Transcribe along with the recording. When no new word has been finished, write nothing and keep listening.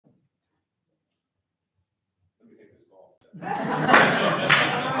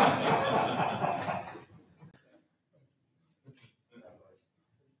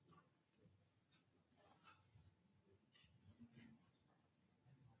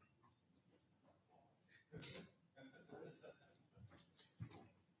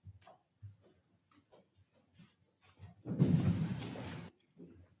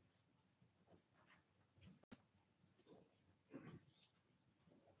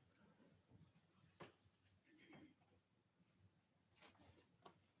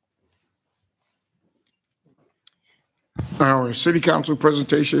Our City Council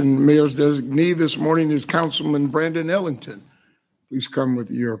presentation, Mayor's designee this morning is Councilman Brandon Ellington. Please come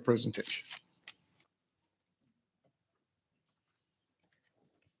with your presentation.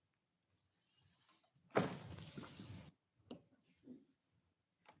 Before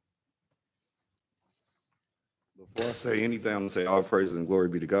I say anything, I'm going to say all praise and glory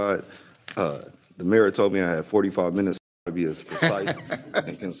be to God. The mayor told me I had 45 minutes to be as precise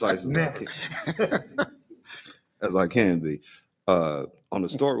and concise as I can be. On the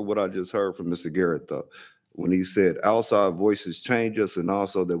start of what I just heard from Mr. Garrett, though, when he said outside voices change us and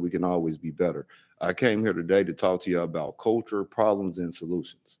also that we can always be better. I came here today to talk to you about culture, problems, and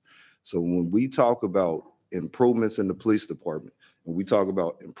solutions. So when we talk about improvements in the police department, when we talk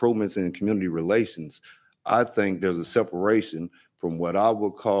about improvements in community relations, I think there's a separation from what I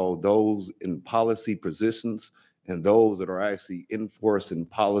would call those in policy positions and those that are actually enforcing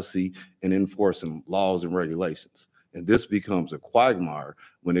policy and enforcing laws and regulations. And this becomes a quagmire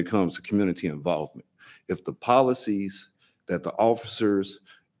when it comes to community involvement. If the policies that the officers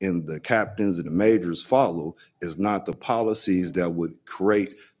and the captains and the majors follow is not the policies that would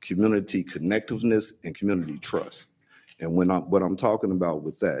create community connectiveness and community trust. And what I'm talking about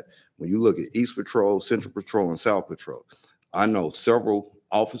with that, when you look at East Patrol, Central Patrol, and South Patrol, I know several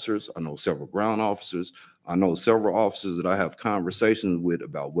officers, I know several ground officers, I know several officers that I have conversations with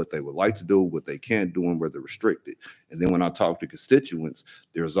about what they would like to do, what they can't do, and where they're restricted. And then when I talk to constituents,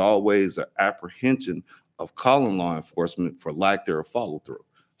 there's always an apprehension of calling law enforcement for lack thereof follow through.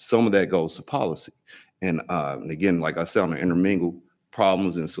 Some of that goes to policy. And again, like I said, on the intermingle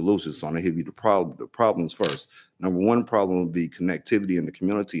problems and solutions. So I'm gonna give you the problems first. Number one problem would be connectivity in the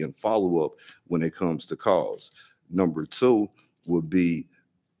community and follow-up when it comes to calls. Number two would be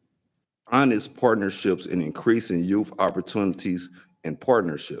honest partnerships and increasing youth opportunities and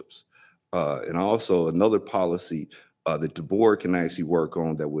partnerships. And also another policy that the board can actually work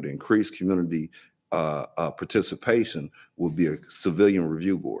on that would increase community participation would be a civilian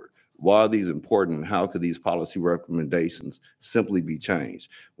review board. Why are these important and how could these policy recommendations simply be changed?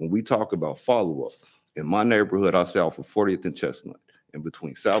 When we talk about follow-up, in my neighborhood, I sell for 40th and Chestnut, and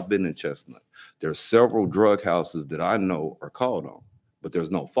between South Bend and Chestnut, there are several drug houses that I know are called on, but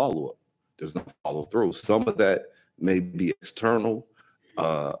there's no follow-up. There's no follow-through. Some of that may be external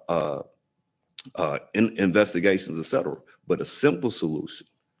investigations, et cetera, but a simple solution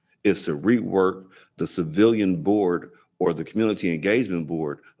is to rework the civilian board or the community engagement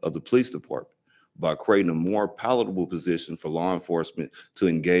board of the police department by creating a more palatable position for law enforcement to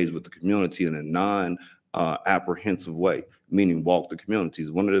engage with the community in a non-apprehensive way, meaning walk the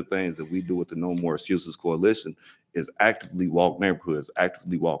communities. One of the things that we do with the No More Excuses Coalition is actively walk neighborhoods,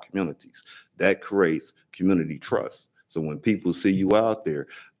 actively walk communities. That creates community trust. So when people see you out there,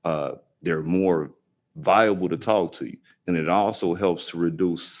 they're more viable to talk to you. And it also helps to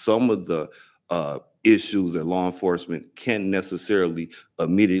reduce some of the issues that law enforcement can't necessarily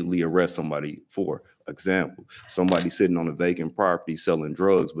immediately arrest somebody for. Example, somebody sitting on a vacant property selling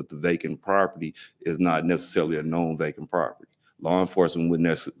drugs, but the vacant property is not necessarily a known vacant property. Law enforcement wouldn't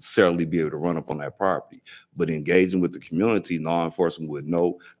necessarily be able to run up on that property, but engaging with the community, law enforcement would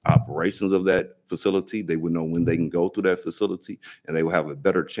know operations of that facility. They would know when they can go through that facility, and they will have a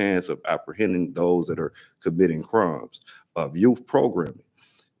better chance of apprehending those that are committing crimes. Youth programming.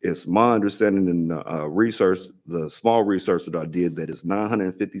 It's my understanding in research, the small research that I did, that is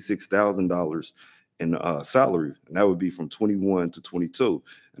 $956,000 in salary, and that would be from 21 to 22,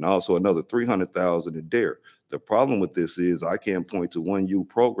 and also another $300,000 in DARE. The problem with this is I can't point to one youth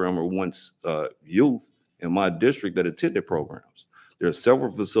program or one youth in my district that attended programs. There are several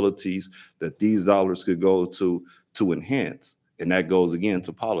facilities that these dollars could go to enhance, and that goes again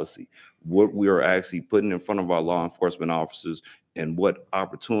to policy. What we are actually putting in front of our law enforcement officers and what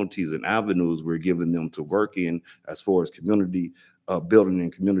opportunities and avenues we're giving them to work in as far as community building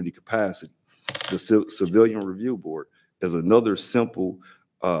and community capacity. The Civilian Review Board is another simple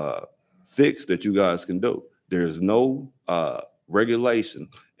fix that you guys can do. There's no regulation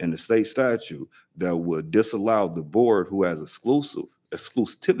in the state statute that would disallow the board, who has exclusive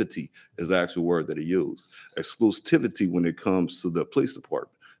exclusivity is the actual word that he used. Exclusivity when it comes to the police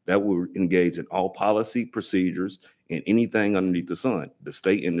department. That will engage in all policy procedures and anything underneath the sun. The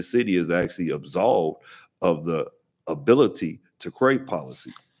state and the city is actually absolved of the ability to create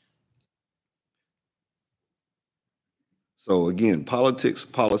policy. So again, politics,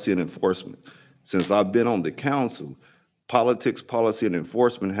 policy, and enforcement. Since I've been on the council, politics, policy, and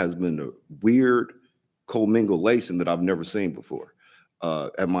enforcement has been a weird commingulation that I've never seen before.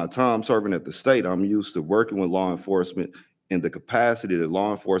 At my time serving at the state, I'm used to working with law enforcement in the capacity that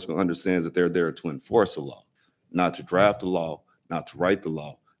law enforcement understands that they're there to enforce the law, not to draft the law, not to write the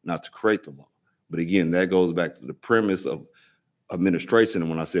law, not to create the law. But again, that goes back to the premise of administration. And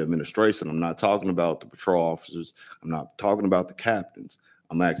when I say administration, I'm not talking about the patrol officers. I'm not talking about the captains.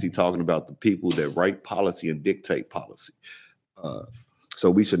 I'm actually talking about the people that write policy and dictate policy.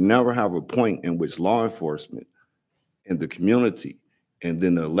 So we should never have a point in which law enforcement and the community and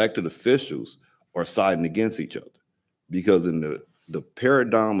then the elected officials are siding against each other. Because in the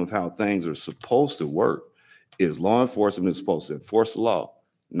paradigm of how things are supposed to work is law enforcement is supposed to enforce the law,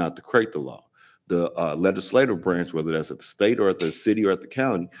 not to create the law. The legislative branch, whether that's at the state or at the city or at the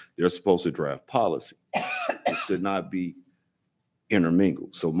county, they're supposed to draft policy. It should not be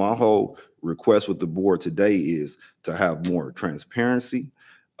intermingled. So my whole request with the board today is to have more transparency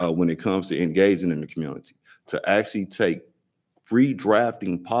when it comes to engaging in the community, to actually take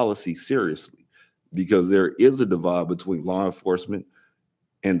redrafting policy seriously, because there is a divide between law enforcement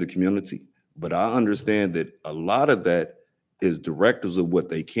and the community. But I understand that a lot of that is directives of what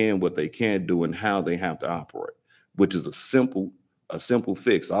they can't do, and how they have to operate, which is a simple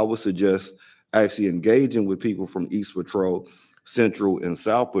fix. I would suggest actually engaging with people from East Patrol, Central, and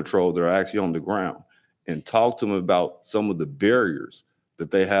South Patrol that are actually on the ground, and talk to them about some of the barriers that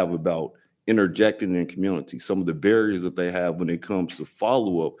they have about interjecting in community, some of the barriers that they have when it comes to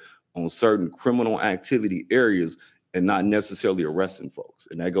follow-up on certain criminal activity areas and not necessarily arresting folks.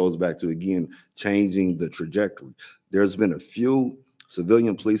 And that goes back to, again, changing the trajectory. There's been a few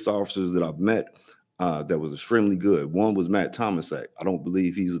civilian police officers that I've met that was extremely good. One was Matt Thomasak. I don't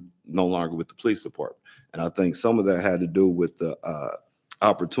believe he's no longer with the police department. And I think some of that had to do with the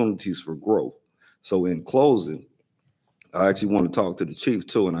opportunities for growth. So in closing, I actually want to talk to the chief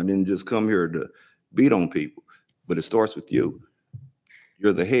too. And I didn't just come here to beat on people, but it starts with you.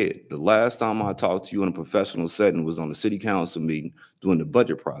 You're the head. The last time I talked to you in a professional setting was on the city council meeting during the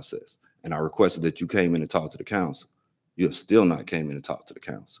budget process. And I requested that you came in and talk to the council. You have still not came in and talked to the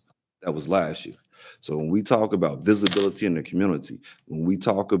council. That was last year. So when we talk about visibility in the community, when we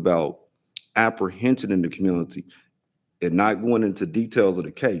talk about apprehension in the community, and not going into details of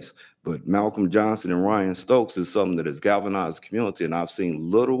the case, but Malcolm Johnson and Ryan Stokes is something that has galvanized the community. And I've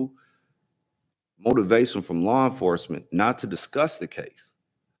seen little motivation from law enforcement not to discuss the case,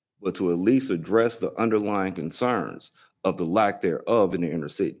 but to at least address the underlying concerns of the lack thereof in the inner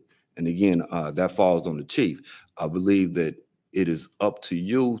city. And again, that falls on the chief. I believe that it is up to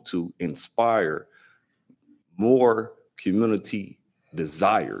you to inspire more community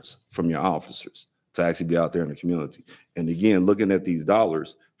desires from your officers to actually be out there in the community. And again, looking at these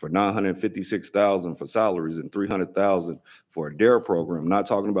dollars for $956,000 for salaries and $300,000 for a DARE program, not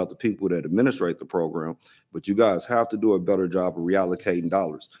talking about the people that administrate the program, but you guys have to do a better job of reallocating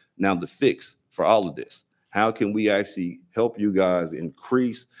dollars. Now, the fix for all of this, how can we actually help you guys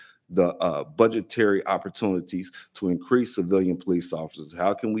increase the budgetary opportunities to increase civilian police officers?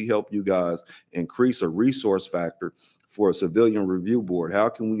 How can we help you guys increase a resource factor for a civilian review board? How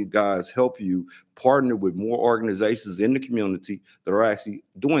can we guys help you partner with more organizations in the community that are actually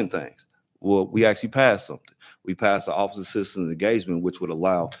doing things? Well, we actually passed something. We passed the Office of Citizen Engagement, which would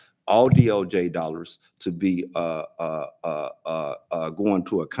allow all DOJ dollars to be going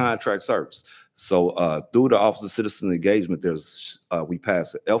to a contract service. So through the Office of Citizen Engagement, we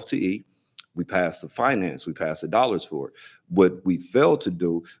passed the FTE, we passed the finance, we passed the dollars for it. What we failed to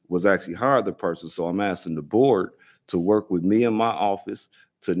do was actually hire the person. So I'm asking the board to work with me in my office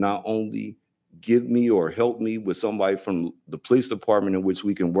to not only give me or help me with somebody from the police department in which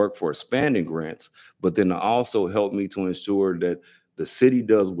we can work for expanding grants, but then also help me to ensure that the city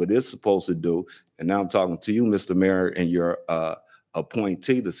does what it's supposed to do. And now I'm talking to you, Mr. Mayor, and your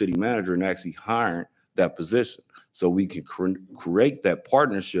appointee, the city manager, and actually hiring that position so we can create that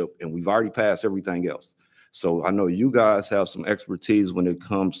partnership. And we've already passed everything else. So I know you guys have some expertise when it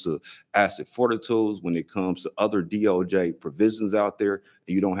comes to asset fortitude, when it comes to other DOJ provisions out there,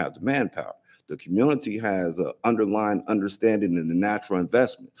 and you don't have the manpower. The community has an underlying understanding in the natural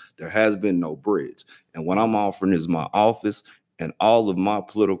investment. There has been no bridge. And what I'm offering is my office and all of my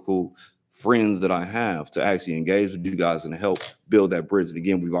political friends that I have to actually engage with you guys and help build that bridge. And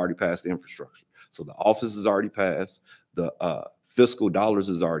again, we've already passed the infrastructure. So the office is already passed. The fiscal dollars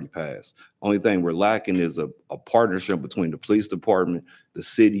is already passed. Only thing we're lacking is a partnership between the police department, the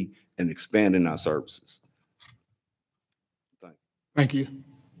city, and expanding our services. Thank you.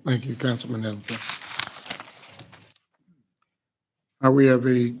 Thank you, Councilman Ellington. We have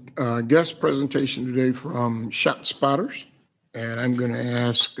a guest presentation today from Shot Spotters, and I'm going to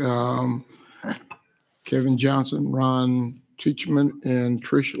ask Kevin Johnson, Ron Teachman, and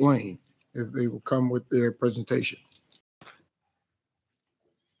Trish Lane if they will come with their presentation.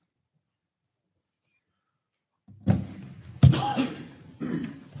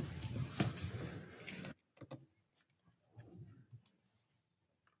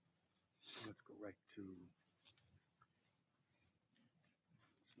 Let's go right to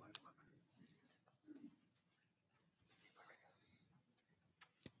slide 11.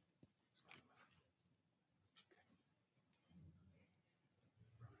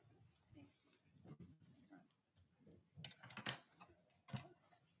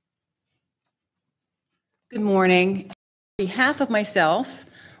 Good morning. On behalf of myself,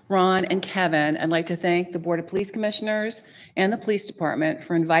 Ron, and Kevin, I'd like to thank the Board of Police Commissioners and the Police Department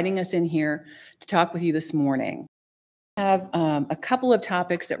for inviting us in here to talk with you this morning. I have a couple of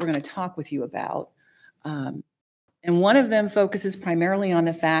topics that we're going to talk with you about. And one of them focuses primarily on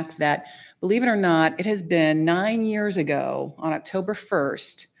the fact that, believe it or not, it has been 9 years ago, on October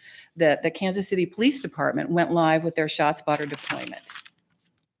 1st, that the Kansas City Police Department went live with their ShotSpotter deployment.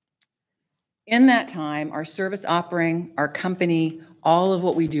 In that time, our service offering, our company, all of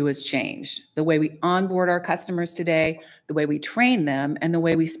what we do has changed. The way we onboard our customers today, the way we train them, and the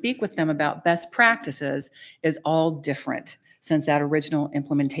way we speak with them about best practices is all different since that original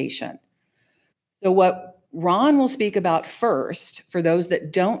implementation. So what Ron will speak about first, for those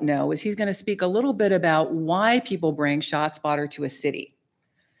that don't know, is he's going to speak a little bit about why people bring ShotSpotter to a city.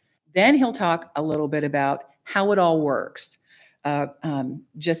 Then he'll talk a little bit about how it all works.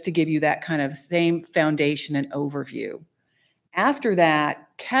 Just to give you that kind of same foundation and overview. After that,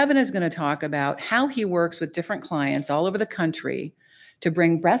 Kevin is going to talk about how he works with different clients all over the country to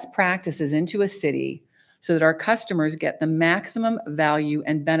bring best practices into a city so that our customers get the maximum value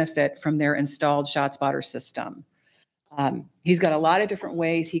and benefit from their installed ShotSpotter system. He's got a lot of different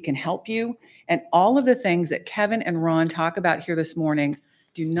ways he can help you, and all of the things that Kevin and Ron talk about here this morning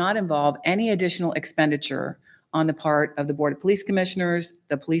do not involve any additional expenditure on the part of the Board of Police Commissioners,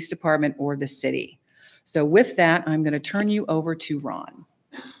 the Police Department, or the city. So with that, I'm going to turn you over to Ron.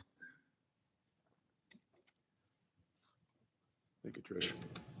 Thank you, Trish.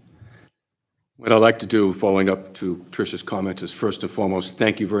 What I'd like to do, following up to Trish's comments, is first and foremost,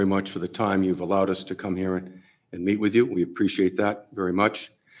 thank you very much for the time you've allowed us to come here and meet with you. We appreciate that very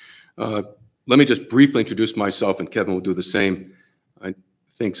much. Let me just briefly introduce myself, and Kevin will do the same. I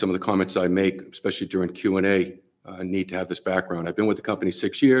think some of the comments I make, especially during Q&A, need to have this background. I've been with the company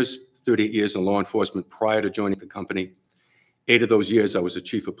 6 years, 38 years in law enforcement prior to joining the company. 8 of those years, I was the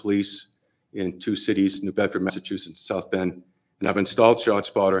chief of police in 2 cities, New Bedford, Massachusetts, and South Bend, and I've installed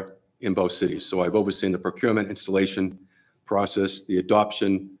ShotSpotter in both cities. So I've overseen the procurement, installation process, the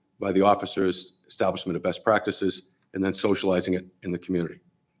adoption by the officers, establishment of best practices, and then socializing it in the community.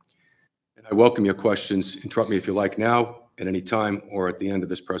 And I welcome your questions. Interrupt me if you like now, at any time, or at the end of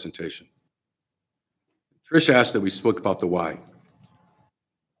this presentation. Trish asked that we spoke about the why.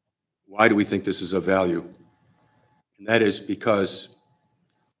 Why do we think this is of value? And that is because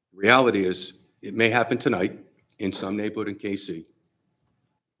the reality is it may happen tonight in some neighborhood in KC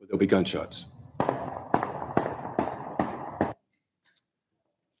where there'll be gunshots.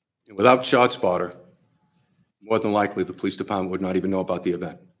 And without ShotSpotter, more than likely the police department would not even know about the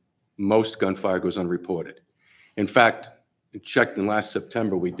event. Most gunfire goes unreported. In fact, checked in last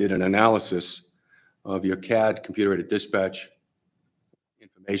September, we did an analysis of your CAD, computer-aided dispatch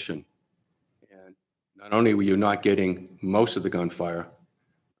information. And not only were you not getting most of the gunfire,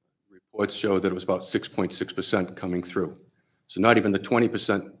 reports show that it was about 6.6% coming through. So not even the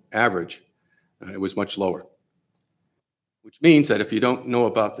 20% average, it was much lower. Which means that if you don't know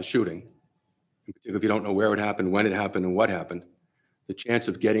about the shooting, in particular if you don't know where it happened, when it happened, and what happened, the chance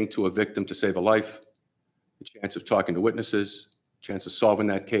of getting to a victim to save a life, the chance of talking to witnesses, chance of solving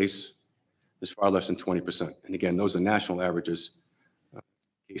that case is far less than 20%. And again, those are national averages.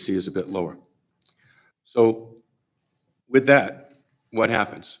 KC is a bit lower. So with that, what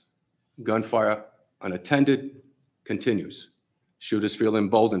happens? Gunfire unattended continues. Shooters feel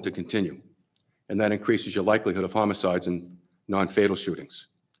emboldened to continue. And that increases your likelihood of homicides and non-fatal shootings.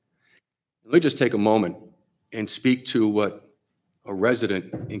 Let me just take a moment and speak to what a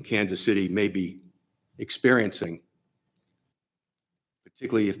resident in Kansas City may be experiencing,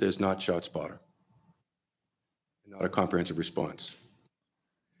 particularly if there's not ShotSpotter, not a comprehensive response.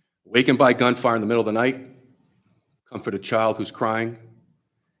 Awakened by gunfire in the middle of the night, comfort a child who's crying,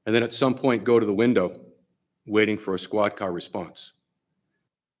 and then at some point go to the window waiting for a squad car response.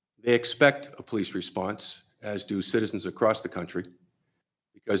 They expect a police response, as do citizens across the country,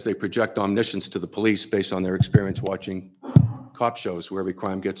 because they project omniscience to the police based on their experience watching cop shows where every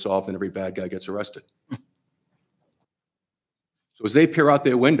crime gets solved and every bad guy gets arrested. So as they peer out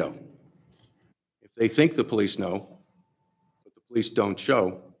their window, if they think the police know, but the police don't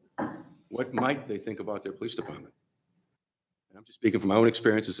show, what might they think about their police department? And I'm just speaking from my own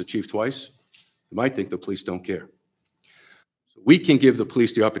experience as a chief twice. They might think the police don't care. So we can give the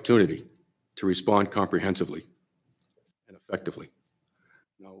police the opportunity to respond comprehensively and effectively.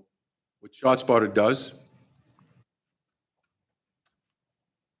 Now, what ShotSpotter does,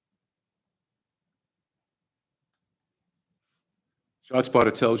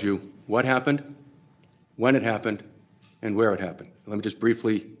 ShotSpotter tells you what happened, when it happened, and where it happened. Let me just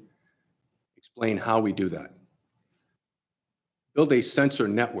briefly explain how we do that. Build a sensor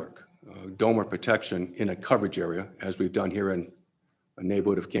network, DOMR protection in a coverage area, as we've done here in a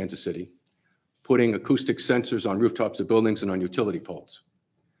neighborhood of Kansas City, putting acoustic sensors on rooftops of buildings and on utility poles.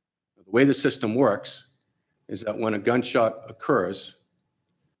 The way the system works is that when a gunshot occurs,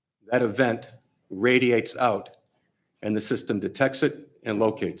 that event radiates out and the system detects it and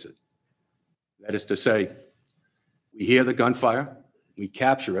locates it. That is to say, we hear the gunfire, we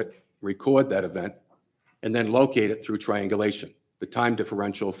capture it, record that event, and then locate it through triangulation, the time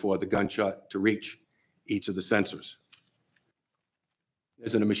differential for the gunshot to reach each of the sensors.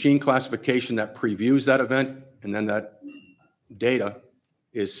 There's a machine classification that previews that event, and then that data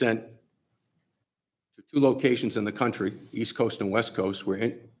is sent to 2 locations in the country, East Coast and West Coast, where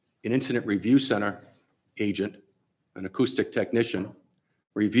an incident review center agent, an acoustic technician,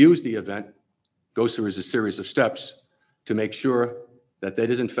 reviews the event, goes through a series of steps to make sure that that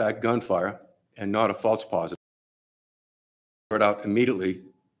is in fact gunfire and not a false positive. It out immediately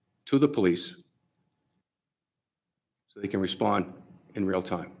to the police so they can respond in real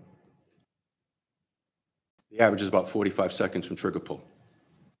time. The average is about 45 seconds from trigger pull.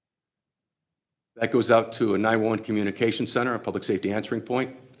 That goes out to a 911 communication center, a public safety answering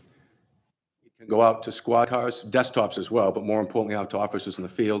point. It can go out to squad cars, desktops as well, but more importantly out to officers in the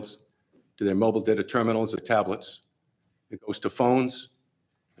fields, to their mobile data terminals or tablets. It goes to phones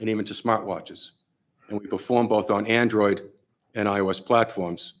and even to smartwatches. And we perform both on Android and iOS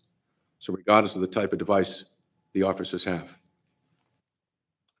platforms, so regardless of the type of device the officers have.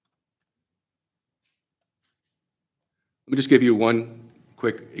 Let me just give you one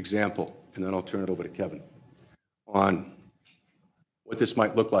quick example, and then I'll turn it over to Kevin, on what this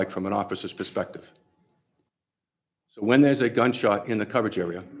might look like from an officer's perspective. So when there's a gunshot in the coverage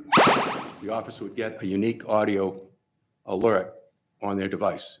area, the officer would get a unique audio alert on their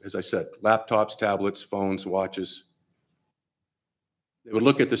device. As I said, laptops, tablets, phones, watches. They would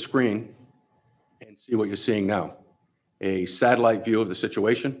look at the screen and see what you're seeing now. A satellite view of the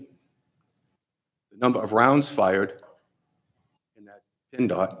situation, the number of rounds fired in that pin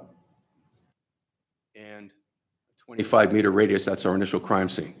dot, and a 25-meter radius, that's our initial crime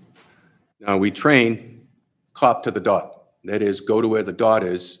scene. Now we train cop to the dot. That is, go to where the dot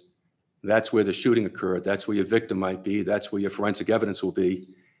is. That's where the shooting occurred. That's where your victim might be. That's where your forensic evidence will be.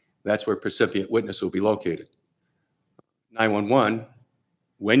 That's where recipient witness will be located. 911,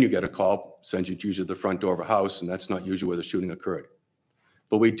 when you get a call, sends you to usually the front door of a house, and that's not usually where the shooting occurred.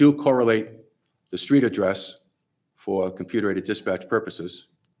 But we do correlate the street address for computer-aided dispatch purposes,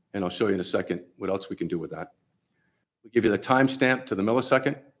 and I'll show you in a second what else we can do with that. We give you the timestamp to the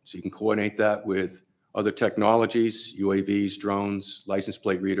millisecond, so you can coordinate that with other technologies, UAVs, drones, license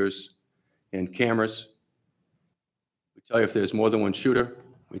plate readers, and cameras. We tell you if there's more than one shooter.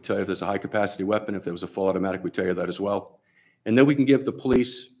 We tell you if there's a high-capacity weapon. If there was a full automatic, we tell you that as well. And then we can give the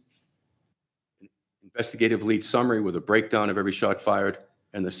police an investigative lead summary with a breakdown of every shot fired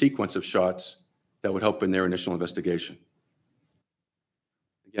and the sequence of shots that would help in their initial investigation.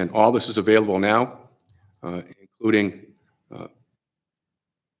 Again, all this is available now, including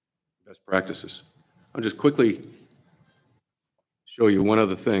best practices. I'll just quickly show you one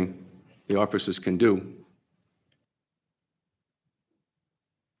other thing the officers can do.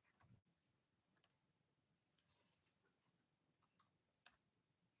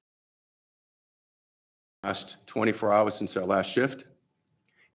 Last 24 hours since our last shift.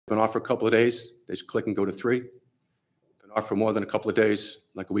 Been off for a couple of days, they just click and go to 3. Been off for more than a couple of days,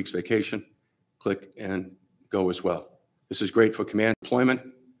 like a week's vacation, click and go as well. This is great for command deployment,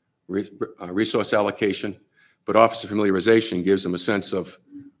 resource allocation, but officer familiarization gives them a sense of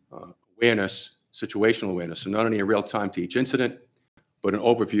awareness, situational awareness, so not only in real time to each incident, but an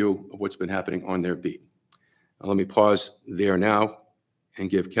overview of what's been happening on their beat. Let me pause there now and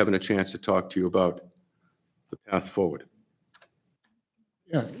give Kevin a chance to talk to you about the path forward.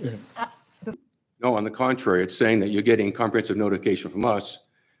 Yeah. No, on the contrary, it's saying that you're getting comprehensive notification from us,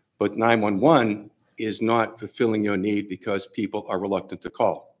 but 911 is not fulfilling your need because people are reluctant to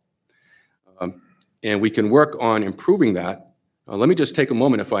call. And we can work on improving that. Let me just take a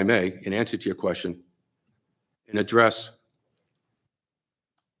moment, if I may, in answer to your question and address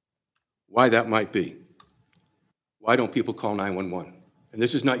why that might be. Why don't people call 911? And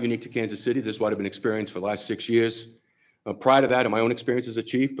this is not unique to Kansas City. This is what I've been experiencing for the last 6 years. Prior to that, in my own experience as a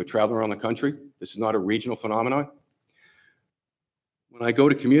chief, but traveling around the country, this is not a regional phenomenon. When I go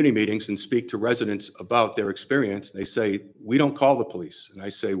to community meetings and speak to residents about their experience, they say, we don't call the police. And I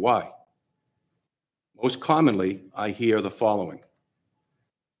say, why? Most commonly, I hear the following.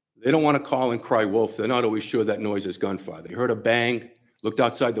 They don't want to call and cry wolf. They're not always sure that noise is gunfire. They heard a bang, looked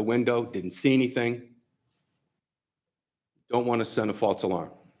outside the window, didn't see anything. Don't want to send a false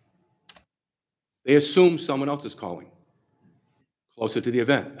alarm. They assume someone else is calling closer to the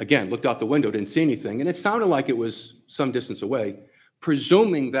event. Again, looked out the window, didn't see anything, and it sounded like it was some distance away,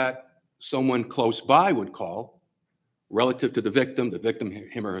 presuming that someone close by would call relative to the victim,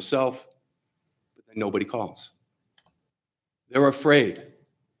 him or herself, but then nobody calls. They're afraid.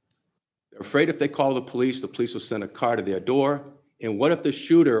 They're afraid if they call the police will send a car to their door, and what if the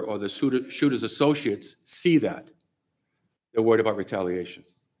shooter or the shooter's associates see that? They're worried about retaliation.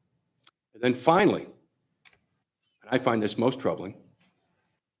 And then finally, and I find this most troubling,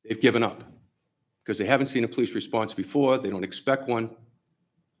 they've given up because they haven't seen a police response before. They don't expect one.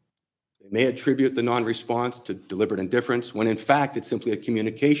 They may attribute the non-response to deliberate indifference when in fact it's simply a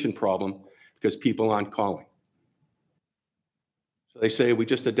communication problem because people aren't calling. So they say we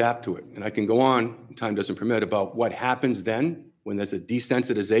just adapt to it. And I can go on, time doesn't permit, about what happens then when there's a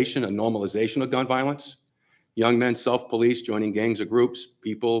desensitization, a normalization of gun violence. Young men self-police, joining gangs or groups.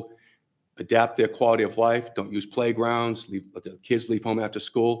 People adapt their quality of life, don't use playgrounds, let the kids leave home after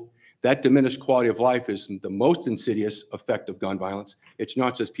school. That diminished quality of life is the most insidious effect of gun violence. It's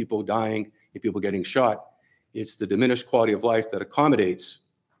not just people dying and people getting shot. It's the diminished quality of life that accommodates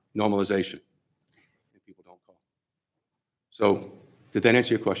normalization. And people don't call. So did that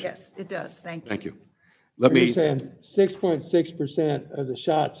answer your question? Yes, it does. Thank you. Thank you. Let You're me, saying 6.6% of the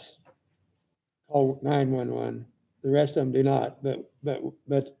shots call 911. The rest of them do not.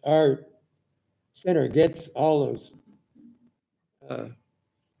 But our center gets all those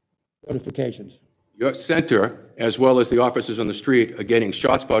notifications. your center, as well as the officers on the street, are getting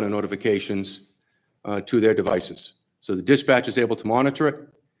ShotSpotter notifications to their devices. So the dispatch is able to monitor it.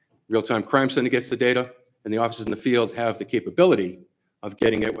 Real-time crime center gets the data, and the officers in the field have the capability of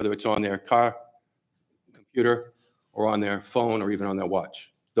getting it, whether it's on their car, computer, or on their phone, or even on their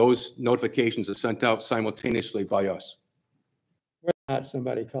watch. Those notifications are sent out simultaneously by us. Not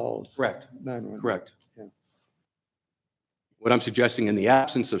somebody calls. Correct. 911. Correct. Yeah. What I'm suggesting in the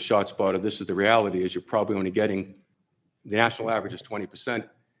absence of ShotSpotter, this is the reality, is you're probably only getting, the national average is 20%.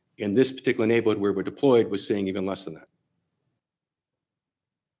 In this particular neighborhood where we're deployed, we're seeing even less than that.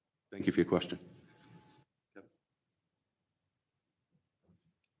 Thank you for your question.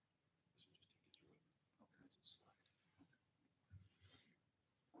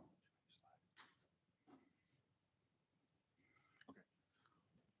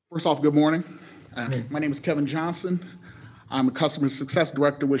 First off, good morning. My name is Kevin Johnson. I'm a Customer Success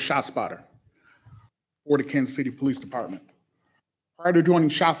Director with ShotSpotter for the Kansas City Police Department. Prior to joining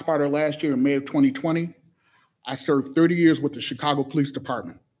ShotSpotter last year in May of 2020, I served 30 years with the Chicago Police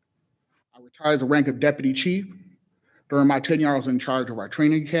Department. I retired as the rank of Deputy Chief. During my tenure, I was in charge of our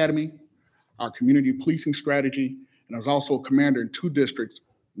training academy, our community policing strategy, and I was also a commander in 2 districts,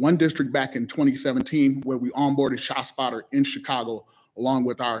 one district back in 2017 where we onboarded ShotSpotter in Chicago along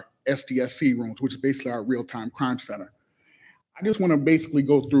with our SDSC rooms, which is basically our real-time crime center. I just want to basically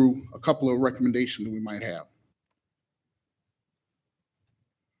go through a couple of recommendations we might have.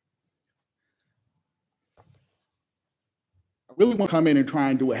 I really want to come in and try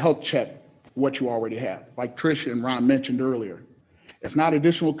and do a health check what you already have. Like Trish and Ron mentioned earlier, it's not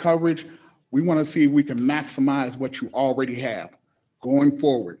additional coverage. We want to see if we can maximize what you already have going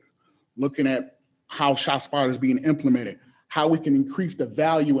forward, looking at how ShotSpotter is being implemented, how we can increase the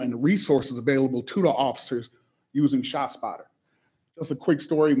value and the resources available to the officers using ShotSpotter. Just a quick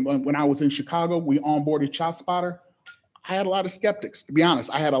story, when I was in Chicago, we onboarded ShotSpotter. I had a lot of skeptics, to be honest.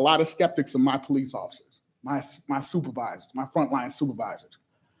 I had a lot of skeptics of my police officers. my supervisors, my frontline supervisors.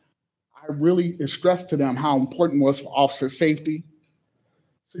 I really stressed to them how important it was for officer safety,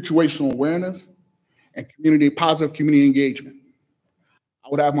 situational awareness, and positive community engagement. I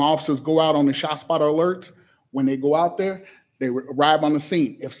would have my officers go out on the ShotSpotter alerts. When they go out there, they arrive on the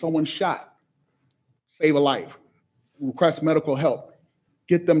scene. If someone's shot, save a life, request medical help,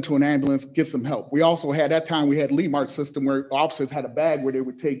 get them to an ambulance, get some help. We also had, that time we had LEMART system where officers had a bag where they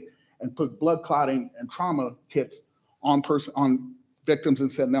would take and put blood clotting and trauma kits on victims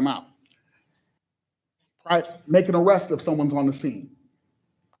and send them out. Right, make an arrest if someone's on the scene.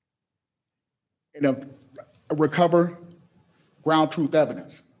 And recover ground truth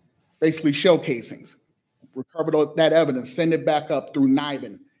evidence, basically shell casings. Recover that evidence, send it back up through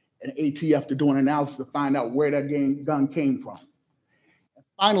NIBIN and ATF to do an analysis to find out where that gun came from. And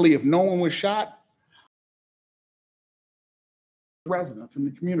finally, if no one was shot, residents in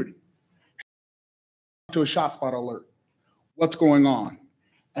the community to a ShotSpotter alert. What's going on?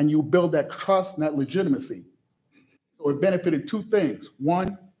 And you build that trust and that legitimacy. So it benefited two things.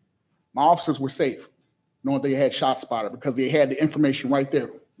 One, my officers were safe, knowing they had ShotSpotter because they had the information right there,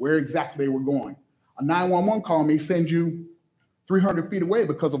 where exactly they were going. A 911 call may send you 300 feet away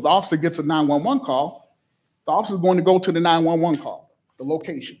because if the officer gets a 911 call, the officer is going to go to the 911 call, the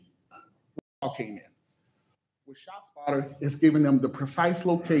location where the call came in. With ShotSpotter, it's giving them the precise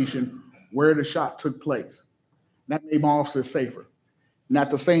location where the shot took place. That made my officers safer. And at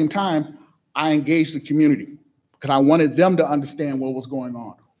the same time, I engaged the community because I wanted them to understand what was going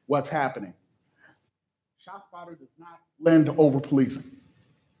on, what's happening. ShotSpotter does not lend to over-policing.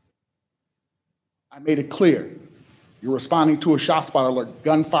 I made it clear. You're responding to a ShotSpotter alert,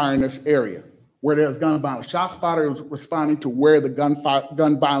 gunfire in this area. Where there's gun violence, ShotSpotter is responding to where the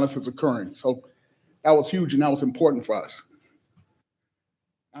gun violence is occurring. So that was huge and that was important for us.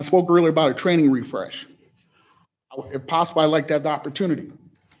 I spoke earlier about a training refresh. If possible, I'd like to have the opportunity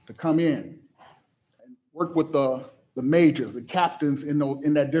to come in and work with the majors, the captains in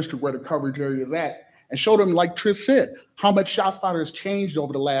that district where the coverage area is at, and show them, like Trish said, how much ShotSpotter has changed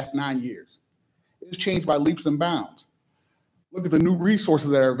over the last 9 years. It's changed by leaps and bounds. Look at the new resources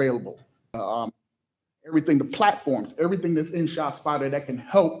that are available. Everything, the platforms, everything that's in ShotSpotter that can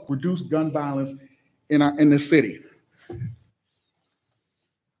help reduce gun violence in the city.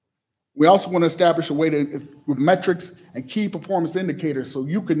 We also want to establish a way with metrics and key performance indicators so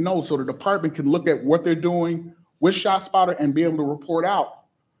you can know, so the department can look at what they're doing with ShotSpotter and be able to report out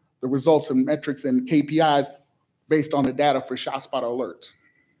the results and metrics and KPIs based on the data for ShotSpotter alerts.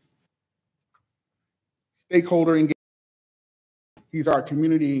 Stakeholder engagement. He's our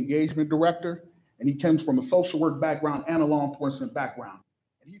community engagement director, and he comes from a social work background and a law enforcement background.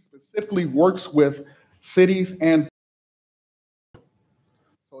 And he specifically works with cities and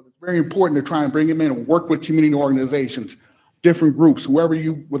so it's very important to try and bring him in and work with community organizations, different groups, whoever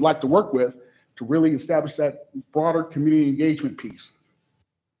you would like to work with, to really establish that broader community engagement piece.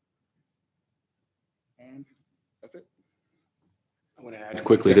 And that's it. I want to add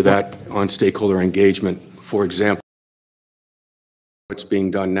quickly to that on stakeholder engagement. For example, what's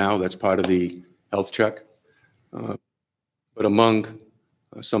being done now, that's part of the health check. But among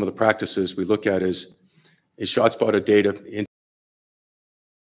some of the practices we look at is ShotSpotter data in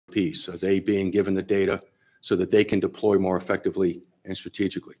piece? Are they being given the data so that they can deploy more effectively and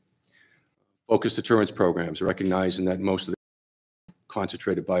strategically? Focused deterrence programs, recognizing that most of them are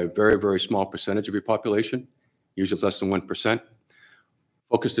concentrated by a very, very small percentage of your population, usually less than 1%.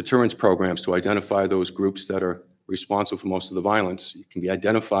 Focused deterrence programs to identify those groups that are responsible for most of the violence. It can be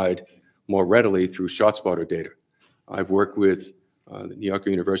identified more readily through ShotSpotter data. I've worked with the New York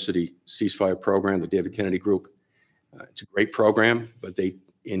University ceasefire program, the David Kennedy Group. It's a great program, but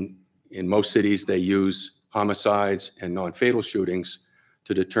in most cities, they use homicides and non-fatal shootings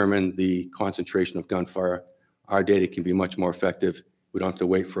to determine the concentration of gunfire. Our data can be much more effective. We don't have to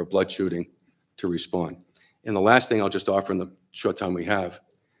wait for a blood shooting to respond. And the last thing I'll just offer in the short time we have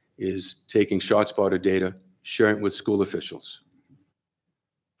is taking ShotSpotter data, sharing it with school officials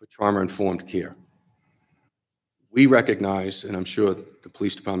for trauma-informed care. We recognize, and I'm sure the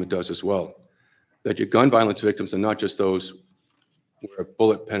police department does as well, that your gun violence victims are not just those where a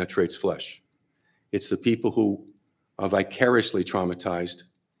bullet penetrates flesh. It's the people who are vicariously traumatized,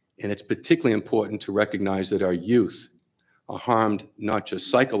 and it's particularly important to recognize that our youth are harmed not just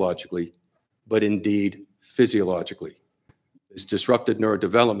psychologically, but indeed physiologically. There's disrupted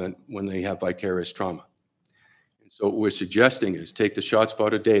neurodevelopment when they have vicarious trauma. And so what we're suggesting is take the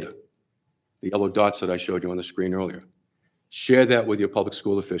ShotSpotter data, the yellow dots that I showed you on the screen earlier, share that with your public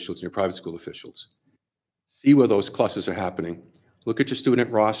school officials and your private school officials. See where those clusters are happening. Look at your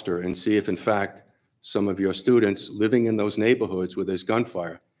student roster and see if, in fact, some of your students living in those neighborhoods where there's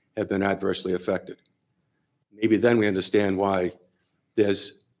gunfire have been adversely affected. Maybe then we understand why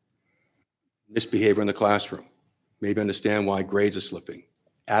there's misbehavior in the classroom. Maybe understand why grades are slipping.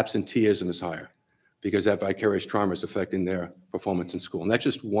 Absenteeism is higher because that vicarious trauma is affecting their performance in school. And that's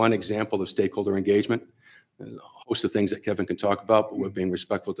just one example of stakeholder engagement. There's a host of things that Kevin can talk about, but we're being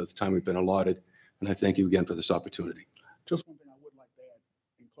respectful to the time we've been allotted. And I thank you again for this opportunity. Just one thing I would like to add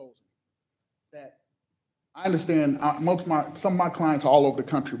in closing, that I understand some of my clients are all over the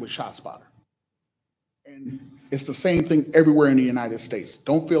country with ShotSpotter. And it's the same thing everywhere in the United States.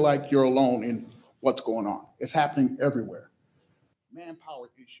 Don't feel like you're alone in what's going on. It's happening everywhere. Manpower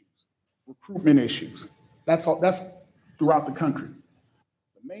issues, recruitment issues. That's throughout the country.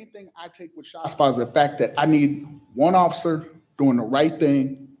 The main thing I take with ShotSpotter is the fact that I need one officer doing the right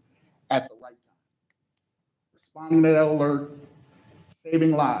thing at the right time. Responding to that alert,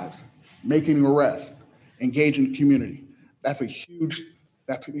 saving lives, making arrests, engaging the community. That's a huge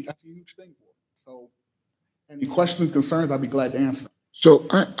thing for it. So any questions, concerns, I'd be glad to answer. So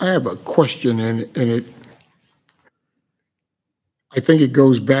I have a question, and I think it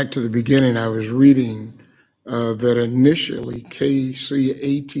goes back to the beginning. I was reading that initially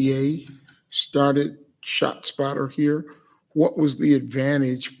KCATA started ShotSpotter here. What was the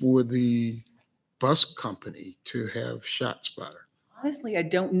advantage for the bus company to have ShotSpotter? Honestly, I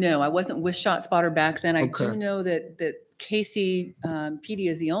don't know. I wasn't with ShotSpotter back then. I do Okay. know that Casey PD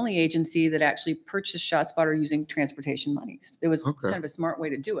is the only agency that actually purchased ShotSpotter using transportation monies. It was Okay. kind of a smart way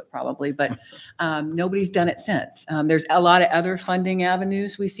to do it, probably, but nobody's done it since. There's a lot of other funding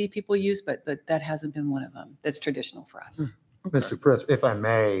avenues we see people use, but that hasn't been one of them that's traditional for us. Mr. President, if I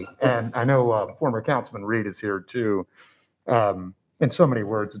may, and I know former Councilman Reed is here too. In so many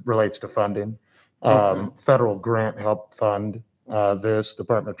words, it relates to funding. Federal grant helped fund this.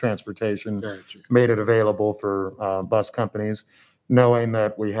 Department of Transportation Gotcha. made it available for bus companies, knowing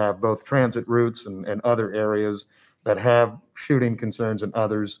that we have both transit routes and other areas that have shooting concerns and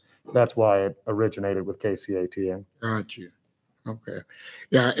others. That's why it originated with KCATA. Got you. Okay.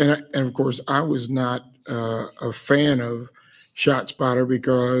 Yeah, and of course, I was not a fan of ShotSpotter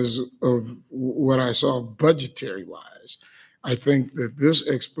because of what I saw budgetary wise. I think that this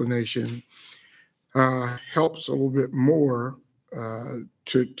explanation helps a little bit more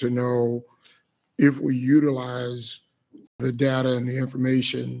to know if we utilize the data and the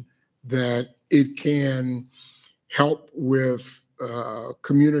information that it can help with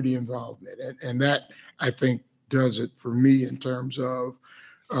community involvement. And that, I think, does it for me in terms of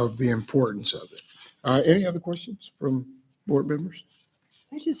the importance of it. Any other questions from board members?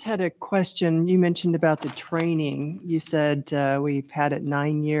 I just had a question. You mentioned about the training. You said we've had it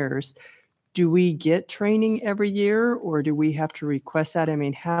 9 years. Do we get training every year, or do we have to request that? I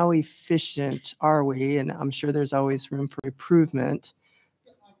mean, how efficient are we? And I'm sure there's always room for improvement.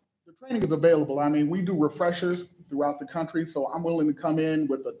 The training is available. I mean, we do refreshers throughout the country, so I'm willing to come in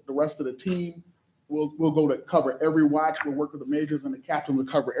with the rest of the team. We'll go to cover every watch. We'll work with the majors and the captains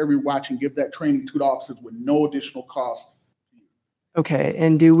to cover every watch and give that training to the officers with no additional cost. Okay,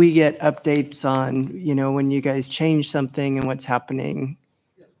 and do we get updates on, when you guys change something and what's happening?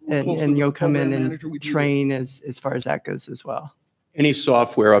 And you'll come in and train as far as that goes as well? Any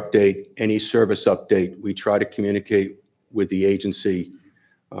software update, any service update, we try to communicate with the agency.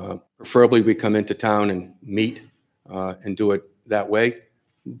 Preferably we come into town and meet and do it that way.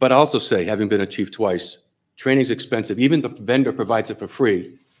 But I also say, having been a chief twice, training is expensive. Even the vendor provides it for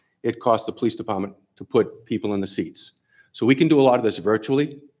free. It costs the police department to put people in the seats. So we can do a lot of this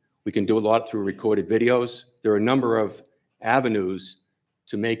virtually. We can do a lot through recorded videos. There are a number of avenues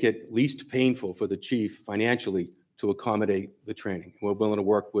to make it least painful for the chief financially to accommodate the training. We're willing to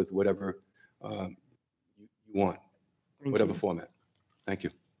work with whatever you want, whatever format. Thank you.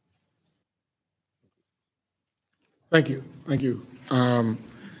 Thank you. Thank you.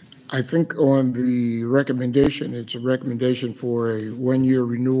 I think on the recommendation, it's a recommendation for a 1-year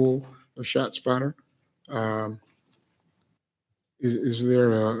renewal of ShotSpotter. Is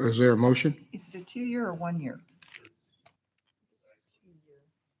there a motion? Is it a 2-year or 1 year?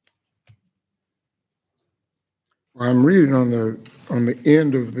 I'm reading on the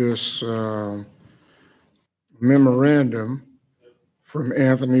end of this memorandum from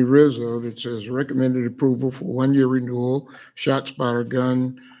Anthony Rizzo that says recommended approval for 1-year renewal, ShotSpotter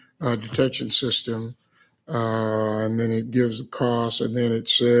gun detection system. And then it gives the cost, and then it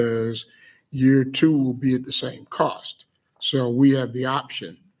says year 2 will be at the same cost. So we have the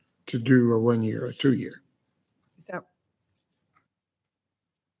option to do a 1-year or 2-year. Is that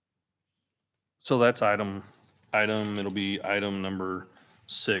So that's it'll be item number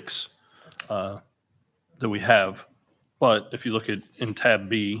 6. that we have. But if you look at in tab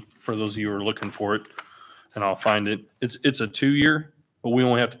B, for those of you who are looking for it, and I'll find it, it's a 2-year, but we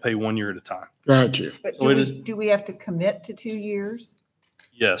only have to pay 1 year at a time. Gotcha. But So it is- do we have to commit to 2 years?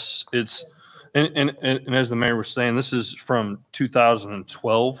 Yes, and as the mayor was saying, this is from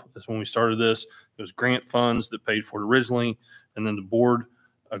 2012. That's when we started this. It was grant funds that paid for it originally, and then the board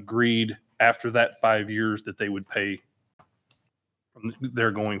agreed after that 5 years that they would pay from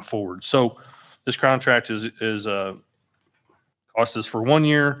there going forward. So this contract is cost us for 1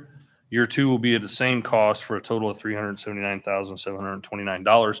 year. Year 2 will be at the same cost for a total of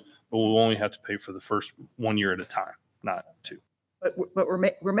 $379,729, but we'll only have to pay for the first 1 year at a time, not 2. But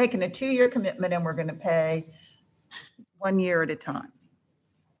we're making a 2-year commitment and we're going to pay 1 year at a time.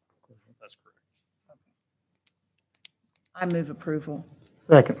 That's correct. I move approval.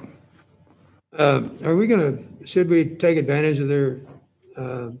 Second. Are we should we take advantage of their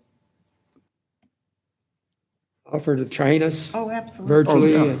offer to train us Oh, absolutely.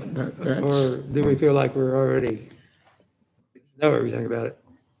 virtually? Oh, yeah. That's- Or do we feel like we're already know everything about it?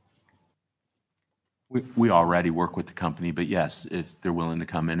 We already work with the company, but yes, if they're willing to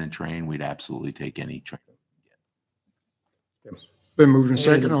come in and train, we'd absolutely take any training. Been moved and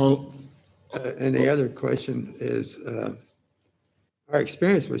second. All, And the other question is, our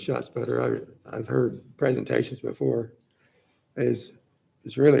experience with ShotSpotter, I've heard presentations before, is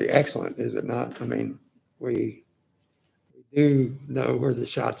really excellent, is it not? I mean, we do know where the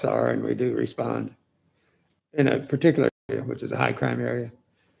shots are and we do respond in a particular area, which is a high crime area.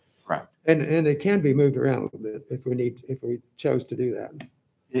 Right. And it can be moved around a little bit if we chose to do that.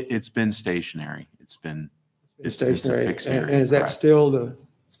 It's been stationary. It's a Stationary. fixed And area. is that correct. still the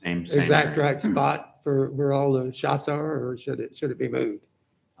Same exact area. right spot for where all the shots are, or should it be moved?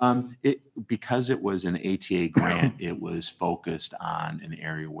 Because it was an ATA grant, it was focused on an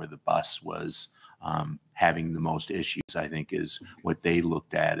area where the bus was having the most issues, I think is what they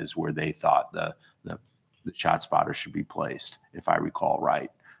looked at is where they thought the shot spotter should be placed, if I recall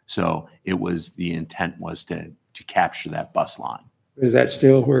right. So the intent was to capture that bus line. Is that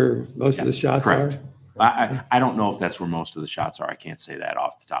still where most of the shots Correct. are? I don't know if that's where most of the shots are. I can't say that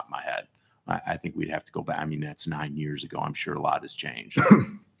off the top of my head. I think we'd have to go back. I mean, that's 9 years ago. I'm sure a lot has changed.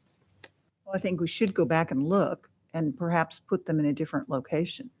 Well, I think we should go back and look and perhaps put them in a different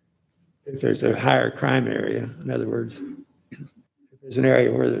location. If there's a higher crime area, in other words, if there's an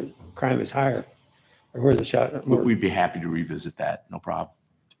area where the crime is higher, or where the shot. We'd be happy to revisit that. No problem.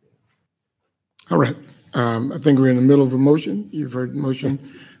 all right. I think we're in the middle of a motion. You've heard the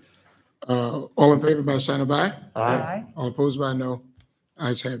motion. All in favor by sign of aye. Aye. All opposed by no.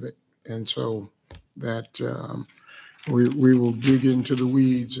 Ayes have it. And so that we will dig into the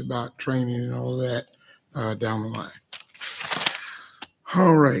weeds about training and all that down the line.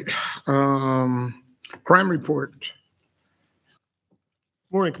 All right. Crime report.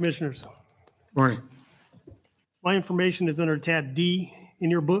 Morning, Commissioners. Morning. My information is under tab D in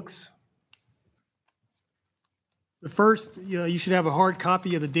your books. The first, you should have a hard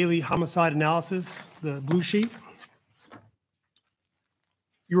copy of the daily homicide analysis, the blue sheet.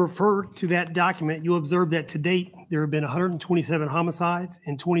 You refer to that document, you'll observe that to date, there have been 127 homicides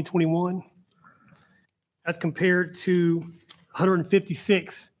in 2021. That's compared to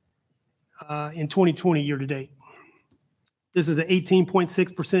 156 in 2020 year to date. This is an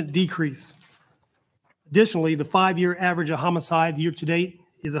 18.6% decrease. Additionally, the 5-year average of homicides year to date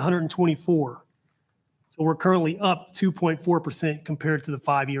is 124. So we're currently up 2.4% compared to the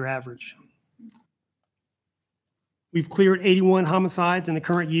 5-year average. We've cleared 81 homicides in the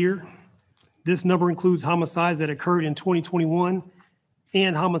current year. This number includes homicides that occurred in 2021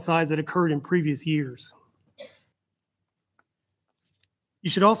 and homicides that occurred in previous years. You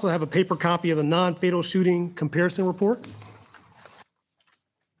should also have a paper copy of the non-fatal shooting comparison report.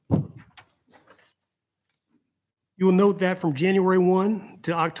 You will note that from January 1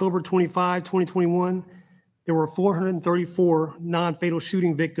 to October 25, 2021, there were 434 non-fatal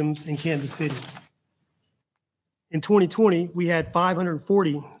shooting victims in Kansas City. In 2020, we had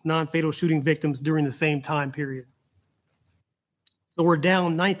 540 non-fatal shooting victims during the same time period. So we're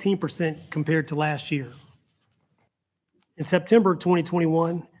down 19% compared to last year. In September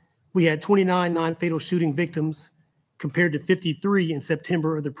 2021, we had 29 non-fatal shooting victims compared to 53 in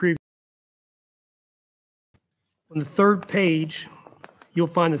September of the previous. On the third page, you'll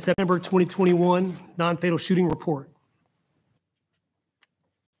find the September 2021 non-fatal shooting report.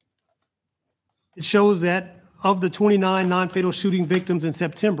 It shows that of the 29 non-fatal shooting victims in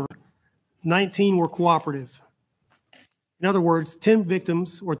September, 19 were cooperative. In other words, 10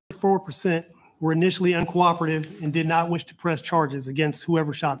 victims, or 34%, were initially uncooperative and did not wish to press charges against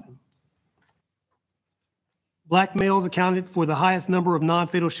whoever shot them. Black males accounted for the highest number of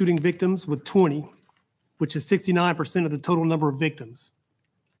non-fatal shooting victims with 20, which is 69% of the total number of victims.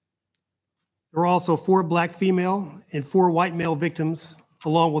 There were also 4 black female and 4 white male victims,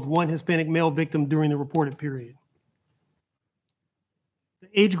 along with 1 Hispanic male victim during the reported period. The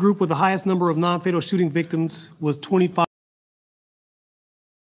age group with the highest number of non-fatal shooting victims was 25%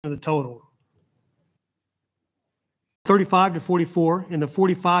 of the total. 35 to 44 and the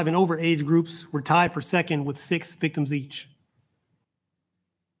 45 and over age groups were tied for second with 6 victims each.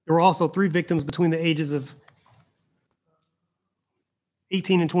 There were also 3 victims between the ages of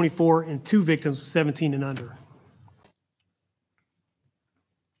 18 and 24 and 2 victims 17 and under.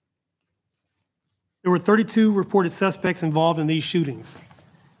 There were 32 reported suspects involved in these shootings.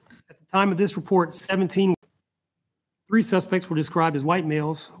 At the time of this report, 3 suspects were described as white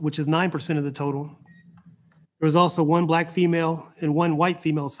males, which is 9% of the total. There was also 1 black female and 1 white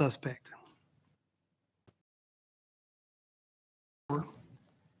female suspect.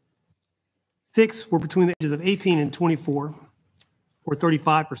 6 were between the ages of 18 and 24, or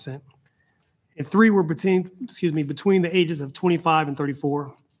 35%, and 3 were between the ages of 25 and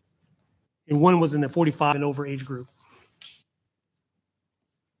 34, and 1 was in the 45 and over age group.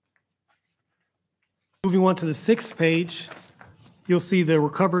 Moving on to the 6th page, you'll see the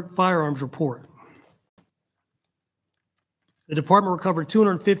recovered firearms report. The department recovered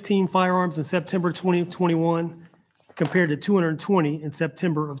 215 firearms in September 2021 compared to 220 in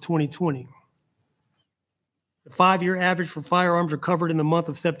September of 2020. The 5-year average for firearms recovered in the month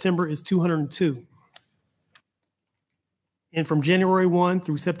of September is 202. And from January 1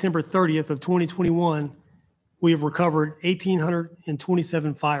 through September 30th of 2021, we have recovered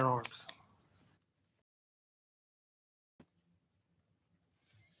 1,827 firearms.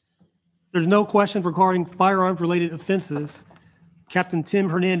 There's no questions regarding firearms-related offenses. Captain Tim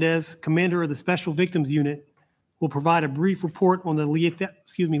Hernandez, commander of the Special Victims Unit, will provide a brief report on the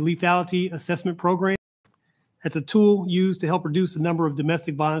lethality assessment program. It's a tool used to help reduce the number of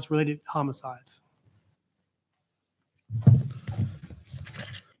domestic violence-related homicides. Good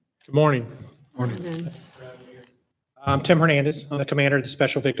morning. I'm Tim Hernandez. I'm the commander of the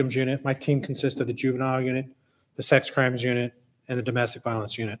Special Victims Unit. My team consists of the Juvenile Unit, the Sex Crimes Unit, and the Domestic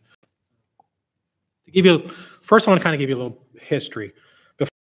Violence Unit. To give you, first I want to kind of give you a little history before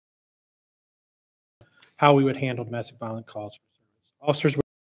how we would handle domestic violence calls. Officers would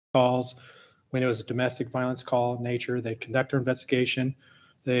calls when it was a domestic violence call in nature. They'd conduct their investigation.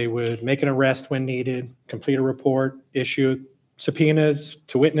 They would make an arrest when needed, complete a report, issue subpoenas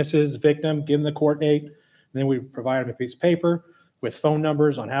to witnesses, victim, give them the court date, and then we provide them a piece of paper with phone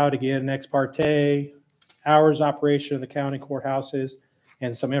numbers on how to get an ex parte, hours operation of the county courthouses,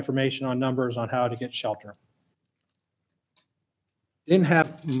 and some information on numbers on how to get shelter. Didn't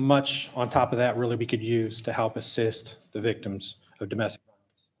have much on top of that really we could use to help assist the victims of domestic violence.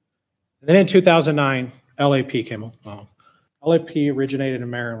 And then in 2009, LAP came along. LAP originated in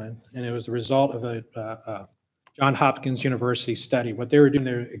Maryland, and it was the result of a Johns Hopkins University study. What they were doing,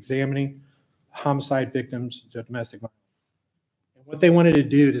 they were examining homicide victims of domestic violence. And what they wanted to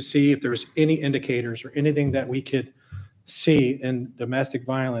do to see if there was any indicators or anything that we could see in domestic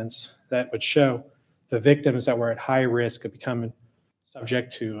violence that would show the victims that were at high risk of becoming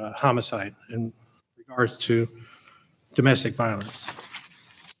subject to homicide in regards to domestic violence.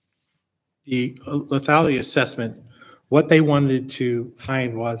 The lethality assessment, what they wanted to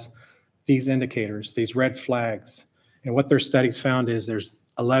find was these indicators, these red flags. And what their studies found is there's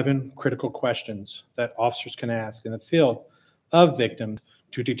 11 critical questions that officers can ask in the field of victims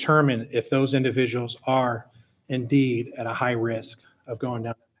to determine if those individuals are indeed at a high risk of going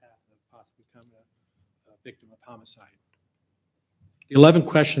down that path of possibly becoming a victim of homicide. The 11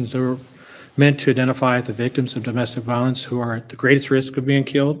 questions that were meant to identify the victims of domestic violence who are at the greatest risk of being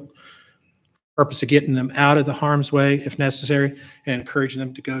killed, purpose of getting them out of the harm's way if necessary, and encouraging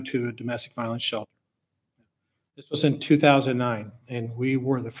them to go to a domestic violence shelter. This was in 2009, and we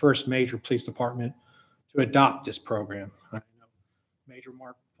were the first major police department to adopt this program. I know Major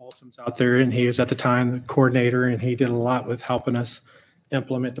Mark Folsom's out there, and he was at the time the coordinator, and he did a lot with helping us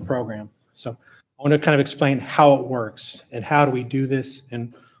implement the program. So I want to kind of explain how it works and how do we do this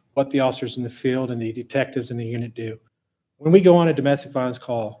and what the officers in the field and the detectives in the unit do. When we go on a domestic violence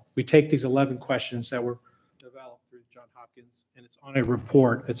call, we take these 11 questions that were developed through Johns Hopkins, and it's on a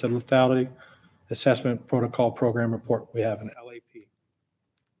report. It's a lethality assessment protocol program report we have in LAP.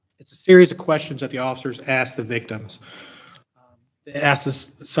 It's a series of questions that the officers ask the victims. They ask the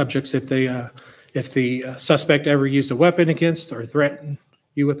subjects if the suspect ever used a weapon against or threatened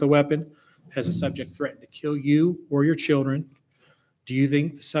you with a weapon. Has the subject threatened to kill you or your children? Do you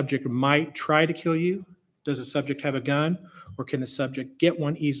think the subject might try to kill you? Does the subject have a gun, or can the subject get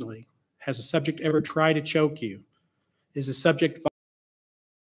one easily? Has the subject ever tried to choke you? Is the subject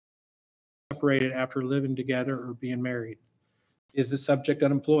separated after living together or being married? Is the subject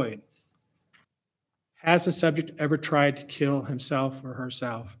unemployed? Has the subject ever tried to kill himself or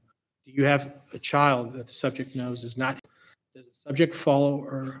herself? Do you have a child that the subject knows is not? Does the subject follow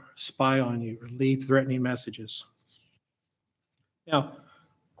or spy on you or leave threatening messages? Now,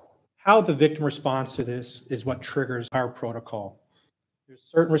 how the victim responds to this is what triggers our protocol. There's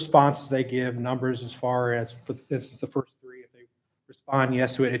certain responses they give, numbers as far as, for instance, the first three. If they respond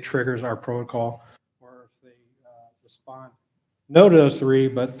yes to it, it triggers our protocol. Or if they respond no to those three,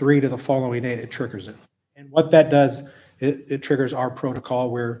 but 3 to the following 8, it triggers it. And what that does, it triggers our protocol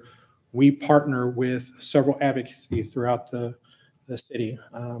where we partner with several advocacies throughout the city,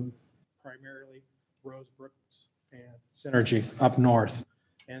 primarily Rosebrook and Synergy up north.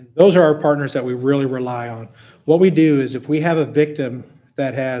 And those are our partners that we really rely on. What we do is if we have a victim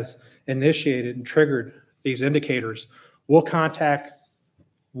that has initiated and triggered these indicators, we'll contact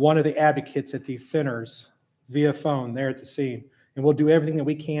one of the advocates at these centers via phone there at the scene. And we'll do everything that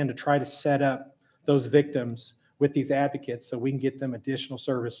we can to try to set up those victims with these advocates so we can get them additional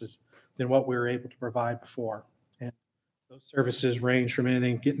services than what we were able to provide before. And those services range from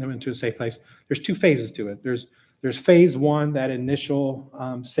anything, getting them into a safe place. There's 2 phases to it. There's phase 1, that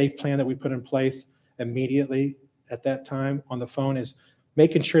initial safe plan that we put in place immediately at that time on the phone, is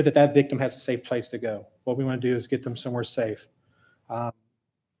making sure that that victim has a safe place to go. What we want to do is get them somewhere safe.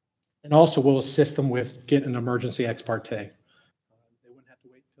 And also we'll assist them with getting an emergency ex parte. They wouldn't have to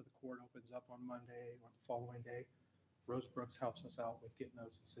wait until the court opens up on Monday or the following day. Rosebrooks helps us out with getting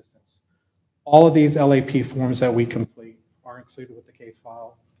those assistance. All of these LAP forms that we complete are included with the case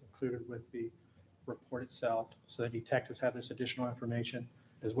file, included with the report itself, so the detectives have this additional information,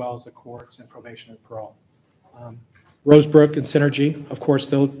 as well as the courts and probation and parole. Rosebrook and Synergy, of course,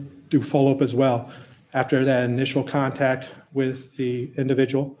 they'll do follow-up as well. After that initial contact with the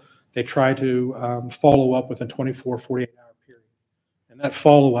individual, they try to follow up within 24, 48-hour period. And that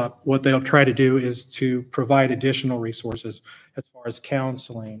follow-up, what they'll try to do is to provide additional resources as far as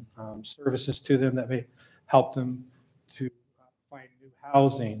counseling, services to them that may help them to find new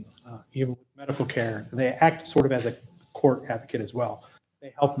housing, even with medical care. They act sort of as a court advocate as well.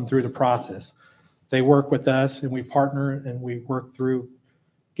 They help them through the process. They work with us and we partner and we work through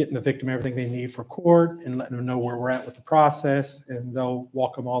getting the victim everything they need for court and letting them know where we're at with the process, and they'll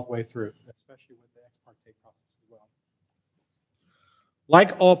walk them all the way through, especially with the ex parte process as well.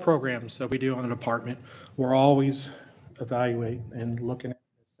 Like all programs that we do on the department, we're always evaluating and looking at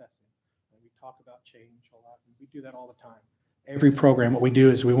assessing. And we talk about change a lot, and we do that all the time. Every program, what we do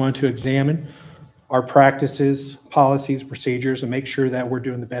is we want to examine our practices, policies, procedures, and make sure that we're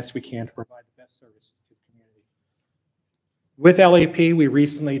doing the best we can to provide the best services to the community. With LAP, we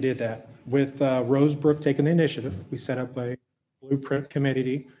recently did that. With Rosebrook taking the initiative, we set up a blueprint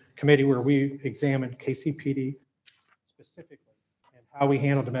committee where we examined KCPD specifically and how we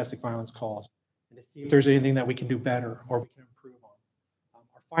handle domestic violence calls, and to see if there's anything that we can do better or we can improve on.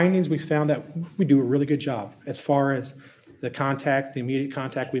 Our findings, we found that we do a really good job as far as the immediate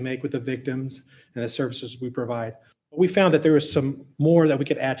contact we make with the victims and the services we provide. But we found that there was some more that we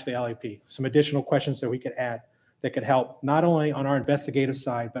could add to the LAP, some additional questions that we could add that could help not only on our investigative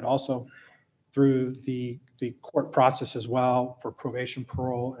side, but also through the court process as well for probation,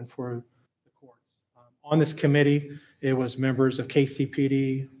 parole, and for the courts. On this committee, it was members of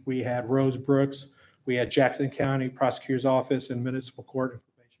KCPD, we had Rosebrooks, we had Jackson County Prosecutor's Office and Municipal Court and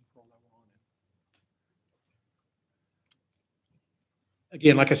probation, parole level on it.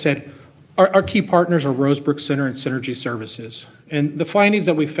 Again, like I said, our key partners are Rosebrook Center and Synergy Services. And the findings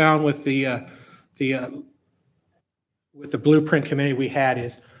that we found with the blueprint committee we had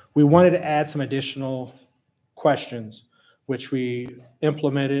is we wanted to add some additional questions, which we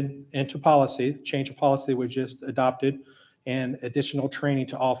implemented into policy, change of policy we just adopted, and additional training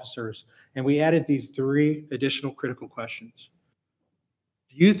to officers. And we added these 3 additional critical questions.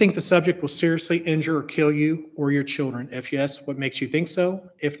 Do you think the subject will seriously injure or kill you or your children? If yes, what makes you think so?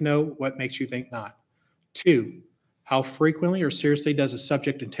 If no, what makes you think not? 2, how frequently or seriously does the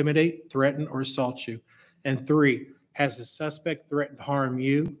subject intimidate, threaten, or assault you? And 3, has the suspect threatened to harm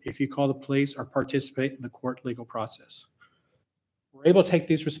you if you call the police or participate in the court legal process? We're able to take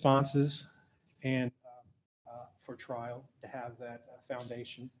these responses and for trial to have that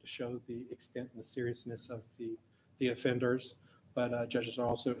foundation to show the extent and the seriousness of the offenders. But judges are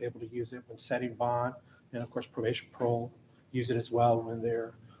also able to use it when setting bond, and of course probation, parole use it as well when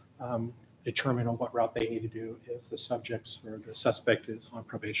they're determining on what route they need to do if the subjects or the suspect is on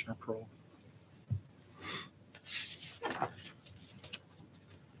probation or parole.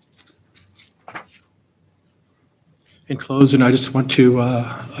 In closing, I just want to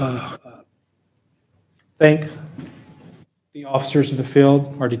thank the officers in the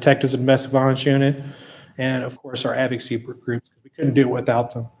field, our detectives in the domestic violence unit, and of course our advocacy groups. We couldn't do it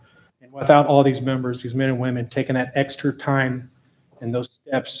without them. And without all these members, these men and women taking that extra time and those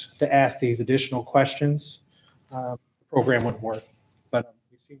steps to ask these additional questions, the program wouldn't work. But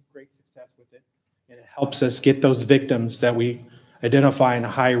we've seen great success with it, and it helps us get those victims that we identify in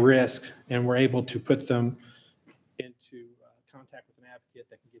high risk, and we're able to put them into contact with an advocate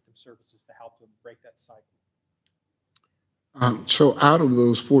that can get them services to help them break that cycle. So out of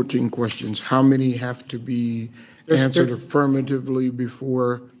those 14 questions, how many have to be answered affirmatively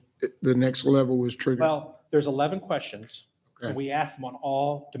before the next level is triggered? Well, there's 11 questions. Okay. And we ask them on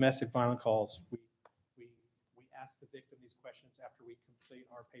all domestic violence calls. We ask the victim these questions after we complete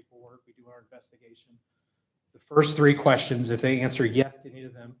our paperwork, we do our investigation. The first 3 questions, if they answer yes to any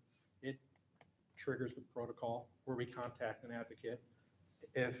of them, it triggers the protocol where we contact an advocate.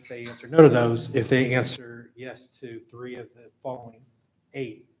 If they answer no to those, if they answer yes to 3 of the following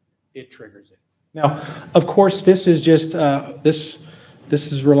 8, it triggers it. Now, of course, this is just, this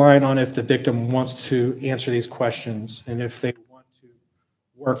is relying on if the victim wants to answer these questions and if they want to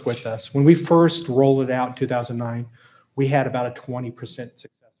work with us. When we first rolled it out in 2009, we had about a 20% success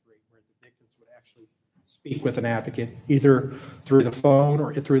rate where the victims would actually speak with an advocate, either through the phone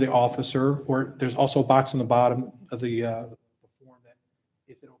or through the officer, or there's also a box on the bottom of the form that,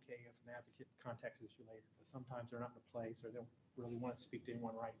 is it okay if an advocate contacts you later? But sometimes they're not in a place or they don't really want to speak to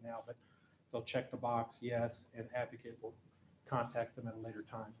anyone right now, but they'll check the box, yes, and advocate will contact them at a later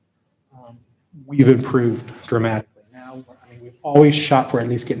time. We've improved dramatically. Now, I mean, we've always shot for at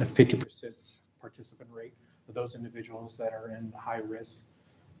least getting a 50% participant rate for those individuals that are in the high risk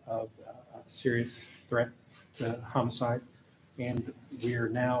of a serious threat to homicide. And we're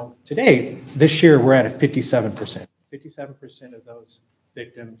now, today, this year, we're at a 57%. 57% of those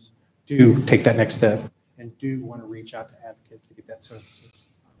victims do take that next step and do want to reach out to advocates to get that services.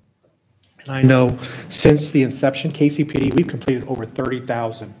 And I know since the inception, KCPD, we've completed over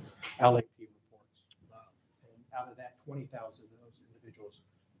 30,000 LAP reports. And out of that, 20,000 of those individuals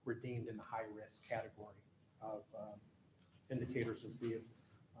were deemed in the high-risk category of indicators of being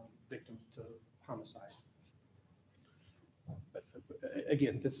victim to homicide. But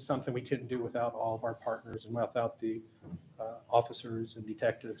again, this is something we couldn't do without all of our partners and without the officers and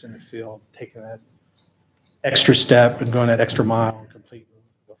detectives in the field taking that extra step and going that extra mile and completing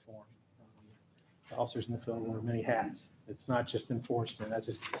the form. The officers in the field wear many hats. It's not just enforcement. That's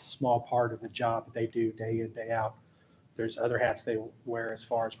just a small part of the job that they do day in, day out. There's other hats they wear as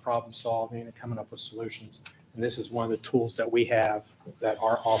far as problem solving and coming up with solutions. And this is one of the tools that we have that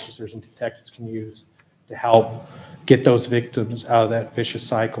our officers and detectives can use to help get those victims out of that vicious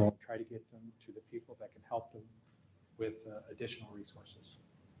cycle and try to get them to the people that can help them with additional resources.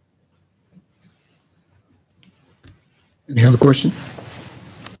 Any other question?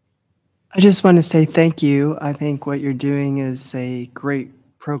 I just want to say thank you. I think what you're doing is a great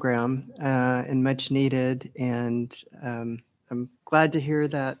program and much needed. And I'm glad to hear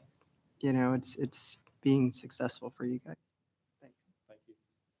that, you know, it's being successful for you guys. Thanks. Thank you.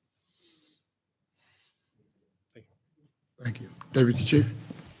 Thank you. Thank you. Deputy Chief?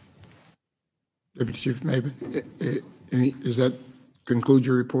 Deputy Chief Maben, does that conclude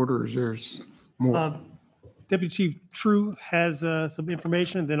your report or is there more? Deputy Chief True has some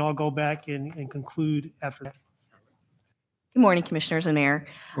information, then I'll go back and conclude after that. Good morning, Commissioners and Mayor.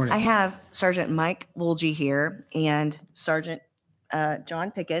 Morning. I have Sergeant Mike Woolgee here and Sergeant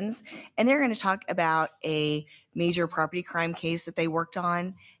John Pickens, and they're going to talk about a major property crime case that they worked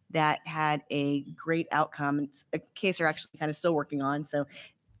on that had a great outcome. It's a case they're actually kind of still working on,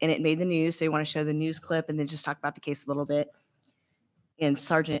 and it made the news, so you want to show the news clip and then just talk about the case a little bit. And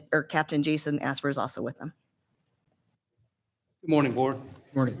Captain Jason Asper is also with them. Good morning, Board.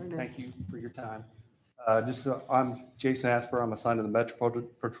 Morning. Thank you for your time. I'm Jason Asper. I'm assigned to the Metro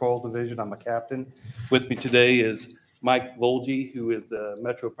Patrol Division. I'm a captain. With me today is Mike Woolgee, who is the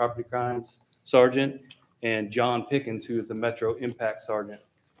Metro Property Crimes Sergeant, and John Pickens, who is the Metro Impact Sergeant.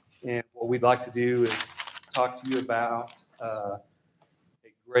 And what we'd like to do is talk to you about a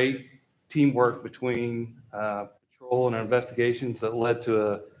great teamwork between patrol and our investigations that led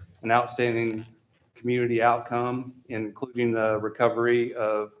to an outstanding community outcome, including the recovery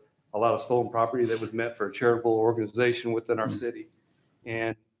of a lot of stolen property that was meant for a charitable organization within our city.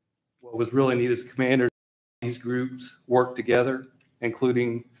 And what was really neat is commanders of these groups work together,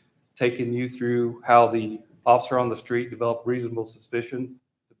 including taking you through how the officer on the street developed reasonable suspicion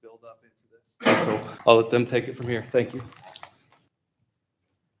to build up into this. So I'll let them take it from here. Thank you.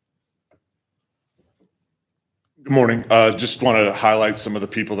 Good Good morning. Just wanted to highlight some of the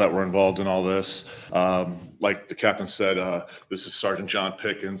people that were involved in all this. Like the captain said, this is Sergeant John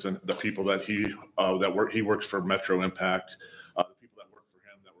Pickens, and the people that he works for Metro Impact. The people that work for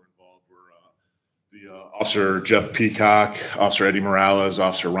him that were involved were the Officer Jeff Peacock, Officer Eddie Morales,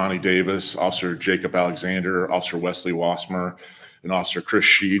 Officer Ronnie Davis, Officer Jacob Alexander, Officer Wesley Wassmer, and Officer Chris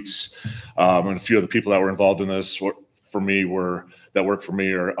Sheets. And a few of the people that were involved in this that work for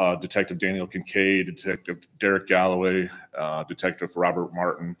me are Detective Daniel Kincaid, Detective Derek Galloway, Detective Robert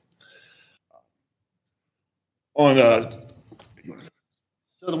Martin. So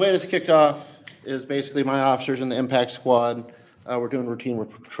the way this kicked off is basically my officers in the impact squad were doing routine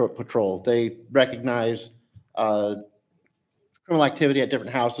patrol. They recognize criminal activity at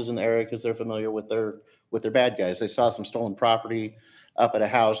different houses in the area because they're familiar with their bad guys. They saw some stolen property up at a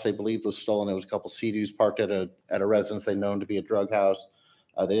house they believed was stolen. It was a couple Sea-Doos parked at a residence they known to be a drug house.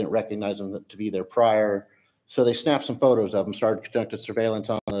 They didn't recognize them to be there prior, so they snapped some photos of them, started conducting surveillance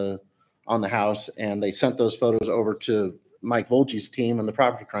on the house, and they sent those photos over to Mike Volge's team in the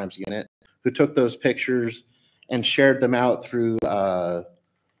property crimes unit, who took those pictures and shared them out through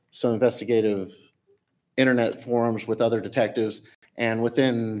some investigative internet forums with other detectives. And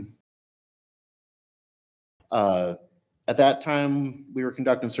within at that time, we were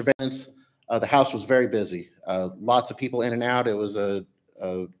conducting surveillance. The house was very busy. Lots of people in and out. It was a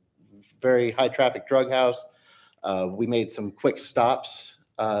very high traffic drug house. We made some quick stops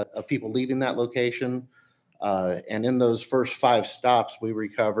of people leaving that location. And in those first 5 stops, we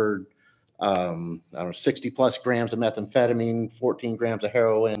recovered 60 plus grams of methamphetamine, 14 grams of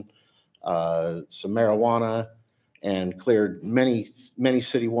heroin, some marijuana, and cleared many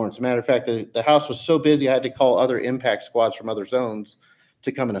city warrants. As a matter of fact, the house was so busy, I had to call other impact squads from other zones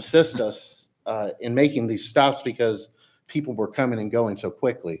to come and assist us in making these stops because people were coming and going so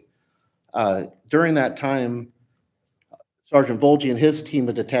quickly. During that time, Sergeant Volge and his team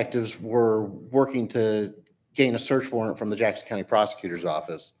of detectives were working to gain a search warrant from the Jackson County Prosecutor's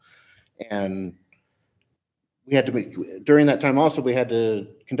Office. And we had to during that time also, we had to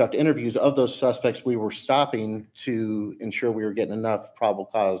conduct interviews of those suspects we were stopping to ensure we were getting enough probable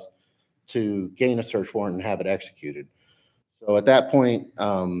cause to gain a search warrant and have it executed. So at that point,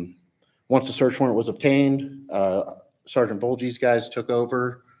 once the search warrant was obtained, Sergeant Volge's guys took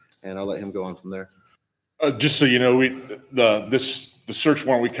over, and I'll let him go on from there. Just so you know, the search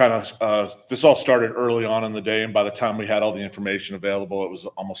warrant, we kind of this all started early on in the day, and by the time we had all the information available, it was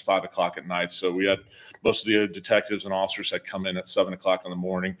almost 5 o'clock at night. So we had most of the detectives and officers had come in at 7 o'clock in the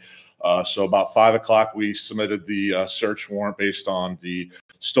morning. So about 5 o'clock, we submitted the search warrant based on the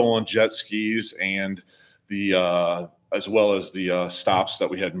stolen jet skis and the as well as the stops that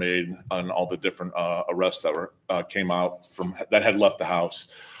we had made on all the different arrests that were came out from that had left the house.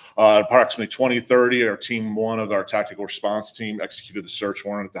 Approximately 20:30, our team 1 of our tactical response team executed the search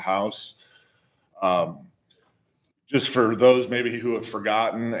warrant at the house. Just for those maybe who have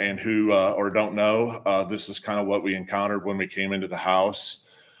forgotten and who or don't know, this is kind of what we encountered when we came into the house.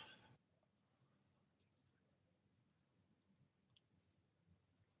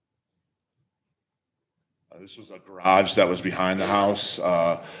 This was a garage that was behind the house,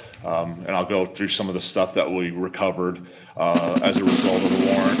 and I'll go through some of the stuff that we recovered as a result of the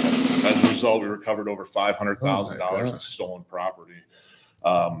warrant. As a result, we recovered over $500,000 of stolen property,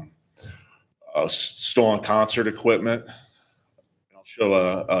 stolen concert equipment. I'll show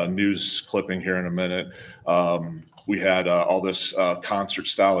a news clipping here in a minute. We had all this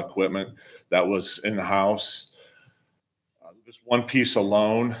concert-style equipment that was in the house. Just one piece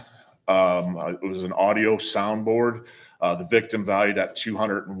alone. It was an audio soundboard. The victim valued at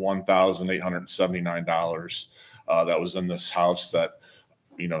 $201,879. That was in this house that,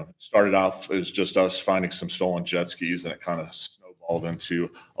 started off as just us finding some stolen jet skis, and it kind of snowballed into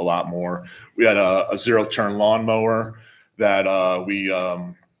a lot more. We had a zero-turn lawnmower that we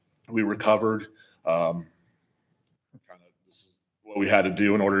recovered. What we had to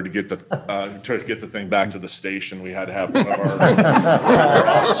do in order to get the thing back to the station, we had to have one of our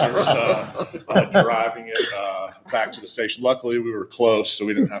officers driving it back to the station. Luckily, we were close, so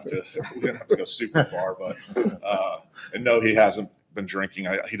we didn't have to go super far. But and no, he hasn't been drinking.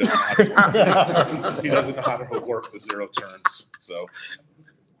 He doesn't know how to work. He doesn't know how to work the zero turns. So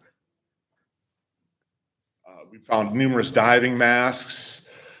we found numerous diving masks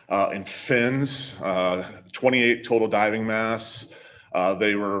and fins. 28 total diving masks.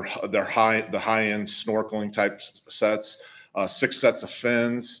 They're the high-end snorkeling type sets, 6 sets of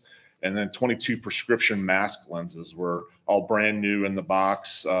fins, and then 22 prescription mask lenses were all brand new in the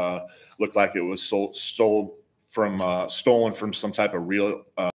box. Looked like it was stolen from some type of real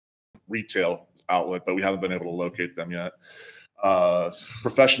retail outlet, but we haven't been able to locate them yet.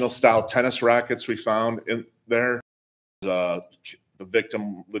 Professional style tennis rackets we found in there. The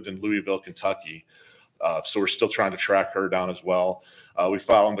victim lived in Louisville, Kentucky. So we're still trying to track her down as well. We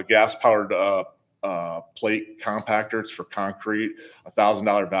found a gas-powered plate compactor. It's for concrete,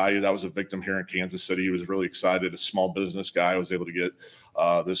 $1,000 value. That was a victim here in Kansas City. He was really excited. A small business guy was able to get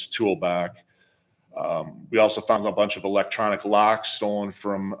this tool back. We also found a bunch of electronic locks stolen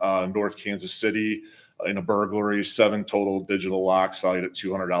from North Kansas City in a burglary, 7 total digital locks valued at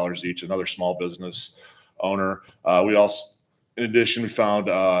 $200 each, another small business owner. We also, in addition, we found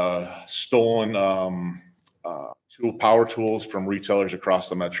stolen power tools from retailers across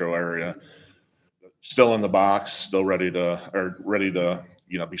the metro area, still in the box, still ready to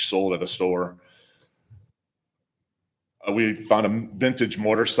be sold at a store. We found a vintage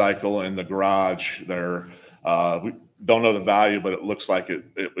motorcycle in the garage there. We don't know the value, but it looks like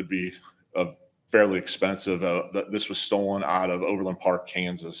it would be fairly expensive. This was stolen out of Overland Park,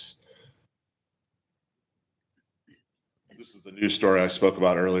 Kansas. This is the news story I spoke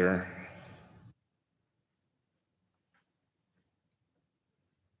about earlier.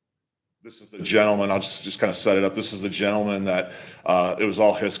 This is the gentleman, I'll just kind of set it up. This is the gentleman that it was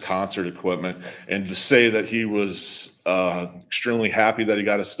all his concert equipment. And to say that he was extremely happy that he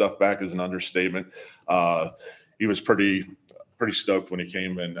got his stuff back is an understatement. He was pretty stoked when he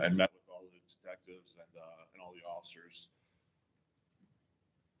came in and met with all the detectives and all the officers.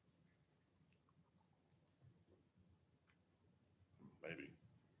 Maybe.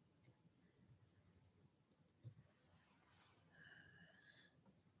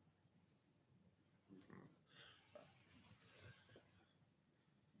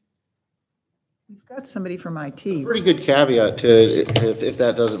 We've got somebody from IT. Pretty good caveat to if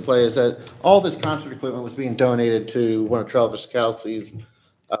that doesn't play is that all this concert equipment was being donated to one of Travis Kelsey's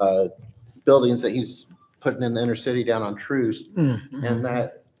buildings that he's putting in the inner city down on Truce, and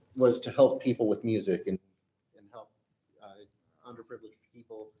that was to help people with music and help underprivileged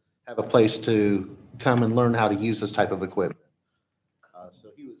people have a place to come and learn how to use this type of equipment. So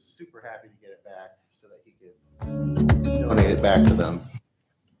he was super happy to get it back so that he could donate it back to them.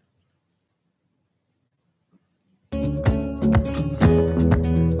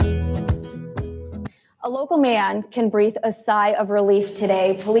 A local man can breathe a sigh of relief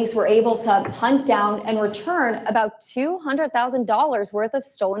today. Police were able to hunt down and return about $200,000 worth of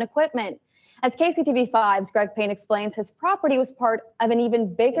stolen equipment. As KCTV5's Greg Payne explains, his property was part of an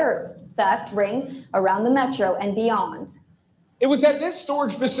even bigger theft ring around the metro and beyond. It was at this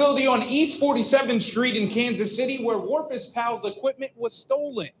storage facility on East 47th Street in Kansas City where Warpus Powell's equipment was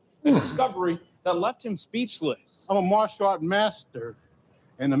stolen. A discovery that left him speechless. I'm a martial art master,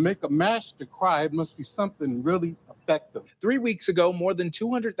 and to make a master cry, it must be something really effective. 3 weeks ago, more than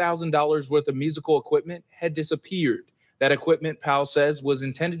 $200,000 worth of musical equipment had disappeared. That equipment, Powell says, was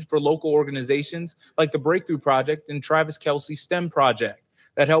intended for local organizations like the Breakthrough Project and Travis Kelce STEM Project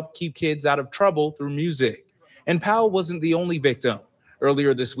that help keep kids out of trouble through music. And Powell wasn't the only victim.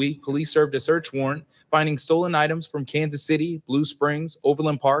 Earlier this week, police served a search warrant, finding stolen items from Kansas City, Blue Springs,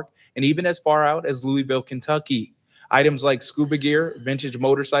 Overland Park, and even as far out as Louisville, Kentucky. Items like scuba gear, vintage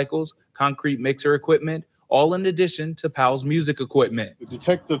motorcycles, concrete mixer equipment, all in addition to Powell's music equipment. The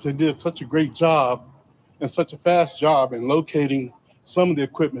detectives did such a great job and such a fast job in locating some of the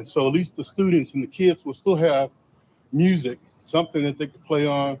equipment. So at least the students and the kids will still have music, something that they could play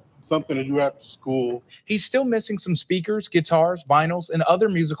on, something to do after school. He's still missing some speakers, guitars, vinyls, and other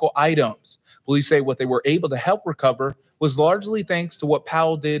musical items. Police say what they were able to help recover was largely thanks to what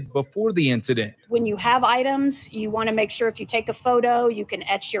Powell did before the incident. When you have items, you want to make sure if you take a photo, you can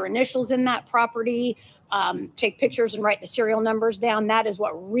etch your initials in that property, take pictures and write the serial numbers down. That is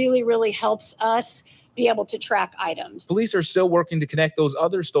what really, really helps us be able to track items. Police are still working to connect those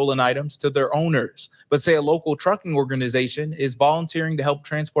other stolen items to their owners, but say a local trucking organization is volunteering to help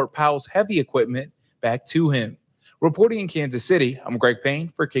transport Powell's heavy equipment back to him. Reporting in Kansas City, I'm Greg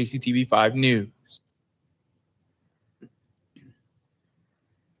Payne for KCTV5 News.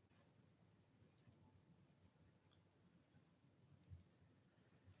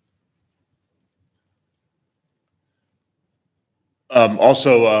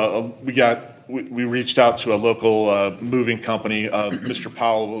 We reached out to a local moving company. Mr.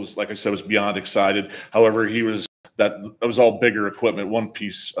 Powell was, like I said, was beyond excited. However, that was all bigger equipment. One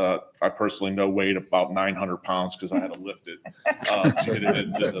piece, I personally know, weighed about 900 pounds because I had to lift it to get it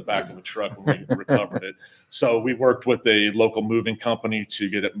into the back of a truck when we recovered it. So we worked with a local moving company to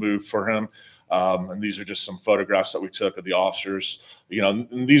get it moved for him. And these are just some photographs that we took of the officers.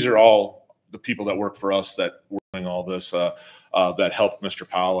 And these are all the people that work for us that were doing all this, that helped Mr.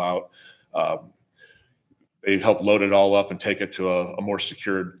 Powell out. they help load it all up and take it to a more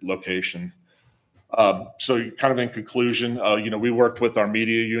secured location. So kind of in conclusion, we worked with our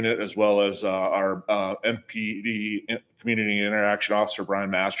media unit as well as our MPD Community Interaction Officer, Brian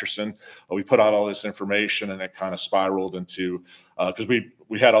Masterson. We put out all this information and it kind of spiraled into, because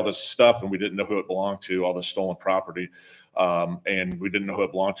we had all this stuff and we didn't know who it belonged to, all the stolen property, and we didn't know who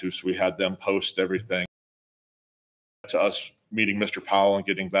it belonged to. So we had them post everything to us meeting Mr. Powell and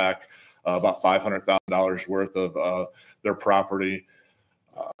getting back about $500,000 worth of their property.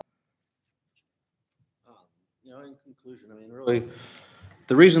 In conclusion, I mean, really,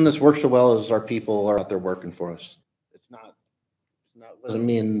 the reason this works so well is our people are out there working for us. It wasn't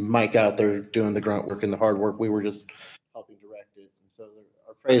me and Mike out there doing the grunt work and the hard work. We were just helping direct it. And so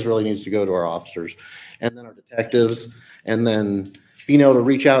our praise really needs to go to our officers and then our detectives, and then being able to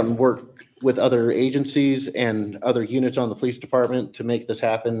reach out and work with other agencies and other units on the police department to make this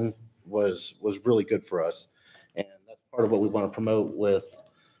happen was really good for us. And that's part of what we want to promote with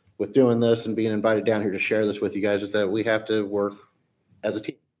doing this and being invited down here to share this with you guys, is that we have to work as a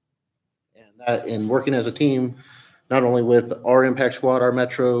team. And that in working as a team, not only with our impact squad, our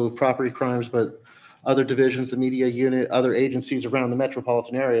metro property crimes, but other divisions, the media unit, other agencies around the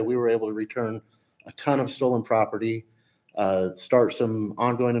metropolitan area, we were able to return a ton of stolen property, start some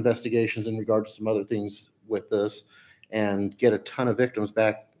ongoing investigations in regard to some other things with this, and get a ton of victims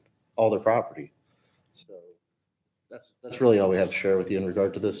back all their property. So that's really all we have to share with you in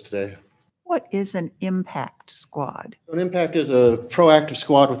regard to this today. What is an impact squad? An impact is a proactive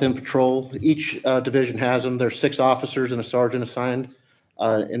squad within patrol. Each division has them. There's 6 officers and a sergeant assigned.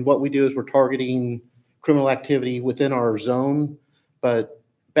 And what we do is we're targeting criminal activity within our zone, but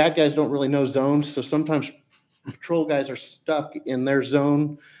bad guys don't really know zones. So sometimes patrol guys are stuck in their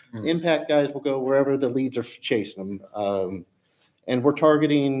zone. Impact guys will go wherever the leads are chasing them. And we're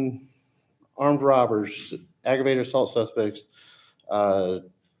targeting armed robbers, aggravated assault suspects,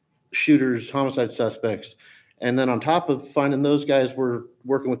 shooters, homicide suspects. And then on top of finding those guys, we're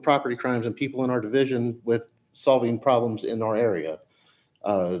working with property crimes and people in our division with solving problems in our area.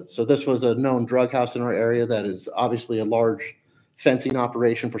 So this was a known drug house in our area that is obviously a large fencing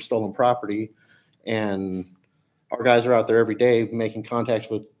operation for stolen property. And our guys are out there every day making contacts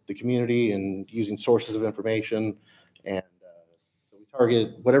with the community and using sources of information. And so we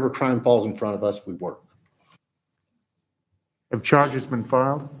target whatever crime falls in front of us, we work. Have charges been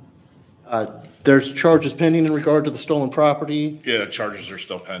filed? There's charges pending in regard to the stolen property. Yeah, charges are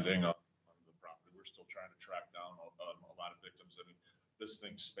still pending on the property. We're still trying to track down a lot of victims. I mean, this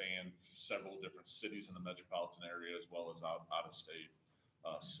thing spanned several different cities in the metropolitan area as well as out of state.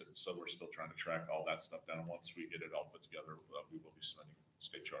 So we're still trying to track all that stuff down. Once we get it all put together, we will be submitting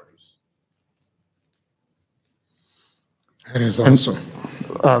state charges. That is awesome.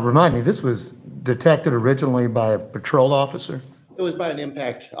 Remind me, this was detected originally by a patrol officer? It was by an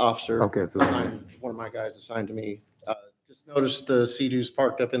impact officer. Okay. So one of my guys assigned to me. Just noticed the Sea-Doos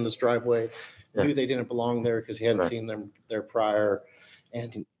parked up in this driveway. Yeah. Knew they didn't belong there because he hadn't seen them there prior.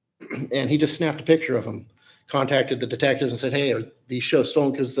 And he just snapped a picture of them, contacted the detectives and said, hey, are these shows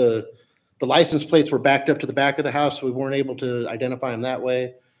stolen? Because the license plates were backed up to the back of the house, so we weren't able to identify them that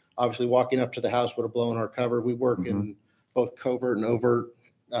way. Obviously, walking up to the house would have blown our cover. We work in both covert and overt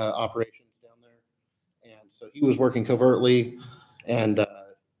operations down there. And so he was working covertly. And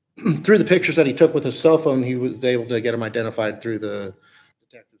through the pictures that he took with his cell phone, he was able to get them identified through the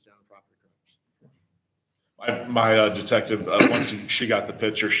detectives down in property crimes. My detective, once she got the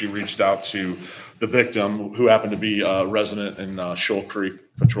picture, she reached out to the victim, who happened to be a resident in Shoal Creek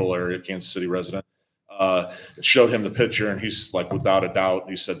Patrol area, Kansas City resident. Showed him the picture, and he's like, without a doubt,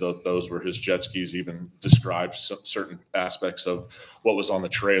 he said that those were his jet skis. Even described certain aspects of what was on the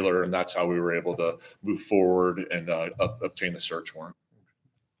trailer, and that's how we were able to move forward and obtain the search warrant.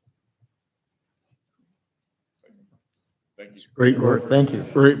 Thank you. Great work. Thank you.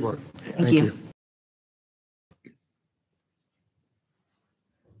 Great work. Thank you.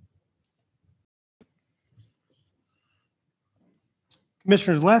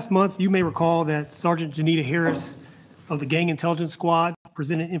 Commissioners, last month, you may recall that Sergeant Janita Harris of the Gang Intelligence Squad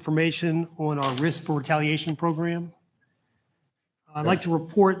presented information on our Risk for Retaliation program. I'd like to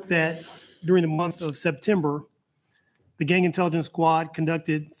report that during the month of September, the Gang Intelligence Squad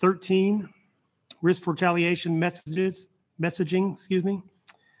conducted 13 Risk for Retaliation messaging,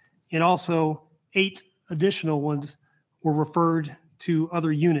 and also 8 additional ones were referred to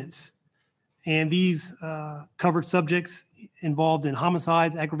other units. And these covered subjects involved in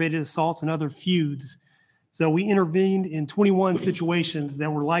homicides, aggravated assaults, and other feuds. So we intervened in 21 situations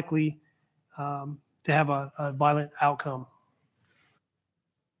that were likely to have a violent outcome.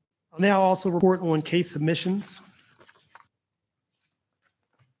 I'll now also report on case submissions.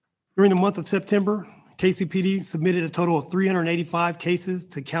 During the month of September, KCPD submitted a total of 385 cases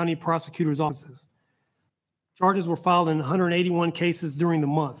to county prosecutors' offices. Charges were filed in 181 cases during the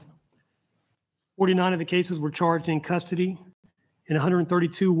month. 49 of the cases were charged in custody, and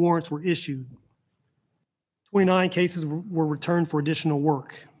 132 warrants were issued. 29 cases were returned for additional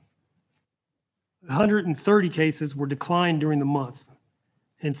work. 130 cases were declined during the month,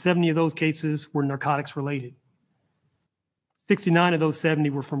 and 70 of those cases were narcotics related. 69 of those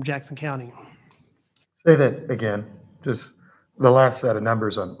 70 were from Jackson County. Say that again, just the last set of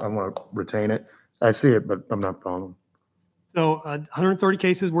numbers, I want to retain it. I see it, but I'm not following. So 130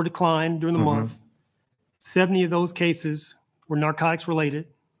 cases were declined during the month. 70 of those cases were narcotics related,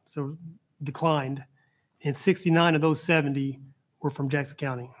 so declined, and 69 of those 70 were from Jackson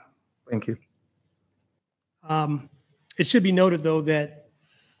County. Thank you. It should be noted, though, that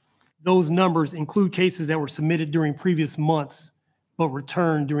those numbers include cases that were submitted during previous months but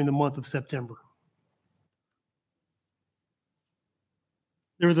returned during the month of September.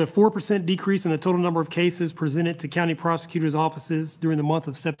 There was a 4% decrease in the total number of cases presented to county prosecutors' offices during the month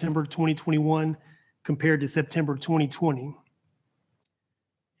of September 2021 compared to September 2020.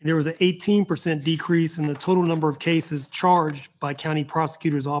 There was an 18% decrease in the total number of cases charged by county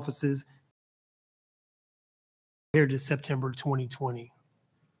prosecutors' offices compared to September 2020.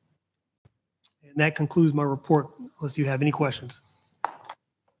 And that concludes my report, unless you have any questions.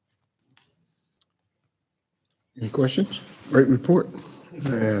 Any questions? Great report.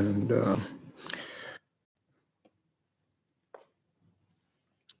 And all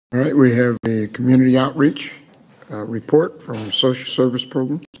right, we have a community outreach report from social service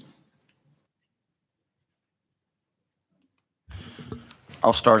programs.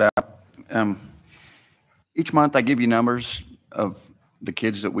 I'll start out. Each month I give you numbers of the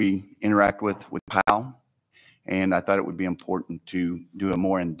kids that we interact with PAL, and I thought it would be important to do a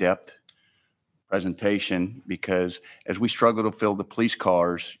more in-depth presentation, because as we struggle to fill the police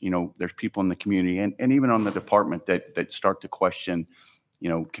cars, you know, there's people in the community and even on the department that start to question, you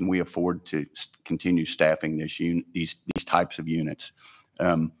know, can we afford to continue staffing these types of units?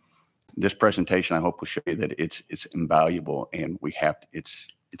 This presentation, I hope, will show you that it's invaluable, and we have to, it's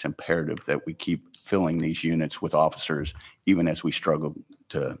imperative that we keep filling these units with officers, even as we struggle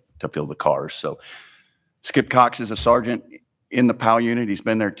to fill the cars. So Skip Cox is a sergeant in the PAL unit. He's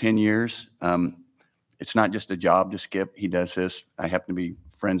been there 10 years. It's not just a job to Skip. He does this. I happen to be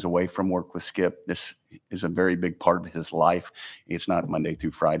friends away from work with Skip. This is a very big part of his life. It's not Monday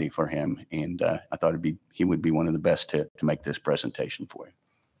through Friday for him. And I thought he would be one of the best to make this presentation for you.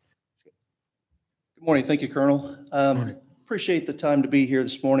 Good morning. Thank you, Colonel. Appreciate the time to be here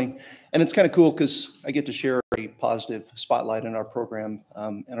this morning. And it's kind of cool because I get to share a positive spotlight in our program,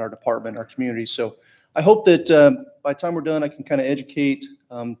 in our department, our community. So I hope that by the time we're done, I can kind of educate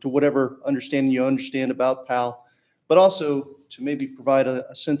to whatever understanding you understand about PAL, but also to maybe provide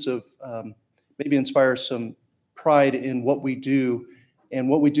a sense of, maybe inspire some pride in what we do and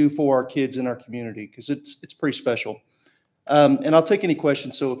what we do for our kids in our community, because it's pretty special. And I'll take any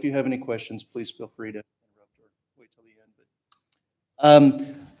questions. So if you have any questions, please feel free to interrupt or wait till the end.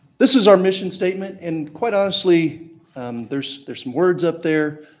 But this is our mission statement, and quite honestly, there's some words up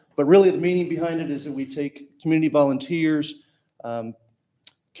there, but really the meaning behind it is that we take community volunteers,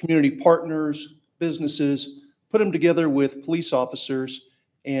 community partners, businesses, put them together with police officers,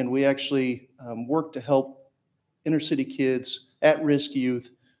 and we actually work to help inner city kids, at-risk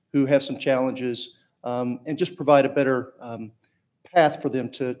youth who have some challenges, and just provide a better path for them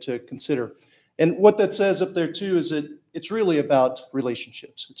to consider. And what that says up there too is that it's really about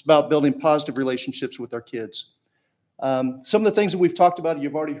relationships. It's about building positive relationships with our kids. Some of the things that we've talked about,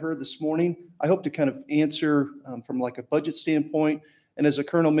 you've already heard this morning. I hope to kind of answer from like a budget standpoint, and as the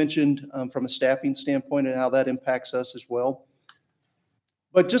Colonel mentioned, from a staffing standpoint and how that impacts us as well.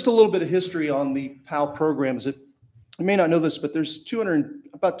 But just a little bit of history on the PAL programs. You may not know this, but there's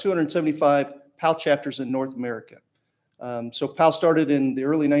about 275 PAL chapters in North America. So PAL started in the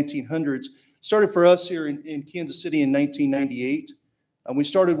early 1900s. Started for us here in Kansas City in 1998. We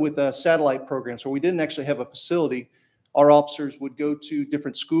started with a satellite program, so we didn't actually have a facility. Our officers would go to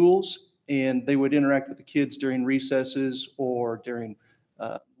different schools, and they would interact with the kids during recesses or during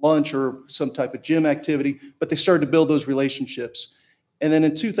lunch or some type of gym activity, but they started to build those relationships. And then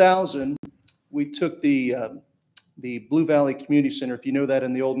in 2000, we took the Blue Valley Community Center, if you know that,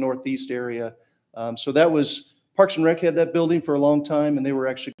 in the old Northeast area. So that was, Parks and Rec had that building for a long time, and they were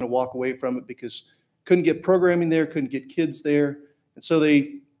actually going to walk away from it because couldn't get programming there, couldn't get kids there. And so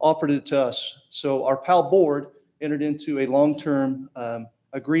they offered it to us. So our PAL board entered into a long-term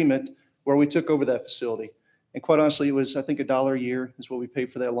agreement where we took over that facility. And quite honestly, it was, I think, $1 a year is what we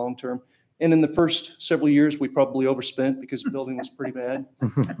paid for that long term. And in the first several years, we probably overspent because the building was pretty bad.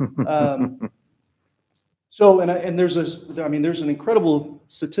 There's an incredible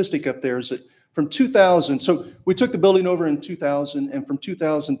statistic up there is that from 2000, so we took the building over in 2000, and from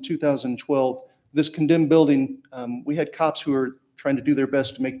 2000 to 2012, this condemned building, we had cops who were trying to do their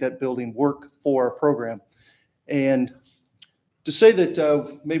best to make that building work for our program. And to say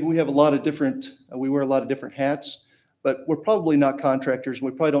that maybe we have a lot of different, we wear a lot of different hats, but we're probably not contractors, and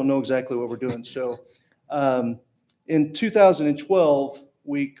we probably don't know exactly what we're doing. So in 2012,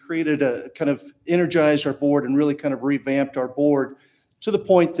 we created a kind of energized our board and really kind of revamped our board to the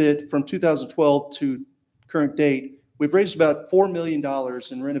point that from 2012 to current date, we've raised about $4 million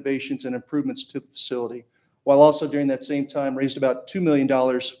in renovations and improvements to the facility, while also during that same time raised about $2 million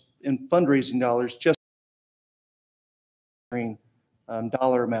in fundraising dollars just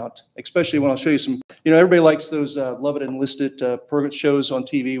dollar amount, especially when I'll show you some, everybody likes those Love It and List It program shows on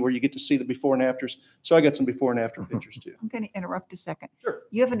TV where you get to see the before and afters. So I got some before and after pictures too. I'm going to interrupt a second. Sure.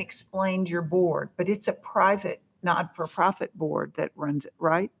 You haven't explained your board, but it's a private, not-for-profit board that runs it,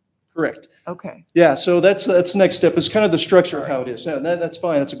 right? Correct. Okay. Yeah, so that's the next step. It's kind of the structure of how it is. Now, that's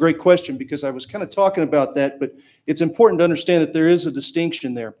fine. That's a great question because I was kind of talking about that, but it's important to understand that there is a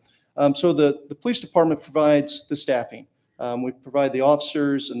distinction there. So the police department provides the staffing. We provide the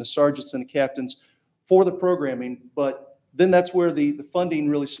officers and the sergeants and the captains for the programming, but then that's where the funding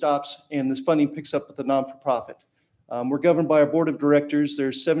really stops and this funding picks up with the non-for-profit. We're governed by our board of directors.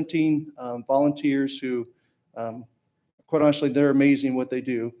 There's 17 volunteers who, quite honestly, they're amazing what they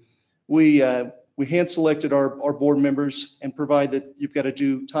do. We hand-selected our board members and provide that you've got to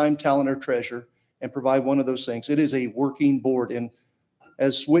do time, talent, or treasure and provide one of those things. It is a working board, and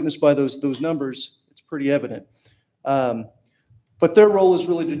as witnessed by those numbers, it's pretty evident. But their role is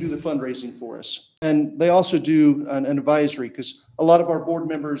really to do the fundraising for us. And they also do an advisory because a lot of our board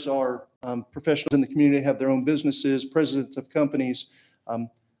members are professionals in the community, have their own businesses, presidents of companies.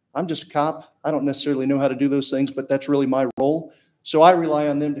 I'm just a cop. I don't necessarily know how to do those things, but that's really my role. So I rely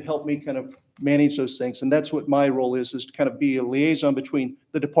on them to help me kind of manage those things. And that's what my role is to kind of be a liaison between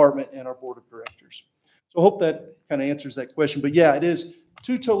the department and our board of directors. So I hope that kind of answers that question. But yeah, it is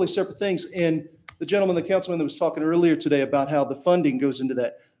two totally separate things. And the gentleman, the councilman that was talking earlier today about how the funding goes into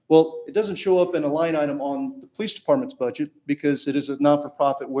that. Well, it doesn't show up in a line item on the police department's budget because it is a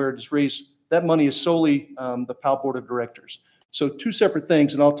non-for-profit where it is raised. That money is solely the POW board of directors. So two separate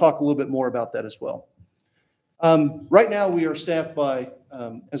things, and I'll talk a little bit more about that as well. Right now we are staffed by,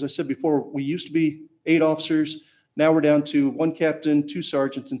 as I said before, we used to be 8 officers. Now we're down to 1 captain, 2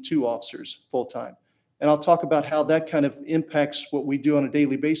 sergeants, and 2 officers full-time. And I'll talk about how that kind of impacts what we do on a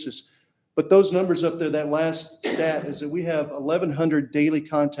daily basis. But those numbers up there, that last stat is that we have 1,100 daily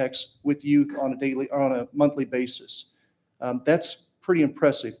contacts with youth on a monthly basis. That's pretty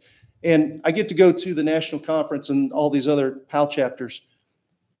impressive. And I get to go to the national conference and all these other POW chapters.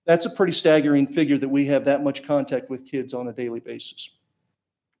 That's a pretty staggering figure that we have that much contact with kids on a daily basis.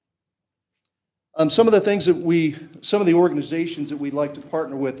 Some of the things that some of the organizations that we'd like to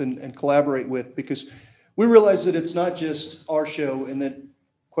partner with and collaborate with, because we realize that it's not just our show and that,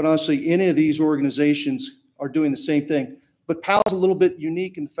 quite honestly, any of these organizations are doing the same thing. But POW is a little bit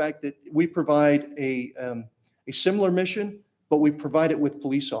unique in the fact that we provide a similar mission, but we provide it with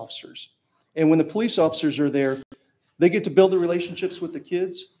police officers. And when the police officers are there, they get to build the relationships with the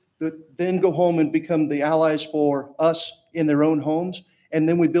kids, that then go home and become the allies for us in their own homes. And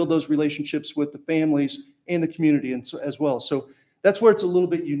then we build those relationships with the families and the community and so, as well. So that's where it's a little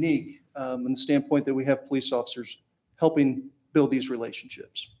bit unique in the standpoint that we have police officers helping build these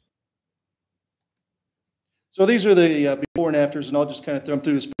relationships. So these are the before and afters, and I'll just kind of throw them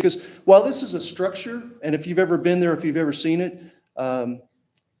through this because while this is a structure, and if you've ever been there, if you've ever seen it,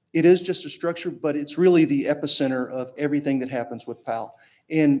 it is just a structure, but it's really the epicenter of everything that happens with POW.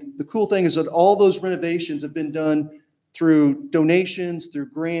 And the cool thing is that all those renovations have been done through donations, through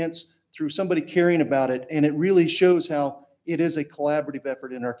grants, through somebody caring about it, and it really shows how it is a collaborative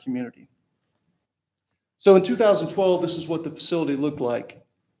effort in our community. So in 2012, this is what the facility looked like.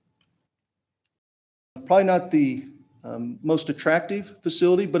 Probably not the most attractive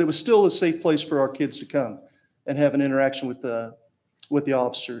facility, but it was still a safe place for our kids to come and have an interaction with the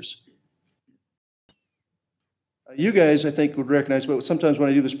officers. You guys, I think, would recognize, but sometimes when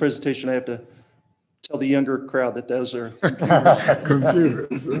I do this presentation, I have to tell the younger crowd that those are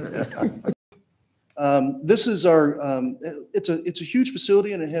computers. This is our, it's a huge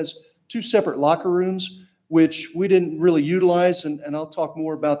facility, and it has 2 separate locker rooms, which we didn't really utilize, and I'll talk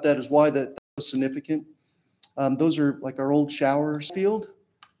more about that as why that was significant. Those are like our old showers field.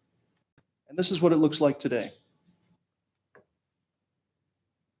 And this is what it looks like today.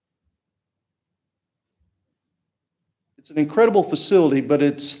 It's an incredible facility, but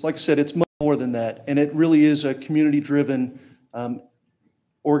it's, like I said, it's much more than that. And it really is a community-driven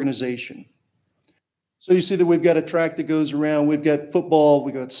organization. So you see that we've got a track that goes around. We've got football,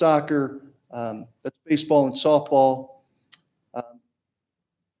 we've got soccer, that's baseball and softball,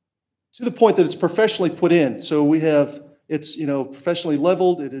 to the point that it's professionally put in. So we have, it's, you know, professionally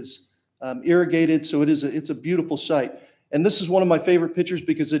leveled. It is irrigated. So it's a beautiful site. And this is one of my favorite pictures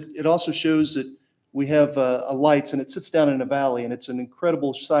because it also shows that we have lights, and it sits down in a valley, and it's an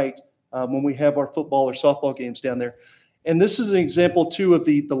incredible site when we have our football or softball games down there. And this is an example too of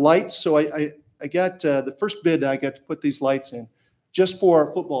the lights. So I got the first bid I got to put these lights in just for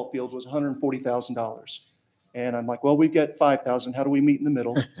our football field was $140,000. And I'm like, well, we've got 5,000. How do we meet in the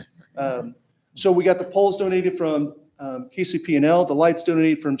middle? So we got the poles donated from KCP&L, the lights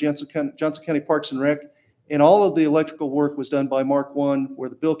donated from Johnson County Parks and Rec, and all of the electrical work was done by Mark One, where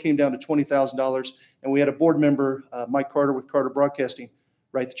the bill came down to $20,000, and we had a board member, Mike Carter with Carter Broadcasting,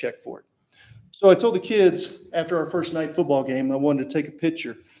 write the check for it. So I told the kids after our first night football game, I wanted to take a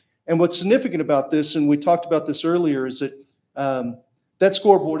picture. And what's significant about this, and we talked about this earlier, is that that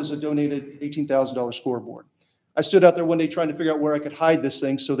scoreboard is a donated $18,000 scoreboard. I stood out there one day trying to figure out where I could hide this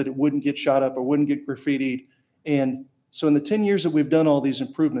thing so that it wouldn't get shot up or wouldn't get graffitied. And so in the 10 years that we've done all these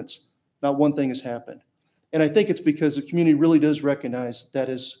improvements, not one thing has happened. And I think it's because the community really does recognize that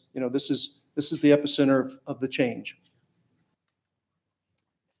is, you know, this is the epicenter of the change.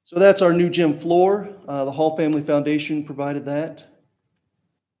 So that's our new gym floor. The Hall Family Foundation provided that.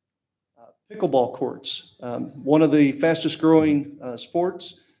 Pickleball courts, one of the fastest growing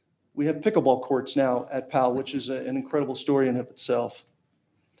sports. We have pickleball courts now at Powell, which is an incredible story in of itself.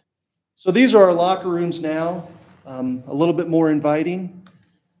 So these are our locker rooms now, a little bit more inviting.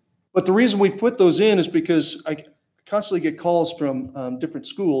 But the reason we put those in is because I constantly get calls from different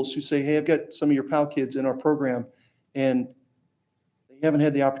schools who say, hey, I've got some of your Powell kids in our program, and they haven't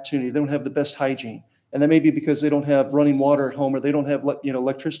had the opportunity. They don't have the best hygiene. And that may be because they don't have running water at home, or they don't have, you know,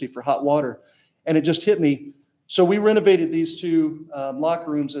 electricity for hot water. And it just hit me. So we renovated these two locker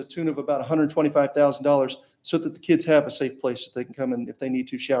rooms at a tune of about $125,000 so that the kids have a safe place that they can come in if they need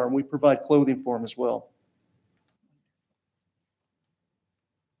to shower. And we provide clothing for them as well.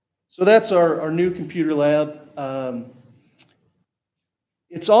 So that's our new computer lab.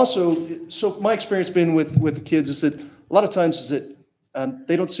 It's also, so my experience been with the kids is that a lot of times is that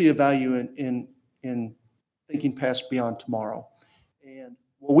they don't see a value in thinking past beyond tomorrow. And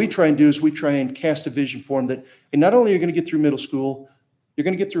what we try and do is we try and cast a vision for them that, and not only are you going to get through middle school, you're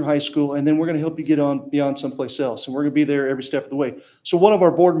going to get through high school, and then we're going to help you get on beyond someplace else. And we're going to be there every step of the way. So one of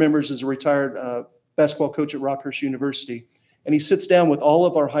our board members is a retired basketball coach at Rockhurst University. And he sits down with all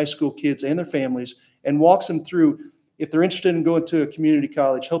of our high school kids and their families and walks them through, if they're interested in going to a community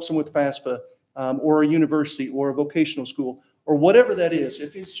college, helps them with FAFSA or a university or a vocational school or whatever that is.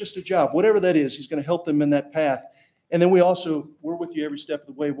 If it's just a job, whatever that is, he's going to help them in that path. And then we're with you every step of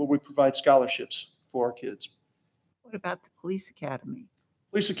the way where we provide scholarships for our kids. What about the police academy?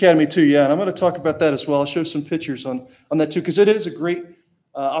 Police academy too, yeah. And I'm going to talk about that as well. I'll show some pictures on that too, because it is a great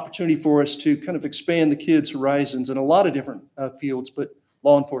opportunity for us to kind of expand the kids' horizons in a lot of different fields, but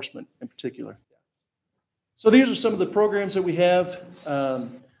law enforcement in particular. So these are some of the programs that we have.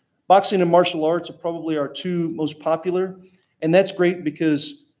 Boxing and martial arts are probably our two most popular. And that's great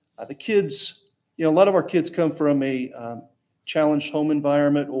because the kids, you know, a lot of our kids come from a challenged home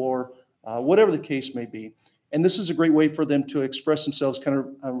environment or whatever the case may be. And this is a great way for them to express themselves, kind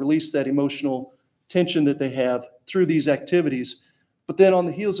of release that emotional tension that they have through these activities. But then on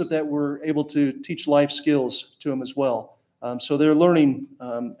the heels of that, we're able to teach life skills to them as well. So they're learning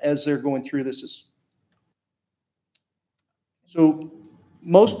as they're going through this. So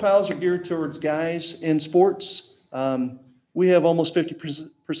most PALs are geared towards guys in sports. We have almost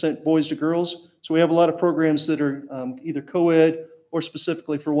 50% boys to girls. So we have a lot of programs that are either co-ed or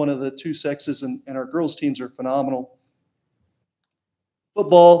specifically for one of the two sexes, and our girls teams are phenomenal.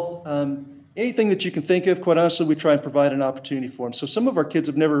 Football, anything that you can think of, quite honestly, we try and provide an opportunity for them. So some of our kids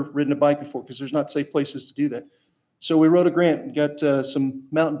have never ridden a bike before because there's not safe places to do that. So we wrote a grant and got some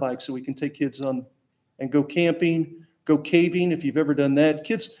mountain bikes so we can take kids on and go camping, go caving, if you've ever done that.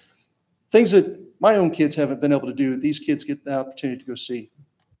 Kids, things that my own kids haven't been able to do, these kids get the opportunity to go see.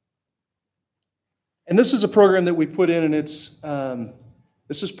 And this is a program that we put in, and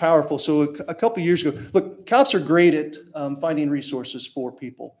this is powerful. So a couple years ago, look, cops are great at finding resources for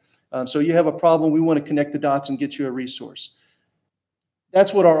people. So you have a problem, we want to connect the dots and get you a resource.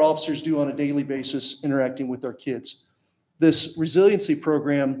 That's what our officers do on a daily basis, interacting with our kids. This resiliency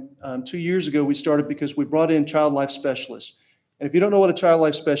program, 2 years ago, we started because we brought in child life specialists. And if you don't know what a child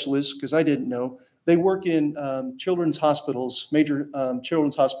life specialist is, because I didn't know, they work in children's hospitals, major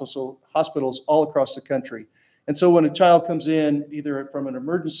children's hospitals all across the country. And so when a child comes in, either from an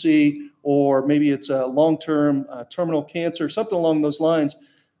emergency or maybe it's a long-term terminal cancer, something along those lines,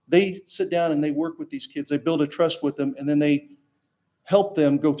 they sit down and they work with these kids. They build a trust with them, and then they help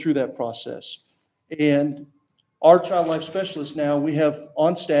them go through that process. And our child life specialists now, we have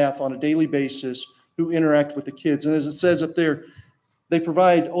on staff on a daily basis who interact with the kids. And as it says up there, they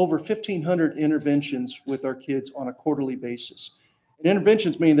provide over 1,500 interventions with our kids on a quarterly basis. And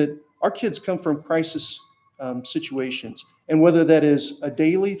interventions mean that our kids come from crisis situations. And whether that is a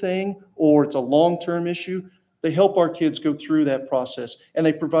daily thing or it's a long-term issue, they help our kids go through that process. And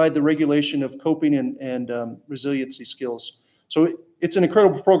they provide the regulation of coping and resiliency skills. So it's an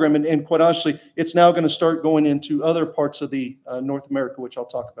incredible program. And quite honestly, it's now going to start going into other parts of the North America, which I'll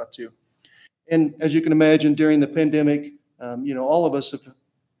talk about too. And as you can imagine, during the pandemic, all of us have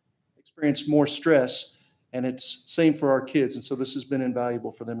experienced more stress, and it's same for our kids. And so this has been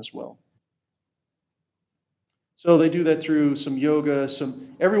invaluable for them as well. So they do that through some yoga,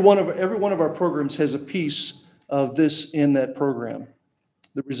 every one of our programs has a piece of this in that program,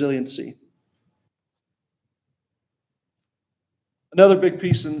 the resiliency. Another big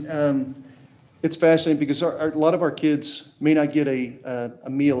piece, and it's fascinating because a lot of our kids may not get a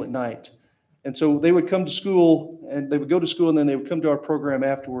meal at night. And so they would come to school, and they would go to school, and then they would come to our program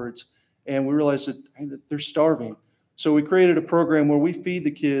afterwards, and we realized that, hey, that they're starving. So we created a program where we feed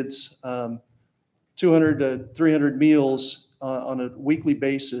the kids 200 to 300 meals on a weekly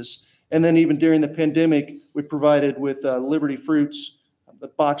basis. And then even during the pandemic, we provided with Liberty Fruits, the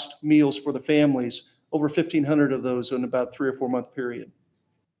boxed meals for the families, over 1,500 of those in about 3 or 4 month period.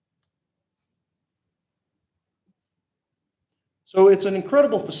 So it's an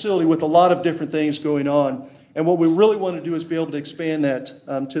incredible facility with a lot of different things going on. And what we really want to do is be able to expand that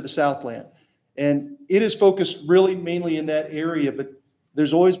to the Southland. And it is focused really mainly in that area, but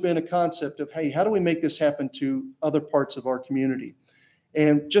there's always been a concept of, hey, how do we make this happen to other parts of our community?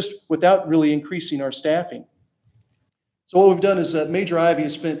 And just without really increasing our staffing. So what we've done is that Major Ivy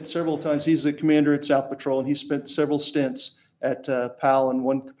has spent several times, he's the commander at South Patrol, and he spent several stints at PAL in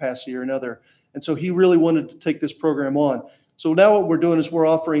one capacity or another. And so he really wanted to take this program on. So now what we're doing is we're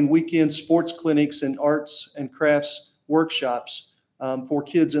offering weekend sports clinics and arts and crafts workshops for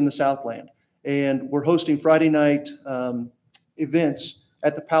kids in the Southland. And we're hosting Friday night events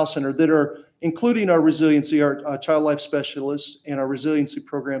at the PAL Center that are including our resiliency, our child life specialists and our resiliency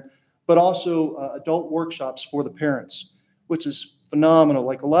program, but also adult workshops for the parents, which is phenomenal.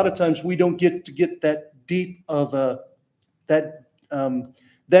 Like a lot of times we don't get to get that deep of a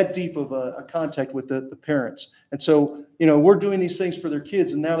contact with the parents. And so, we're doing these things for their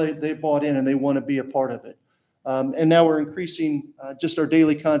kids, and now they bought in and they want to be a part of it. And now we're increasing just our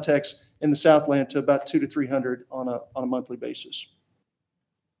daily contacts in the Southland to about 200 to 300 on a monthly basis.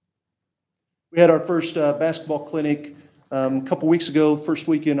 We had our first basketball clinic a couple weeks ago, first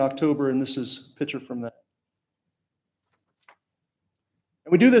week in October, and this is a picture from that.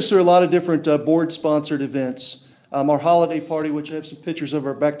 And we do this through a lot of different board-sponsored events. Our holiday party, which I have some pictures of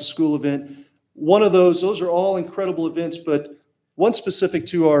our back-to-school event. One of those are all incredible events, but one specific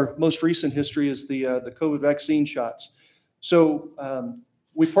to our most recent history is the COVID vaccine shots. So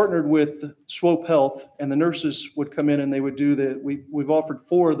we partnered with Swope Health, and the nurses would come in and they would do we've offered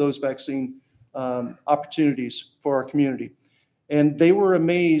 4 of those vaccine opportunities for our community. And they were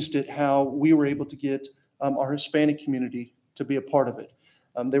amazed at how we were able to get our Hispanic community to be a part of it.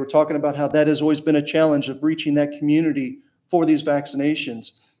 They were talking about how that has always been a challenge of reaching that community for these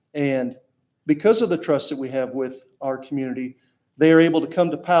vaccinations. And because of the trust that we have with our community, they are able to come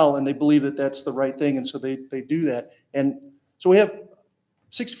to PAL and they believe that that's the right thing. And so they do that. And so we have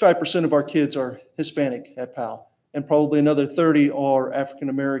 65% of our kids are Hispanic at PAL, and probably another 30 are African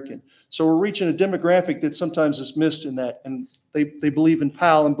American. So we're reaching a demographic that sometimes is missed in that. And they believe in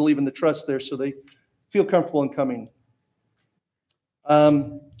PAL and believe in the trust there, so they feel comfortable in coming.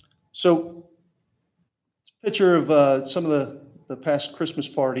 So it's a picture of some of the past Christmas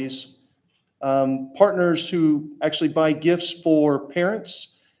parties. Partners who actually buy gifts for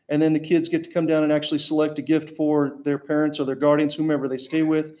parents, and then the kids get to come down and actually select a gift for their parents or their guardians, whomever they stay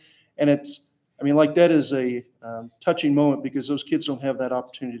with. And that is a touching moment because those kids don't have that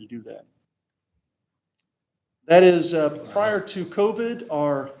opportunity to do that. That is prior to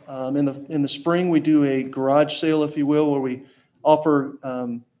COVID. In the spring, we do a garage sale, if you will, where we offer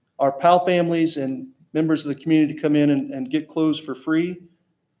our PAL families and members of the community to come in and get clothes for free.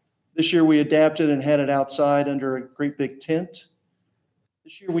 This year we adapted and had it outside under a great big tent.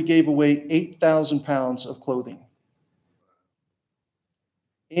 This year we gave away 8,000 pounds of clothing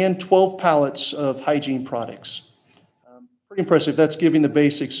and 12 pallets of hygiene products. Pretty impressive. That's giving the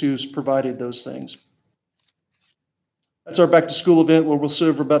basics who's provided those things. That's our back to school event where we'll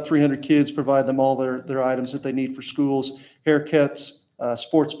serve about 300 kids, provide them all their items that they need for schools, haircuts,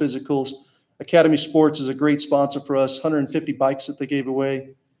 sports physicals. Academy Sports is a great sponsor for us, 150 bikes that they gave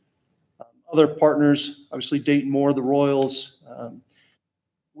away. Other partners, obviously Dayton Moore, the Royals.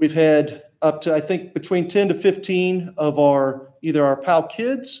 We've had up to, I think, between 10 to 15 of either our PAL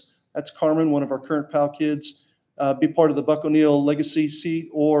kids, that's Carmen, one of our current PAL kids, be part of the Buck O'Neill Legacy Seat,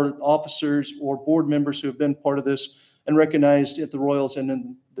 or officers or board members who have been part of this and recognized at the Royals and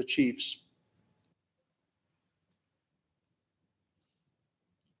in the Chiefs.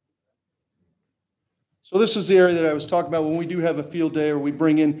 So this is the area that I was talking about when we do have a field day, or we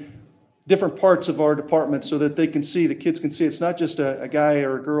bring in different parts of our department so that they can see, the kids can see it's not just a guy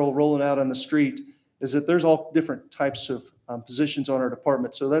or a girl rolling out on the street, is that there's all different types of positions on our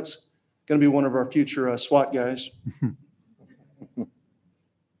department. So that's going to be one of our future SWAT guys.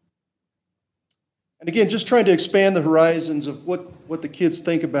 And again, just trying to expand the horizons of what the kids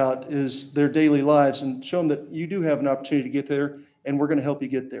think about is their daily lives, and show them that you do have an opportunity to get there, and we're going to help you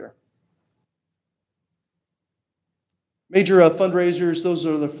get there. Major fundraisers, those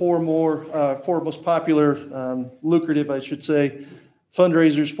are the four most popular, lucrative, I should say,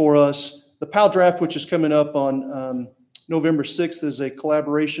 fundraisers for us. The PAL Draft, which is coming up on November 6th, is a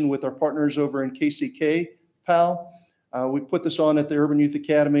collaboration with our partners over in KCK PAL. We put this on at the Urban Youth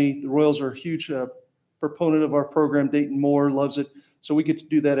Academy. The Royals are a huge proponent of our program. Dayton Moore loves it. So we get to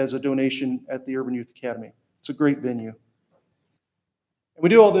do that as a donation at the Urban Youth Academy. It's a great venue. And we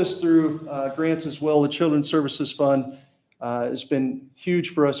do all this through grants as well. The Children's Services Fund has been huge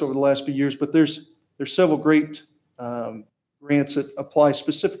for us over the last few years, but there's several great grants that apply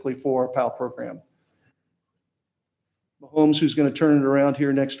specifically for our PAL program. Mahomes, who's going to turn it around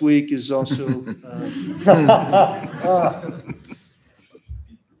here next week, is also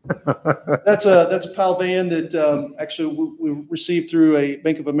that's a PAL van that actually we received through a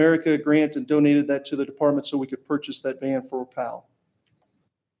Bank of America grant and donated that to the department so we could purchase that van for PAL.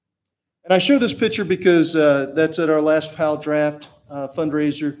 And I show this picture because that's at our last PAL Draft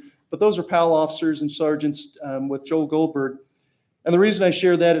fundraiser, but those are PAL officers and sergeants with Joel Goldberg. And the reason I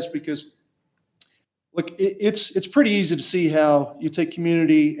share that is because, look, it's pretty easy to see how you take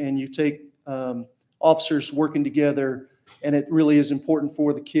community and you take officers working together, and it really is important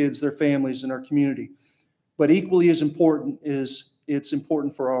for the kids, their families, and our community. But equally as important is it's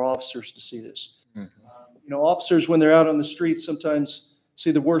important for our officers to see this. Mm-hmm. Officers, when they're out on the streets, sometimes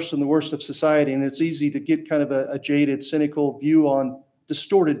see the worst and the worst of society, and it's easy to get kind of a jaded, cynical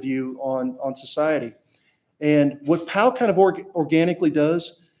distorted view on society. And what PAL kind of organically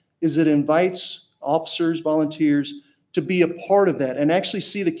does is it invites officers, volunteers, to be a part of that and actually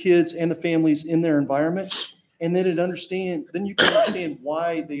see the kids and the families in their environment, and then you can understand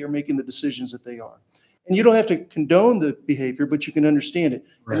why they are making the decisions that they are. And you don't have to condone the behavior, but you can understand it.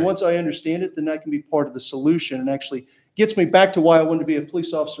 Right. And once I understand it, then I can be part of the solution, and actually gets me back to why I wanted to be a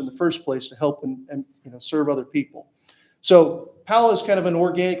police officer in the first place, to help and serve other people. So PAL is kind of an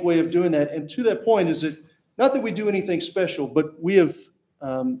organic way of doing that. And to that point, is it not that we do anything special, but we have,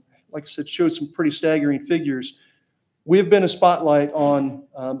 like I said, showed some pretty staggering figures. We have been a spotlight on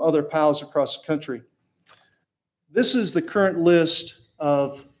other PALs across the country. This is the current list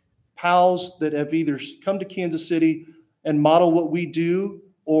of PALs that have either come to Kansas City and model what we do,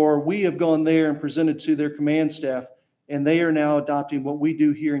 or we have gone there and presented to their command staff, and they are now adopting what we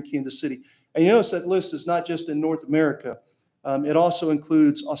do here in Kansas City. And you notice that list is not just in North America. It also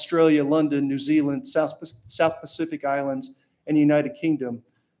includes Australia, London, New Zealand, South Pacific Islands, and United Kingdom.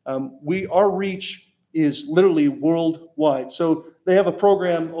 Our reach is literally worldwide. So they have a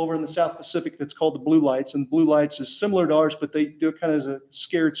program over in the South Pacific that's called the Blue Lights, and Blue Lights is similar to ours, but they do it kind of as a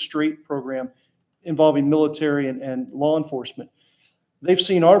scared straight program involving military and law enforcement. They've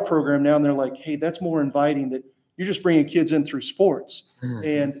seen our program now, and they're like, hey, that's more inviting, that you're just bringing kids in through sports. Mm-hmm.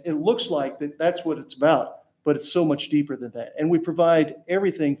 And it looks like that's what it's about, but it's so much deeper than that. And we provide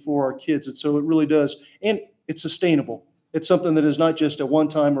everything for our kids. And so it really does. And it's sustainable. It's something that is not just a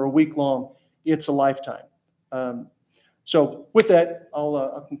one-time or a week-long. It's a lifetime. So with that,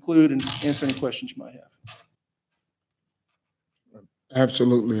 I'll conclude and answer any questions you might have.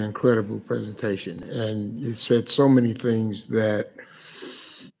 Absolutely incredible presentation. And you said so many things that,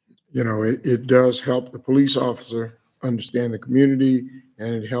 it does help the police officer understand the community,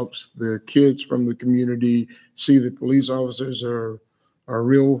 and it helps the kids from the community see that police officers are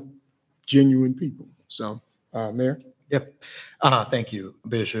real genuine people. So, Mayor? Yep. Thank you,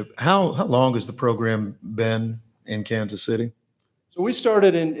 Bishop. How long has the program been in Kansas City? So we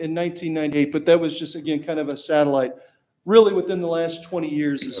started in 1998, but that was just, again, kind of a satellite. Really, within the last 20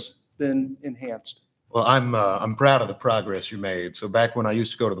 years, it's been enhanced. Well, I'm proud of the progress you made. So back when I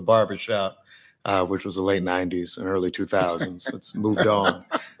used to go to the barber shop, which was the late 90s and early 2000s, it's moved on.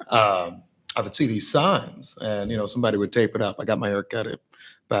 I would see these signs and, somebody would tape it up. I got my hair cut at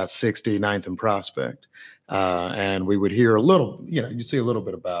about 69th and Prospect. And we would hear a little, you see a little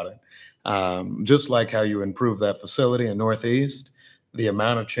bit about it. Just like how you improved that facility in Northeast, the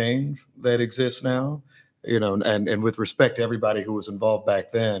amount of change that exists now, and with respect to everybody who was involved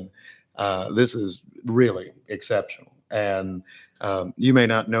back then, this is really exceptional. And you may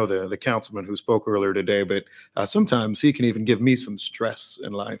not know the councilman who spoke earlier today, but sometimes he can even give me some stress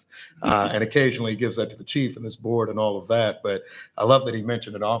in life. And occasionally he gives that to the chief and this board and all of that. But I love that he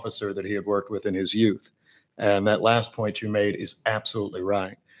mentioned an officer that he had worked with in his youth. And that last point you made is absolutely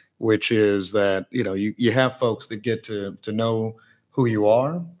right, which is that, you have folks that get to know who you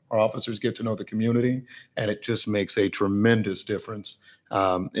are. Our officers get to know the community, and it just makes a tremendous difference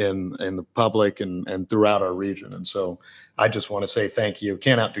in the public and throughout our region. And so I just want to say thank you.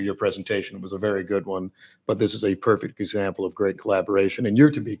 Can't outdo your presentation. It was a very good one, but this is a perfect example of great collaboration, and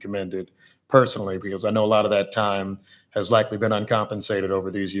you're to be commended personally, because I know a lot of that time has likely been uncompensated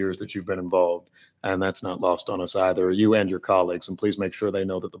over these years that you've been involved, and that's not lost on us either, you and your colleagues. And please make sure they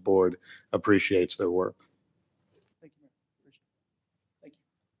know that the board appreciates their work. Thank you, Mayor. Thank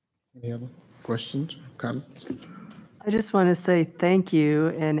you. Any other questions, comments? I just want to say thank you.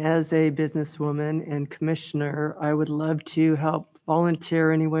 And as a businesswoman and commissioner, I would love to help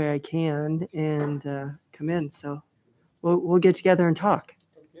volunteer any way I can and come in. So we'll get together and talk.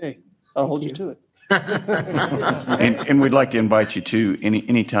 Okay, I'll hold you to it. And we'd like to invite you to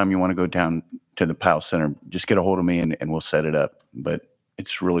anytime you want to go down to the Powell Center, just get a hold of me and we'll set it up. But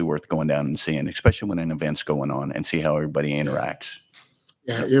it's really worth going down and seeing, especially when an event's going on, and see how everybody interacts.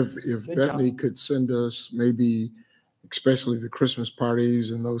 Yeah, if Bethany could send us maybe, especially the Christmas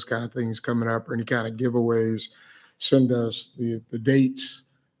parties and those kind of things coming up, or any kind of giveaways, send us the dates.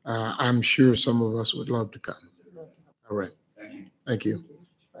 I'm sure some of us would love to come. All right. Thank you.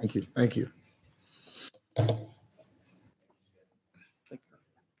 Thank you. Thank you.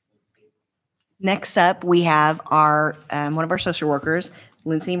 Next up, we have our one of our social workers,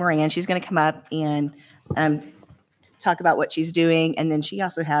 Lindsay Moran. She's going to come up and talk about what she's doing. And then she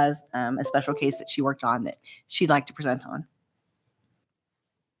also has a special case that she worked on that she'd like to present on.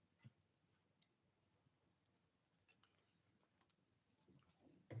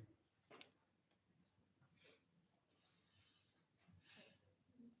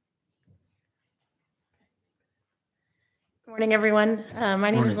 Good morning, everyone. My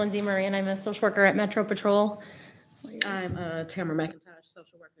name Morning. is Lindsay Murray, and I'm a social worker at Metro Patrol. I'm Tamara McIntosh,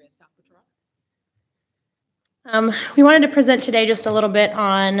 social worker at South Patrol. We wanted to present today just a little bit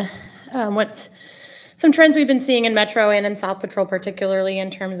on what's some trends we've been seeing in Metro and in South Patrol, particularly in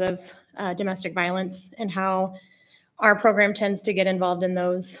terms of domestic violence and how our program tends to get involved in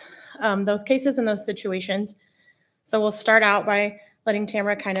those cases and those situations. So we'll start out by letting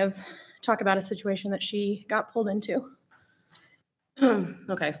Tamara kind of talk about a situation that she got pulled into.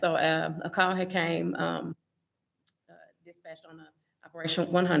 Okay, so a call had came, dispatched on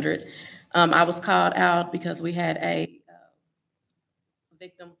Operation 100. I was called out because we had a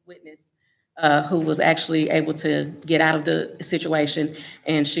victim witness who was actually able to get out of the situation,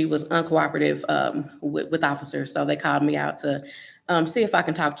 and she was uncooperative with officers. So they called me out to see if I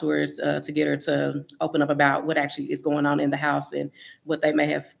can talk to her to get her to open up about what actually is going on in the house and what they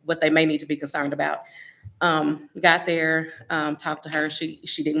may need to be concerned about. Got there, talked to her.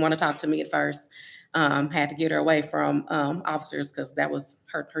 She didn't want to talk to me at first. Had to get her away from officers because that was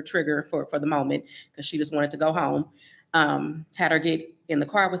her trigger for the moment, because she just wanted to go home. Had her get in the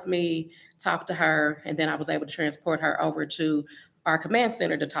car with me, talk to her, and then I was able to transport her over to our command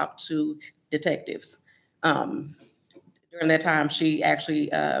center to talk to detectives. During that time, she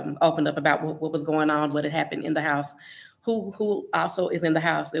actually opened up about what was going on, what had happened in the house. Who also is in the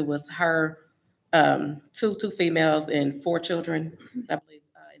house? It was her, two females and 4 children, I believe,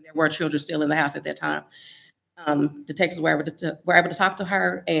 and there were children still in the house at that time. Detectives were able to talk to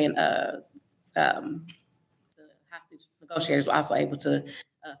her, and the hostage negotiators were also able to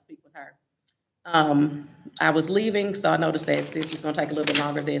speak with her. I was leaving, so I noticed that this was going to take a little bit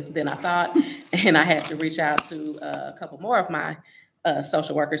longer than I thought, and I had to reach out to a couple more of my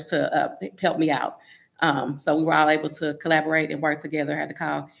social workers to help me out. So we were all able to collaborate and work together. I had to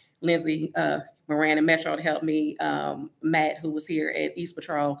call Lindsay Moran and Metro to help me, Matt, who was here at East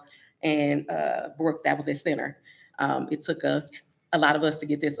Patrol, and Brooke that was at center. It took a lot of us to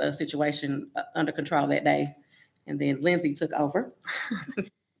get this situation under control that day. And then Lindsay took over.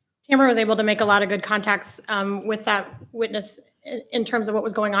 Tamara was able to make a lot of good contacts with that witness in terms of what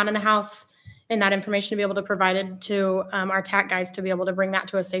was going on in the house, and that information to be able to provide it to our TAC guys to be able to bring that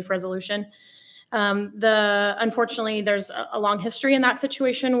to a safe resolution. Unfortunately, there's a long history in that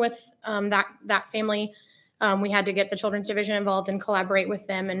situation with that family. We had to get the Children's Division involved and collaborate with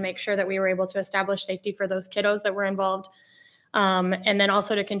them and make sure that we were able to establish safety for those kiddos that were involved. And then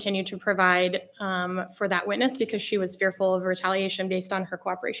also to continue to provide for that witness because she was fearful of retaliation based on her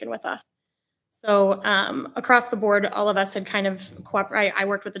cooperation with us. So across the board, all of us had kind of cooperated. I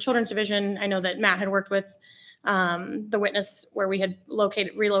worked with the Children's Division. I know that Matt had worked with the witness where we had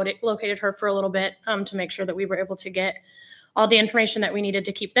located her for a little bit to make sure that we were able to get all the information that we needed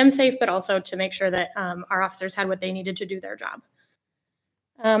to keep them safe, but also to make sure that our officers had what they needed to do their job.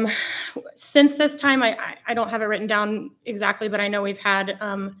 Since this time, I don't have it written down exactly, but I know we've had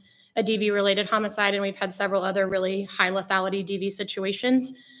a DV-related homicide, and we've had several other really high lethality DV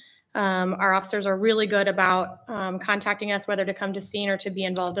situations. Our officers are really good about contacting us, whether to come to scene or to be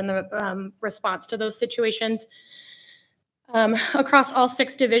involved in the response to those situations. Across all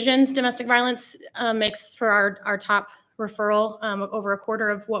 6 divisions, domestic violence makes for our top referral. Over a quarter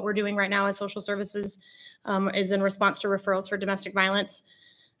of what we're doing right now as social services is in response to referrals for domestic violence.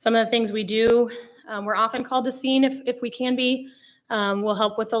 Some of the things we do, we're often called to scene if we can be. We'll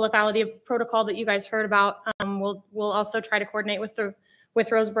help with the lethality protocol that you guys heard about. We'll also try to coordinate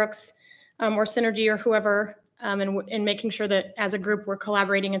with Rose Brooks or Synergy or whoever, and making sure that as a group we're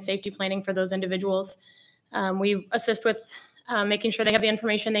collaborating and safety planning for those individuals. We assist with making sure they have the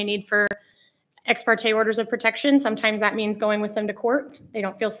information they need for ex parte orders of protection. Sometimes that means going with them to court. They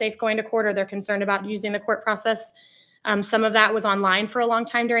don't feel safe going to court or they're concerned about using the court process. Some of that was online for a long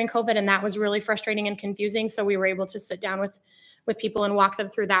time during COVID, and that was really frustrating and confusing. So we were able to sit down with people and walk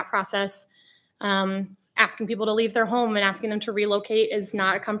them through that process. Asking people to leave their home and asking them to relocate is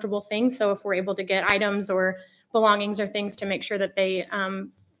not a comfortable thing. So if we're able to get items or belongings or things to make sure that they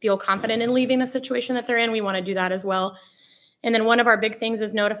feel confident in leaving the situation that they're in, we want to do that as well. And then one of our big things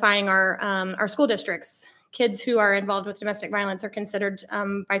is notifying our school districts. Kids who are involved with domestic violence are considered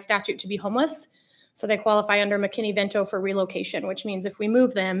by statute to be homeless. So they qualify under McKinney-Vento for relocation, which means if we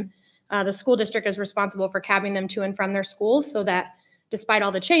move them, the school district is responsible for cabbing them to and from their schools so that despite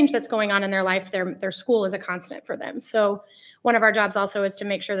all the change that's going on in their life, their school is a constant for them. So one of our jobs also is to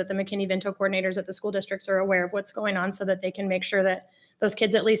make sure that the McKinney-Vento coordinators at the school districts are aware of what's going on so that they can make sure that those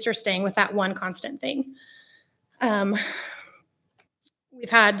kids at least are staying with that one constant thing. We've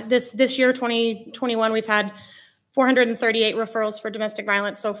had this year, 2021, we've had 438 referrals for domestic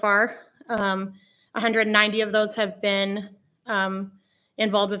violence so far. 190 of those have been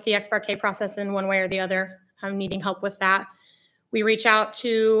involved with the ex parte process in one way or the other, needing help with that. We reach out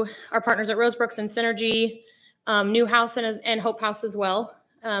to our partners at Rose Brooks and Synergy, Newhouse and Hope House as well.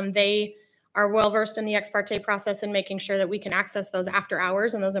 They are well-versed in the ex parte process and making sure that we can access those after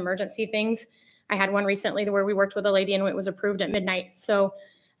hours and those emergency things. I had one recently where we worked with a lady and it was approved at midnight. So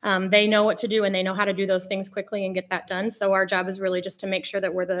they know what to do and they know how to do those things quickly and get that done. So our job is really just to make sure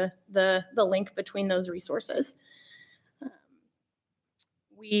that we're the link between those resources.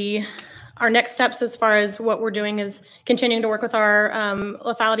 Our next steps as far as what we're doing is continuing to work with our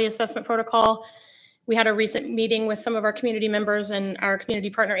lethality assessment protocol. We had a recent meeting with some of our community members and our community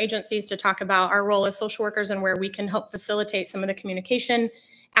partner agencies to talk about our role as social workers and where we can help facilitate some of the communication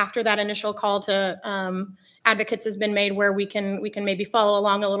after that initial call to advocates has been made, where we can maybe follow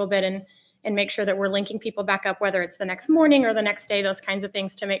along a little bit and make sure that we're linking people back up, whether it's the next morning or the next day, those kinds of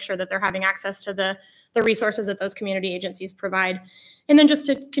things, to make sure that they're having access to the resources that those community agencies provide. And then just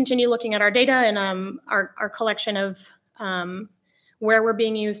to continue looking at our data and our collection of where we're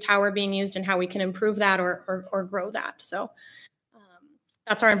being used, how we're being used, and how we can improve that or grow that. So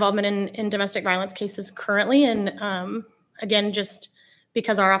that's our involvement in domestic violence cases currently. And again, just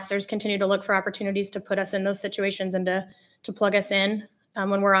because our officers continue to look for opportunities to put us in those situations and to plug us in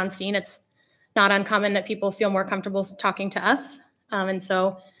when we're on scene, it's not uncommon that people feel more comfortable talking to us. And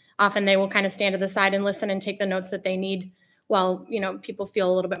so often they will kind of stand to the side and listen and take the notes that they need while, people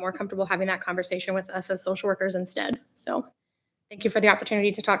feel a little bit more comfortable having that conversation with us as social workers instead. So thank you for the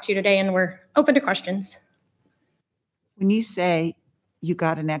opportunity to talk to you today, and we're open to questions. When you say you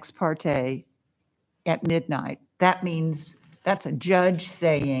got an ex parte at midnight, that means that's a judge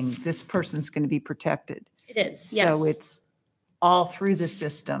saying this person's going to be protected. It is, yes. So it's all through the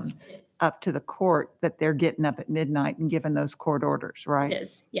system up to the court that they're getting up at midnight and giving those court orders, right? It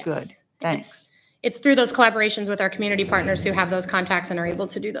is, yes. Good, thanks. it's through those collaborations with our community partners who have those contacts and are able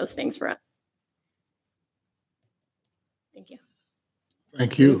to do those things for us. Thank you.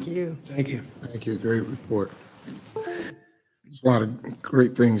 Thank you. Thank you. Thank you. Thank you. Great report. There's a lot of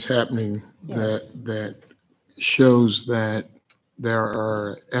great things happening that shows that there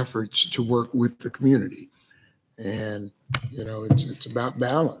are efforts to work with the community. And, you know, it's about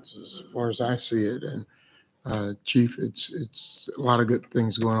balance as far as I see it. And Chief, it's a lot of good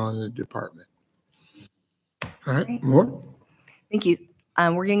things going on in the department. All right, more? Thank you.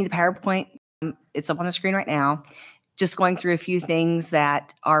 We're getting the PowerPoint. It's up on the screen right now. Just going through a few things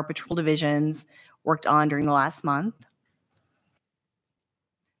that our patrol divisions worked on during the last month.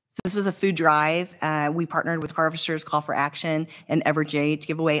 So this was a food drive. We partnered with Harvesters Call for Action and Everjade to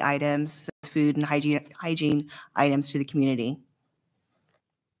give away items, food and hygiene items to the community.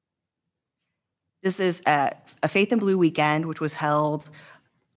 This is a Faith in Blue weekend, which was held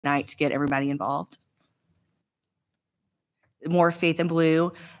tonight to get everybody involved. More Faith in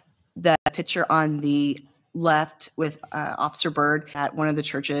Blue. The picture on the left with Officer Byrd at one of the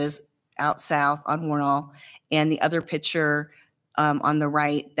churches out south on Warnall, and the other picture on the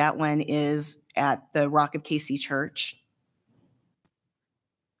right, that one is at the Rock of KC Church.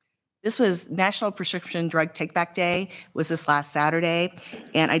 This was National Prescription Drug Take-Back Day, was this last Saturday,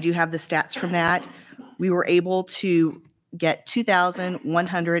 and I do have the stats from that. We were able to get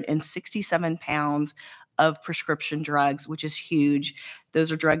 2,167 pounds of prescription drugs, which is huge.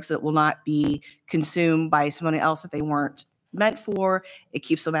 Those are drugs that will not be consumed by someone else that they weren't meant for. It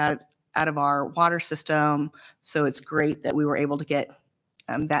keeps them out of our water system. So it's great that we were able to get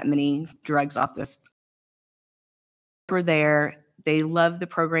that many drugs off this. We're there. They loved the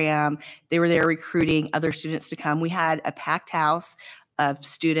program. They were there recruiting other students to come. We had a packed house of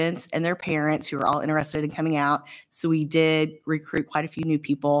students and their parents who were all interested in coming out. So we did recruit quite a few new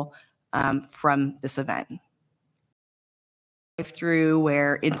people from this event. Through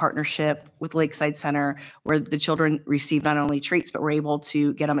where in partnership with Lakeside Center, where the children received not only treats, but were able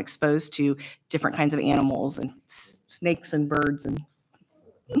to get them exposed to different kinds of animals and snakes and birds. And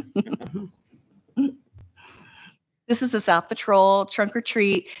this is the South Patrol trunk or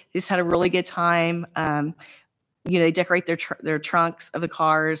treat. They just had a really good time. You know, they decorate their trunks of the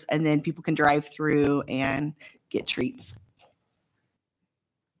cars, and then people can drive through and get treats.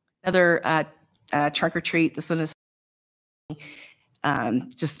 Another trunk or treat. This one is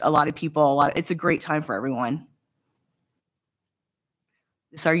just a lot of people. It's a great time for everyone.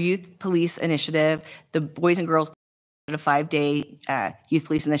 This is our youth police initiative. The Boys and Girls a 5-day youth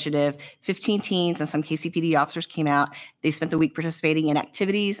police initiative. 15 teens and some KCPD officers came out. They spent the week participating in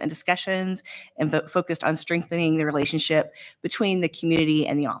activities and discussions and focused on strengthening the relationship between the community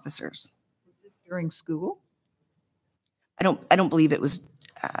and the officers. Was this during school? I don't believe it was.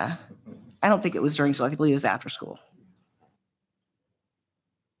 I don't think it was during school. I believe it was after school.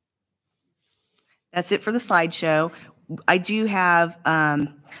 That's it for the slideshow. I do have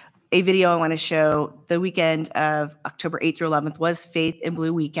a video I want to show. The weekend of October 8th through 11th was Faith in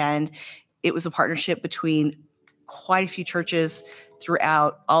Blue weekend. It was a partnership between quite a few churches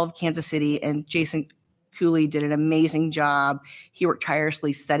throughout all of Kansas City, and Jason Cooley did an amazing job. He worked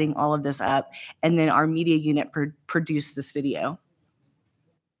tirelessly setting all of this up, and then our media unit produced this video.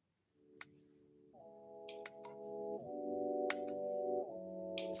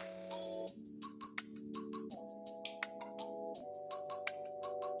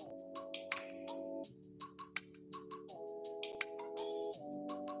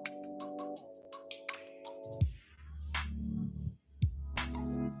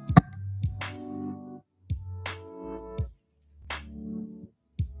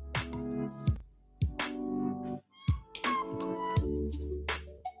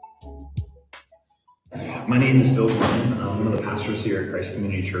 My name is Bill Glenn. I'm one of the pastors here at Christ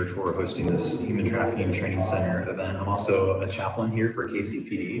Community Church, where we're hosting this Human Trafficking Training Center event. I'm also a chaplain here for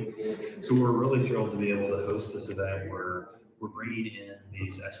KCPD. So we're really thrilled to be able to host this event where we're bringing in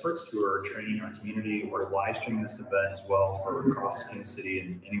these experts who are training our community. We're live streaming this event as well for across Kansas City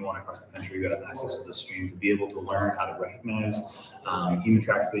and anyone across the country who has access to the stream to be able to learn how to recognize human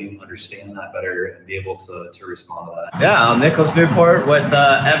trafficking, understand that better, and be able to respond to that. Yeah, I'm Nicholas Newport with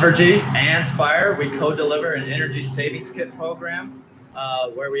Evergy and Spire. We co-deliver an energy savings kit program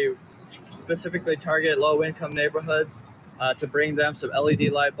where we specifically target low-income neighborhoods to bring them some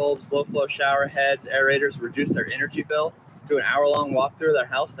LED light bulbs, low-flow shower heads, aerators, reduce their energy bill. Do an hour-long walk through their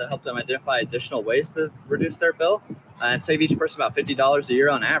house to help them identify additional ways to reduce their bill and save each person about $50 a year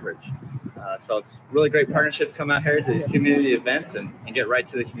on average. So it's really great partnership to come out here to these community events and get right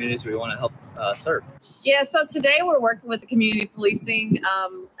to the communities we want to help serve? Yeah, so today we're working with the community policing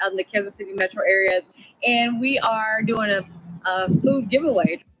in the Kansas City metro area, and we are doing a food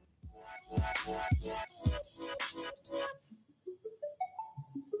giveaway.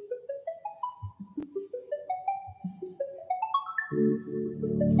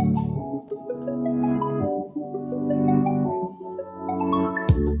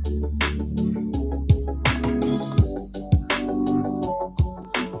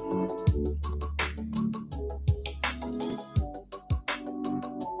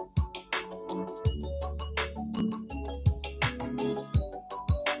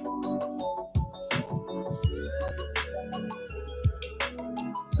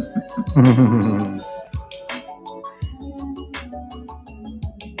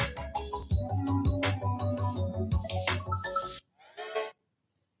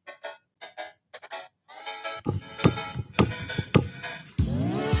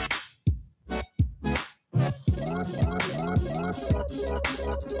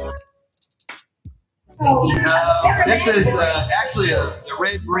 This is actually the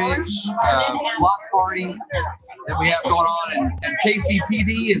Red Bridge block party that we have going on, and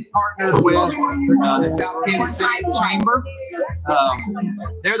KCPD is partnered with the South Kansas City Chamber.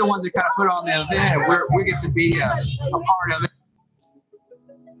 They're the ones that kind of put on the event, and we get to be a part of it.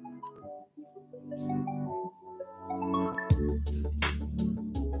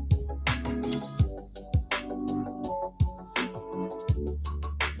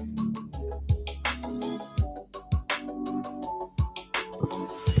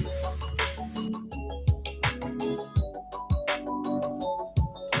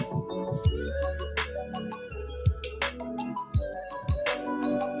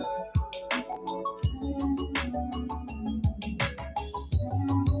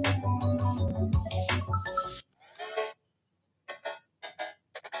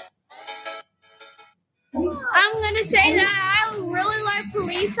 I'm going to say that I really like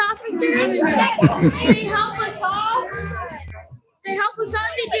police officers. They help us all. They help us all.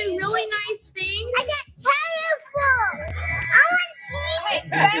 They do really nice things. I get colorful.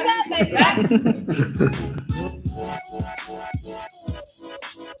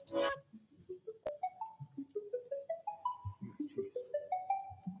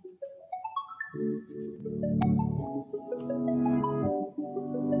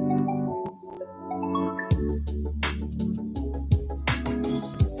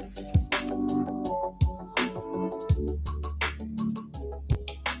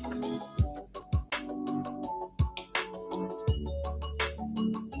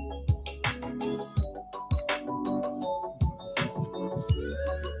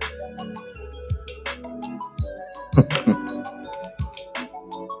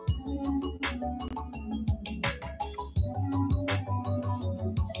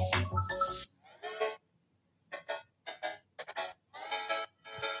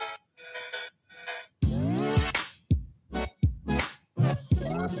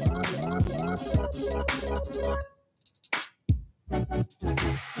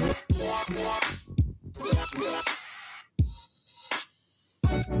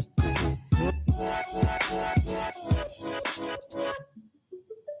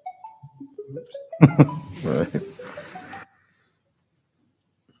 Right.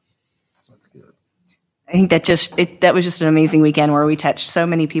 I think that was just an amazing weekend where we touched so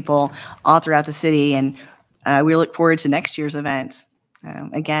many people all throughout the city, and we look forward to next year's event.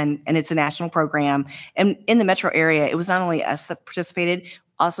 Again, and it's a national program. And in the metro area, it was not only us that participated,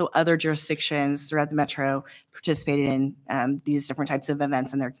 also other jurisdictions throughout the metro participated in these different types of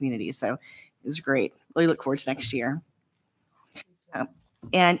events in their communities. So it was great. Really look forward to next year.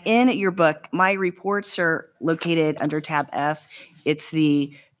 And in your book, my reports are located under tab F. It's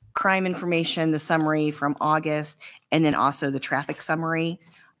the crime information, the summary from August, and then also the traffic summary.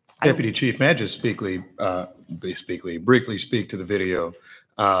 Deputy Chief, may I just briefly speak to the video?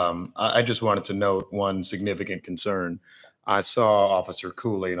 I just wanted to note one significant concern. I saw Officer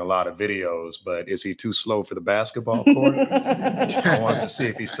Cooley in a lot of videos, but is he too slow for the basketball court? I wanted to see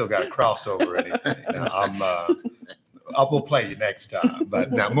if he's still got a crossover or anything. We'll play you next time.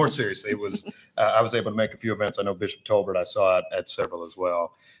 But now, more seriously, I was able to make a few events. I know Bishop Tolbert, I saw it at several as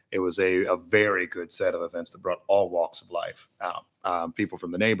well. It was a very good set of events that brought all walks of life out. People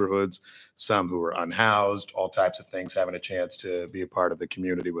from the neighborhoods, some who were unhoused, all types of things, having a chance to be a part of the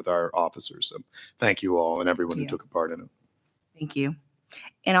community with our officers. So thank you all and everyone who took a part in it. Thank you.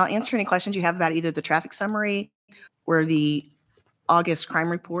 And I'll answer any questions you have about either the traffic summary or the August crime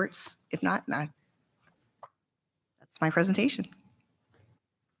reports. If not, no. That's my presentation.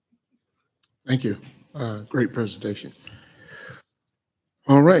 Thank you. Great presentation.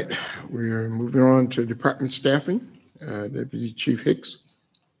 All right, we're moving on to department staffing. Deputy Chief Hicks.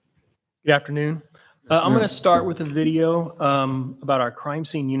 Good afternoon. I'm going to start with a video about our crime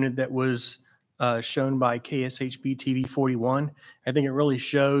scene unit that was shown by KSHB TV 41. I think it really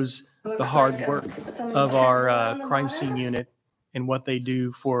shows the hard work of our crime scene unit and what they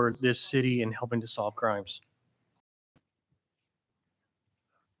do for this city and helping to solve crimes.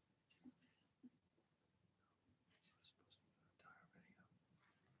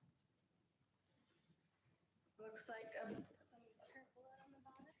 Looks like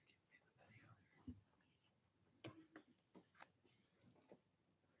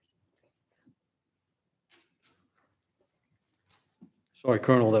Sorry,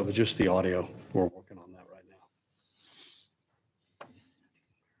 Colonel, that was just the audio. We're working on that right now.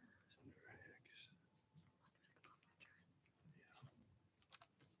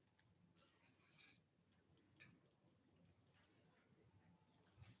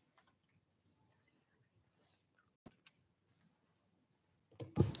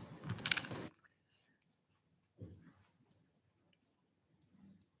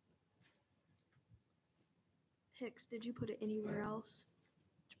 Hicks, did you put it anywhere else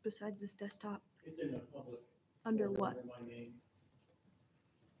besides this desktop? It's in the public. Under what? Under my name.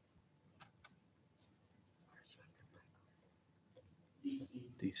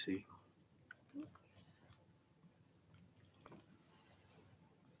 DC.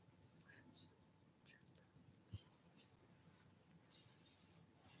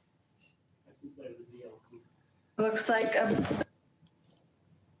 looks like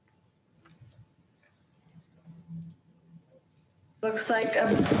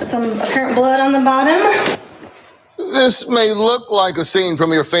some apparent blood on the bottom. This may look like a scene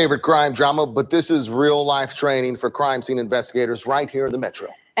from your favorite crime drama, but this is real life training for crime scene investigators right here in the Metro.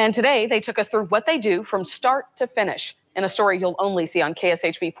 And today they took us through what they do from start to finish. In a story you'll only see on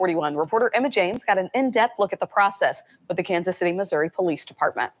KSHB 41, reporter Emma James got an in-depth look at the process with the Kansas City, Missouri Police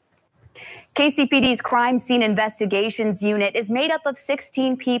Department. KCPD's Crime Scene Investigations Unit is made up of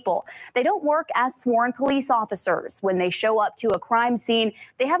 16 people. They don't work as sworn police officers. When they show up to a crime scene,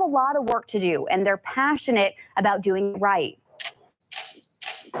 they have a lot of work to do, and they're passionate about doing it right.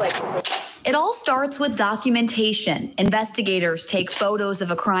 It all starts with documentation. Investigators take photos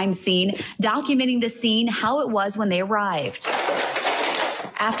of a crime scene, documenting the scene, how it was when they arrived.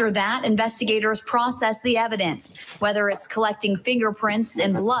 After that, investigators process the evidence, whether it's collecting fingerprints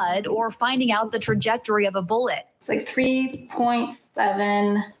and blood or finding out the trajectory of a bullet. It's like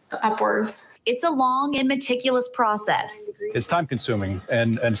 3.7 upwards. It's a long and meticulous process. It's time consuming,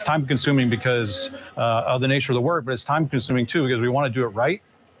 and it's time consuming because of the nature of the work, but it's time consuming too because we want to do it right.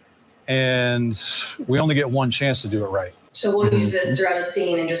 And we only get one chance to do it right. So we'll use this throughout a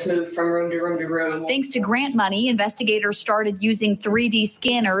scene and just move from room to room to room. Thanks to grant money, investigators started using 3D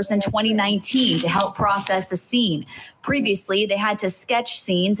scanners in 2019 to help process the scene. Previously, they had to sketch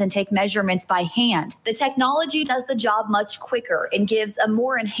scenes and take measurements by hand. The technology does the job much quicker and gives a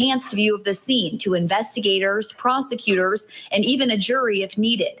more enhanced view of the scene to investigators, prosecutors, and even a jury if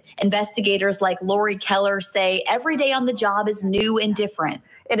needed. Investigators like Lori Keller say every day on the job is new and different.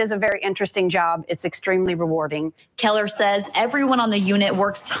 It is a very interesting job. It's extremely rewarding. Keller says everyone on the unit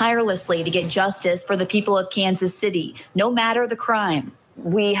works tirelessly to get justice for the people of Kansas City, no matter the crime.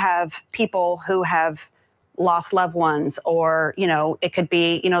 We have people who have lost loved ones, or, it could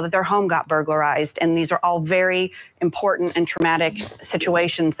be, that their home got burglarized. And these are all very important and traumatic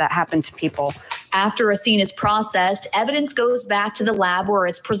situations that happen to people. After a scene is processed, evidence goes back to the lab where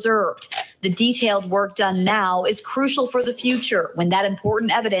it's preserved. The detailed work done now is crucial for the future when that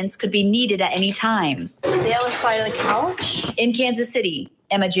important evidence could be needed at any time. The other side of the couch. In Kansas City,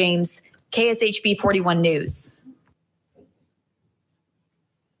 Emma James, KSHB 41 News.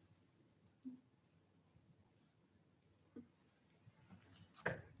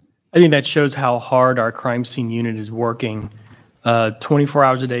 I think that shows how hard our crime scene unit is working 24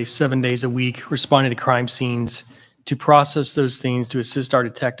 hours a day, 7 days a week, responding to crime scenes to process those things, to assist our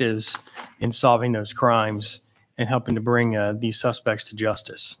detectives in solving those crimes and helping to bring these suspects to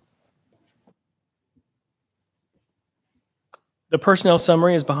justice. The personnel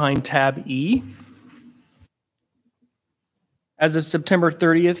summary is behind tab E. As of September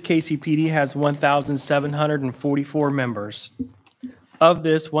 30th, KCPD has 1,744 members. Of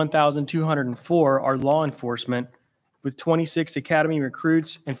this, 1,204 are law enforcement, with 26 academy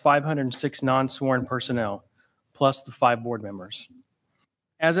recruits and 506 non-sworn personnel, plus the 5 board members.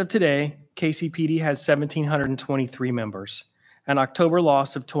 As of today, KCPD has 1,723 members, an October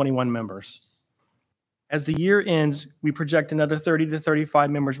loss of 21 members. As the year ends, we project another 30 to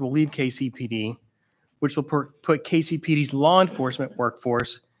 35 members will leave KCPD, which will put KCPD's law enforcement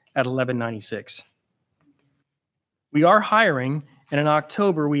workforce at 1196. We are hiring, and in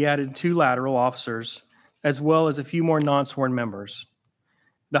October, we added 2 lateral officers, as well as a few more non-sworn members.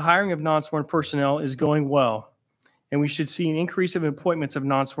 The hiring of non-sworn personnel is going well, and we should see an increase of appointments of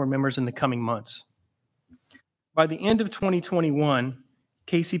non-sworn members in the coming months. By the end of 2021,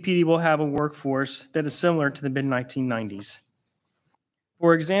 KCPD will have a workforce that is similar to the mid-1990s.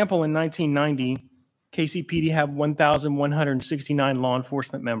 For example, in 1990, KCPD had 1,169 law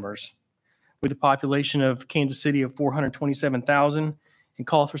enforcement members, with a population of Kansas City of 427,000 and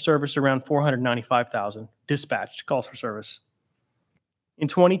calls for service around 495,000 dispatched calls for service. In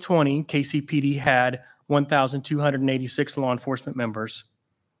 2020, KCPD had 1,286 law enforcement members,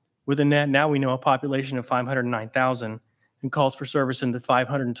 with a net, now we know, a population of 509,000 and calls for service in the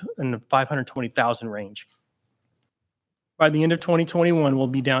 520,000 range. By the end of 2021, we'll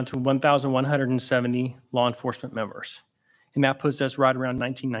be down to 1,170 law enforcement members, and that puts us right around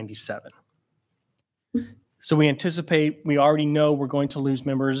 1997. So we anticipate, we already know we're going to lose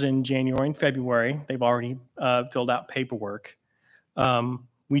members in January and February. They've already filled out paperwork.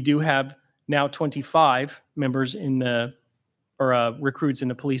 We do have now 25 members in the, or recruits in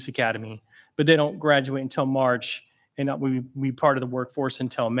the police academy, but they don't graduate until March, and we be part of the workforce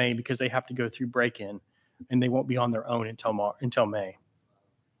until May because they have to go through break-in, and they won't be on their own until May.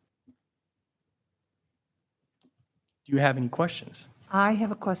 Do you have any questions? I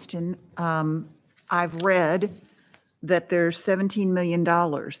have a question. I've read that there's $17 million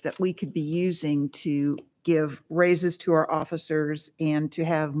that we could be using to give raises to our officers and to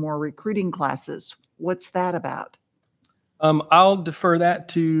have more recruiting classes. What's that about? I'll defer that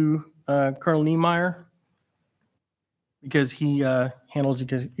to Colonel Niemeyer because he handles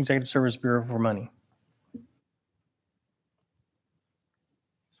the Executive Service Bureau for money.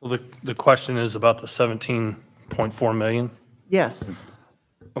 So the question is about the 17.4 million? Yes.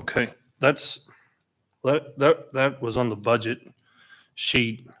 Okay, that was on the budget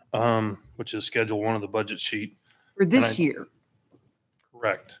sheet, which is Schedule 1 of the budget sheet. For this year?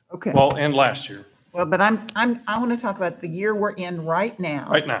 Correct. Okay. Well, and last year. Well, but I want to talk about the year we're in right now.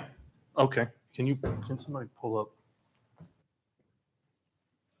 Right now. Okay. Can somebody pull up?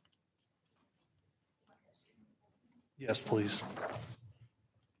 Yes, please.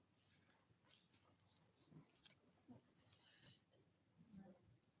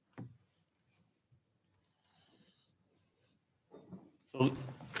 So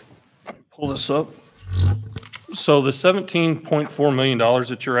pull this up. So the $17.4 million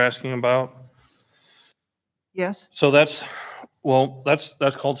that you're asking about. Yes. So that's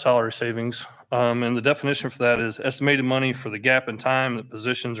called salary savings. And the definition for that is estimated money for the gap in time that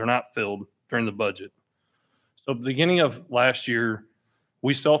positions are not filled during the budget. So beginning of last year,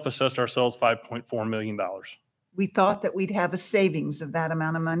 we self-assessed ourselves $5.4 million. We thought that we'd have a savings of that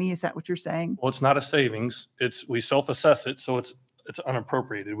amount of money. Is that what you're saying? Well, it's not a savings. We self-assess it, so it's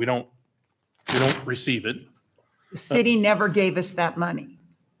unappropriated. We don't receive it. The city never gave us that money.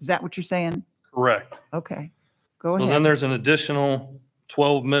 Is that what you're saying? Correct. Okay, go So ahead. then there's an additional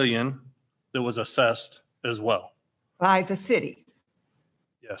 12 million that was assessed as well. By the city?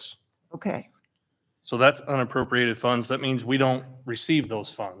 Yes. Okay. So that's unappropriated funds. That means we don't receive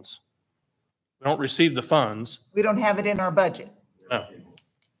those funds. We don't receive the funds. We don't have it in our budget. No,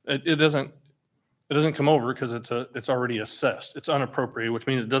 it doesn't come over because it's already assessed. It's unappropriated, which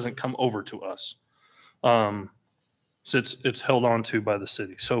means it doesn't come over to us. So it's held on to by the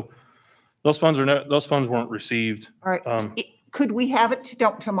city. So those funds weren't received. All right. Could we have it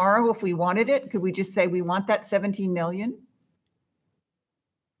tomorrow if we wanted it? Could we just say we want that 17 million?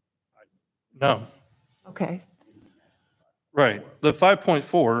 No. Okay. Right. The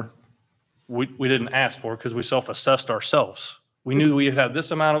 5.4, we didn't ask for because we self-assessed ourselves. We knew we'd have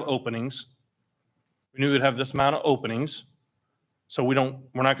this amount of openings. We knew we'd have this amount of openings. So we're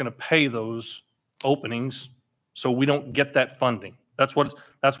not going to pay those openings. So we don't get that funding. That's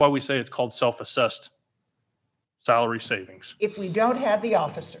why we say it's called self-assessed salary savings. If we don't have the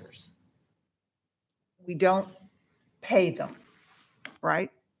officers, we don't pay them, right?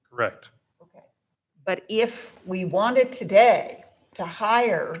 Correct. But if we wanted today to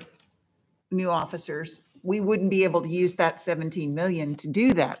hire new officers, we wouldn't be able to use that 17 million to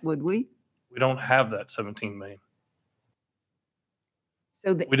do that, would we? We don't have that 17 million.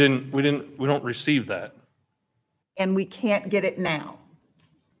 So we don't receive that. And we can't get it now.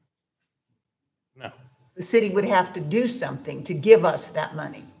 No. The city would have to do something to give us that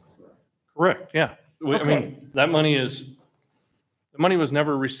money. Correct. Yeah. I mean, the money was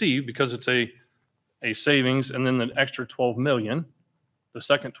never received because it's a savings, and then the extra 12 million, the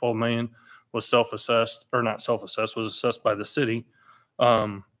second 12 million was self-assessed, or not self-assessed, was assessed by the city.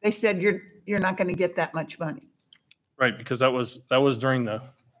 They said you're not going to get that much money. Right, because that was during the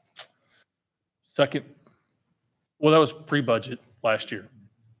second, well, that was pre-budget last year,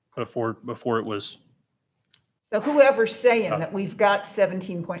 before it was. So whoever's saying that we've got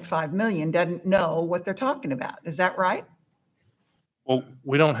 17.5 million doesn't know what they're talking about. Is that right? Well,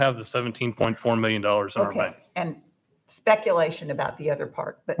 we don't have the $17.4 million in our bank. And speculation about the other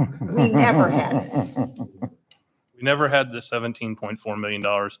part, but we never had it. We never had the $17.4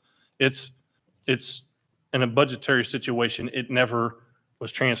 million. It's in a budgetary situation. It never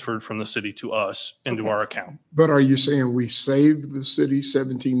was transferred from the city to us into our account. But are you saying we saved the city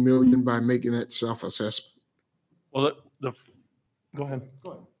 17 million by making that self-assessment? Well, go ahead.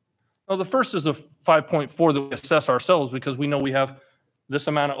 Well, the first is the 5.4 that we assess ourselves because we know we have this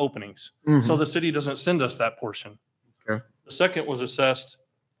amount of openings. So the city doesn't send us that portion. Okay. The second was assessed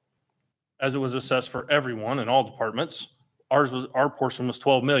as it was assessed for everyone in all departments. Our portion was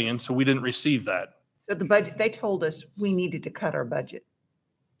 12 million, so we didn't receive that. So the budget, they told us we needed to cut our budget.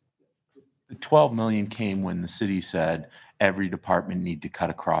 The 12 million came when the city said every department need to cut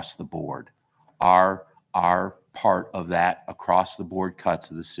across the board. Our part of that across the board cuts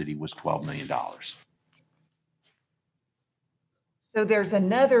of the city was $12 million. So there's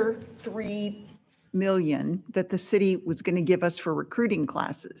another 3 million that the city was going to give us for recruiting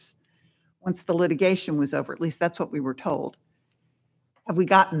classes once the litigation was over. At least that's what we were told. Have we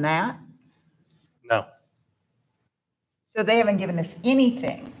gotten that? No. So they haven't given us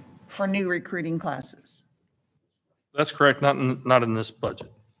anything for new recruiting classes. That's correct. Not in this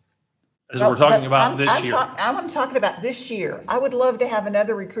budget. As we're talking about this year. I'm talking about this year. I would love to have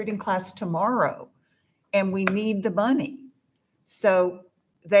another recruiting class tomorrow, and we need the money. So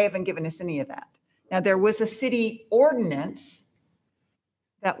they haven't given us any of that. Now, there was a city ordinance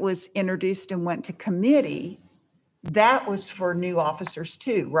that was introduced and went to committee. That was for new officers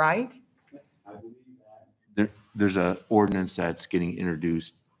too, right? There's an ordinance that's getting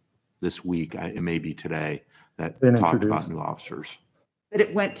introduced this week. It may be today that Been talked introduced. about new officers. But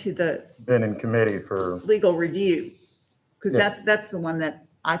it went to the Been in committee for, legal review, because Yeah. that's the one that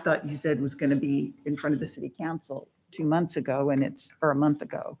I thought you said was going to be in front of the city council 2 months ago, or a month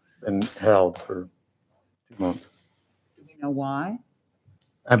ago. been held for 2 months. Do we know why?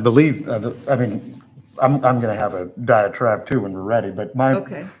 I believe, I mean, I'm going to have a diatribe too when we're ready, but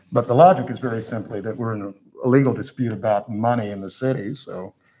Okay. but the logic is very simply that we're in a legal dispute about money in the city.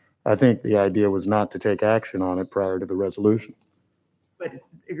 So I think the idea was not to take action on it prior to the resolution. But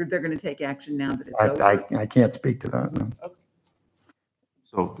they're going to take action now that it's over. I can't speak to that. No.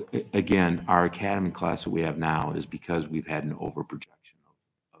 So again, our academy class that we have now is because we've had an overprojection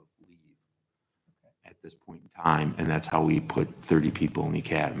of leave at this point in time, and that's how we put 30 people in the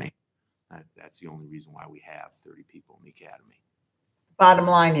academy. That's the only reason why we have 30 people in the academy. Bottom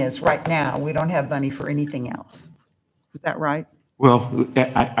line is, right now, we don't have money for anything else. Is that right? Well,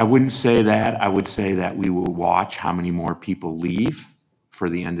 I wouldn't say that. I would say that we will watch how many more people leave for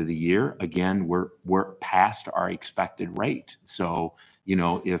the end of the year. Again, we're past our expected rate. So, you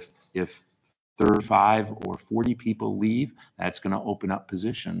know, if 35 or 40 people leave, that's going to open up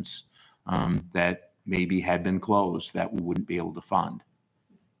positions that maybe had been closed that we wouldn't be able to fund.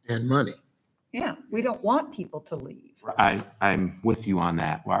 And money. Yeah, we don't want people to leave. I'm with you on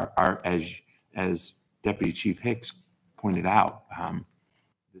that. As Deputy Chief Hicks pointed out,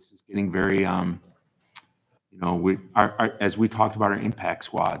 this is getting very, you know, as we talked about our impact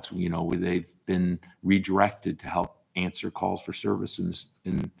squads, you know, they've been redirected to help answer calls for service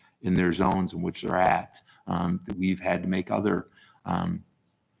in their zones in which they're at. That we've had to make other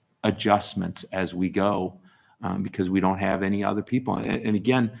adjustments as we go because we don't have any other people. And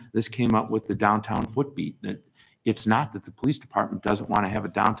again, this came up with the downtown footbeat. It's not that the police department doesn't want to have a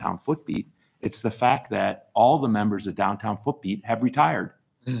downtown footbeat. It's the fact that all the members of downtown footbeat have retired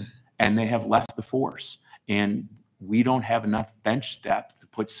and they have left the force. And we don't have enough bench depth to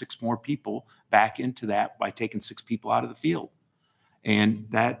put 6 more people back into that by taking 6 people out of the field. And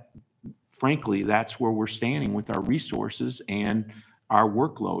that, frankly, that's where we're standing with our resources and our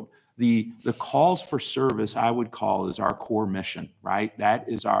workload. The calls for service, I would call, is our core mission, right? That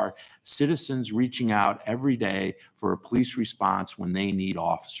is our citizens reaching out every day for a police response when they need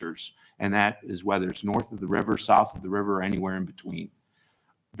officers. And that is whether it's north of the river, south of the river, or anywhere in between.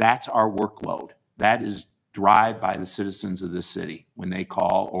 That's our workload. That is drive by the citizens of this city when they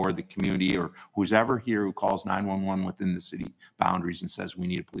call, or the community, or who's ever here who calls 911 within the city boundaries and says we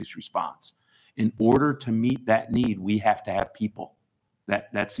need a police response. In order to meet that need, we have to have people.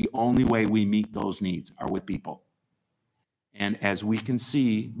 That's the only way we meet those needs, are with people. And as we can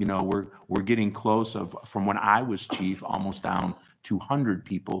see, you know, we're getting close from when I was chief, almost down to 100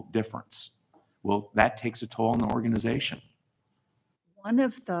 people difference. Well, that takes a toll on the organization. One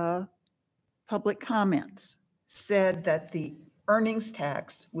of the public comments said that the earnings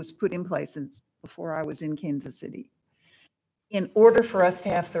tax was put in place since before I was in Kansas City in order for us to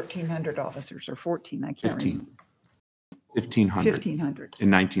have 1,300 officers, or 14, I can't remember. 1,500. 1,500. In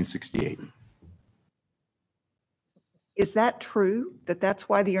 1968. Is that true, that that's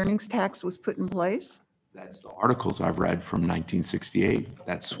why the earnings tax was put in place? That's the articles I've read from 1968.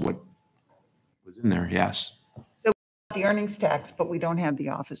 That's what was in there, yes. So the earnings tax, but we don't have the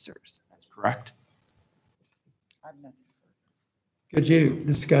officers. That's correct. Could you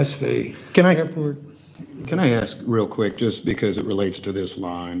discuss the airport? Can I ask real quick, just because it relates to this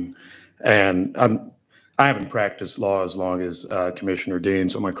line? And I haven't practiced law as long as Commissioner Dean,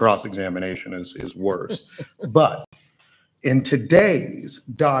 so my cross-examination is worse. But in today's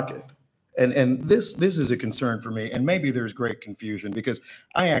docket, and this is a concern for me, and maybe there's great confusion because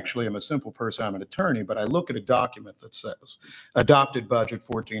I actually am a simple person, I'm an attorney, but I look at a document that says adopted budget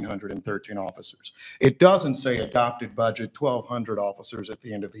 1,413 officers. It doesn't say adopted budget 1,200 officers at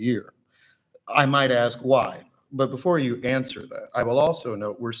the end of the year. I might ask why, but before you answer that, I will also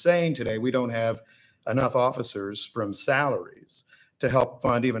note we're saying today we don't have enough officers from salaries to help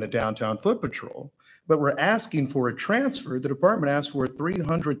fund even a downtown foot patrol. But we're asking for a transfer. The department asked for a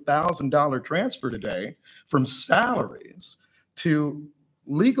 $300,000 transfer today from salaries to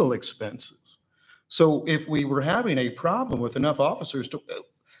legal expenses. So if we were having a problem with enough officers to,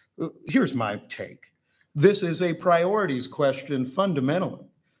 here's my take. This is a priorities question fundamentally.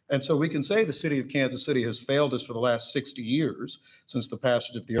 And so we can say the city of Kansas City has failed us for the last 60 years since the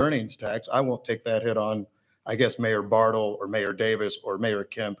passage of the earnings tax. I won't take that hit on, I guess, Mayor Bartle or Mayor Davis or Mayor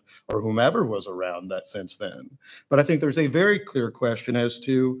Kemp or whomever was around that since then. But I think there's a very clear question as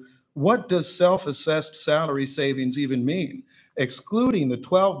to what does self-assessed salary savings even mean, excluding the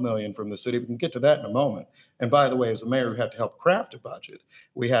 12 million from the city. We can get to that in a moment. And by the way, as a mayor who had to help craft a budget,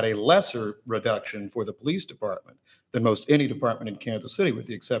 we had a lesser reduction for the police department than most any department in Kansas City, with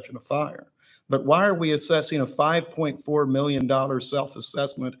the exception of fire. But why are we assessing a $5.4 million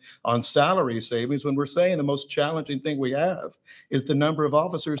self-assessment on salary savings when we're saying the most challenging thing we have is the number of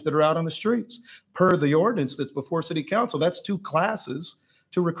officers that are out on the streets? Per the ordinance that's before City Council, that's 2 classes,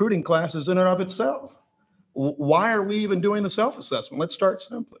 2 recruiting classes in and of itself. Why are we even doing the self-assessment? Let's start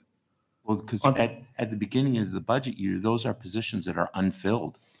simply. Well, because at the beginning of the budget year, those are positions that are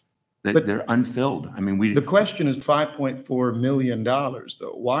unfilled. They're unfilled. I mean, the question is $5.4 million,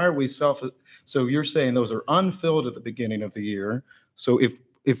 though. Why are we so you're saying those are unfilled at the beginning of the year. So if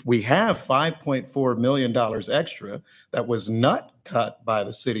we have $5.4 million extra that was not cut by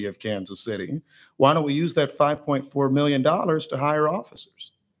the city of Kansas City, why don't we use that $5.4 million to hire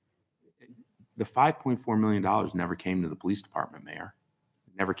officers? The $5.4 million never came to the police department, Mayor.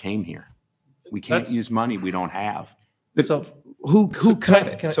 It never came here. We can't use money we don't have. So who cut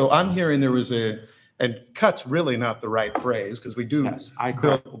it? So I'm hearing there was and cut's really not the right phrase because we do. Yes, I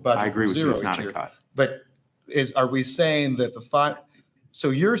agree with you. It's not a cut. But are we saying that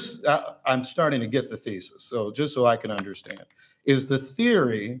I'm starting to get the thesis. So just so I can understand, is the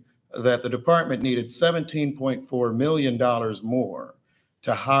theory that the department needed $17.4 million more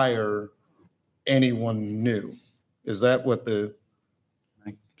to hire anyone new? Is that what can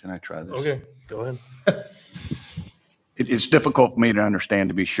I try this? Okay, go ahead. It's difficult for me to understand,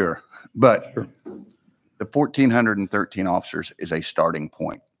 to be sure, but the 1,413 officers is a starting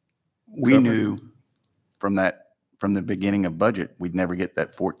point. We knew from the beginning of budget, we'd never get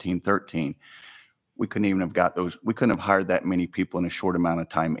that 1,413. We couldn't even have got those. We couldn't have hired that many people in a short amount of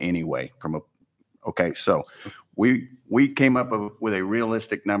time anyway. Okay, so we came up with a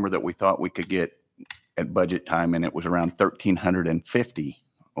realistic number that we thought we could get at budget time, and it was around 1,350.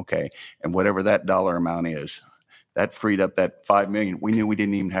 Okay, and whatever that dollar amount is, that freed up that $5 million. We knew we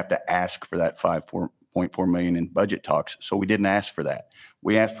didn't even have to ask for that $5.4 million in budget talks, so we didn't ask for that.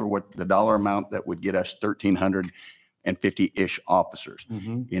 We asked for what the dollar amount that would get us 1,350-ish officers.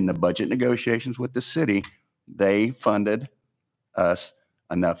 In the budget negotiations with the city, they funded us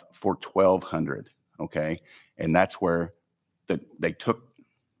enough for 1,200. Okay, and that's where they took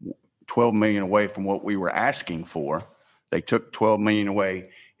 12 million away from what we were asking for. They took 12 million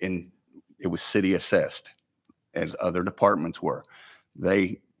away, and it was city assessed, as other departments were.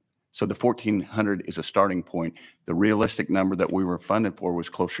 So the 1,400 is a starting point. The realistic number that we were funded for was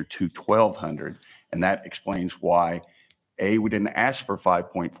closer to 1,200, and that explains why, A, we didn't ask for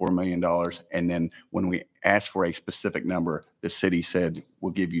 $5.4 million, and then when we asked for a specific number, the city said,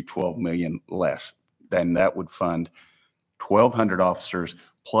 we'll give you 12 million less. Then that would fund 1,200 officers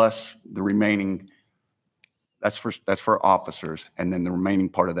plus the remaining, that's for officers. And then the remaining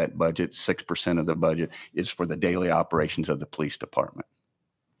part of that budget, 6% of the budget, is for the daily operations of the police department.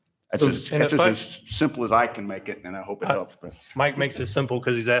 That's as simple as I can make it, and I hope it helps. But Mike makes it simple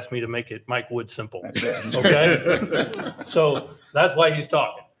because he's asked me to make it Mike Wood simple. Okay? So that's why he's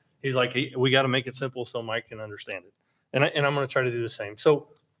talking. He's like, we got to make it simple so Mike can understand it. And I'm going to try to do the same. So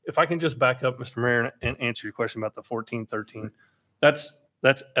if I can just back up, Mr. Mayor, and answer your question about the 1413, that's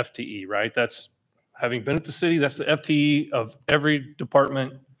FTE, right? That's having been at the city, that's the FTE of every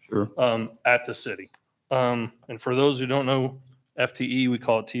department at the city. And for those who don't know FTE, we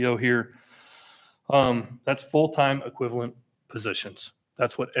call it TO here. That's full-time equivalent positions.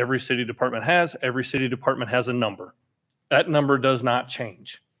 That's what every city department has. Every city department has a number. That number does not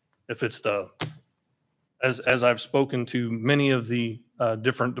change. If it's as I've spoken to many of the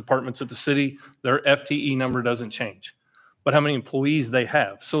different departments at the city, their FTE number doesn't change, but how many employees they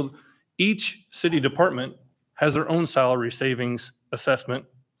have. So each city department has their own salary savings assessment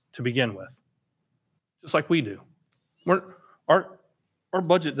to begin with, just like we do. Our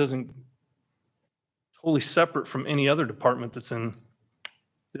budget doesn't totally separate from any other department that's in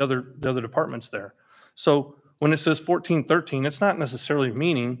the other departments there. So when it says 1413, it's not necessarily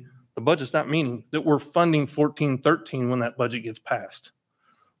meaning, the budget's not meaning that we're funding 1413 when that budget gets passed.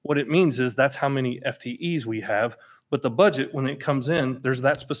 What it means is that's how many FTEs we have, but the budget, when it comes in, there's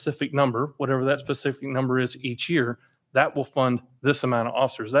that specific number, whatever that specific number is each year, that will fund this amount of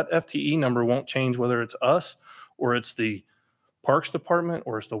officers. That FTE number won't change whether it's us or it's the Parks Department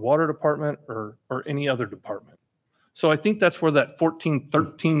or it's the Water Department or any other department. So I think that's where that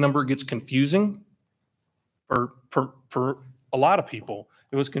 1413 number gets confusing for a lot of people.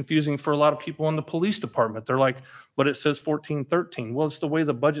 It was confusing for a lot of people in the police department. They're like, but it says 1413. Well, it's the way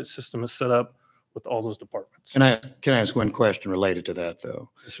the budget system is set up with all those departments. Can I ask one question related to that, though?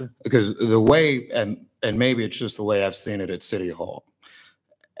 Yes, sir. Because the way, and maybe it's just the way I've seen it at City Hall,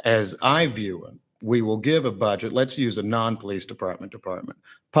 as I view it, we will give a budget. Let's use a non-police department,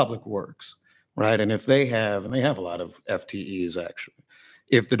 Public Works, right? And if they have, and they have a lot of FTEs actually,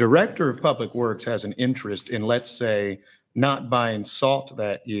 if the director of Public Works has an interest in, let's say, not buying salt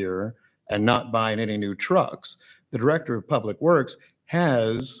that year and not buying any new trucks, the director of Public Works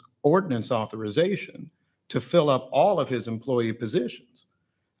has ordinance authorization to fill up all of his employee positions.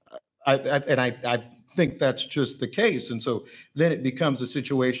 I think that's just the case. And so then it becomes a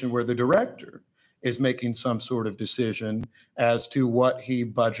situation where the director is making some sort of decision as to what he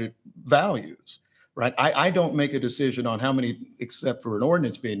budget values, right? I don't make a decision on how many, except for an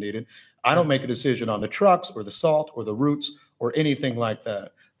ordinance being needed. I don't make a decision on the trucks or the salt or the routes or anything like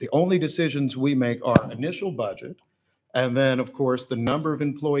that. The only decisions we make are initial budget, and then, of course, the number of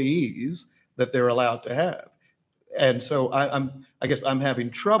employees that they're allowed to have. And so I guess I'm having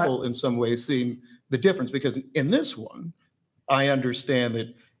trouble in some ways seeing the difference, because in this one, I understand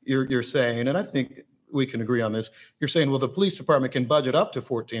that you're saying, and I think we can agree on this, you're saying, well, the police department can budget up to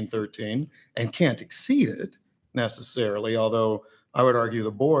 1413 and can't exceed it necessarily, although I would argue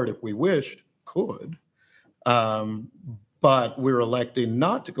the board, if we wished, could. But we're electing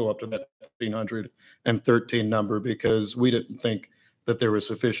not to go up to that 1,513 number because we didn't think that there was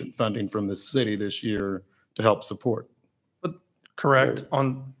sufficient funding from the city this year to help support. But correct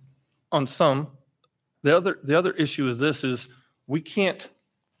on some. The other issue is this: is we can't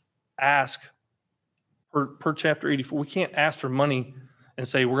ask per chapter 84. We can't ask for money and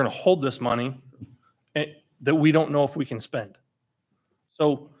say we're going to hold this money that we don't know if we can spend.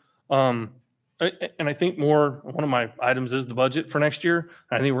 So, and I think one of my items is the budget for next year.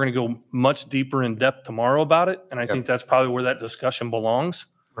 I think we're going to go much deeper in depth tomorrow about it. And I think that's probably where that discussion belongs.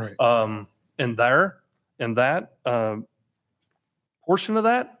 Right. In that portion of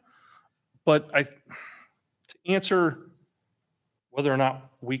that. But to answer whether or not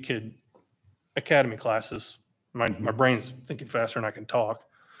we could, academy classes, my brain's thinking faster than I can talk.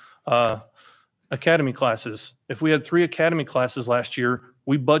 Academy classes, if we had 3 academy classes last year,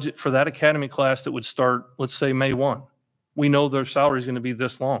 we budget for that academy class that would start, let's say, May 1. We know their salary is going to be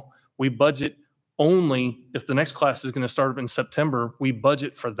this long. We budget only if the next class is going to start in September, we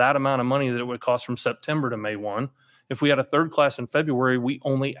budget for that amount of money that it would cost from September to May 1. If we had a 3rd class in February, we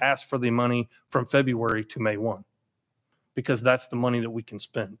only ask for the money from February to May 1 because that's the money that we can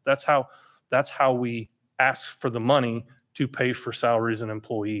spend. That's how we ask for the money to pay for salaries and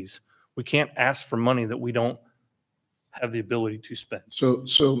employees. We can't ask for money that we don't have the ability to spend.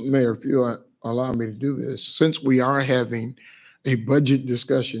 So Mayor, if you allow me to do this, since we are having a budget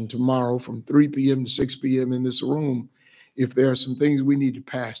discussion tomorrow from 3 p.m. to 6 p.m. in this room, if there are some things we need to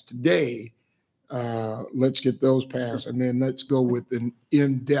pass today, Let's get those passed, and then let's go with an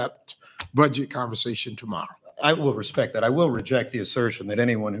in-depth budget conversation tomorrow. I will respect that. I will reject the assertion that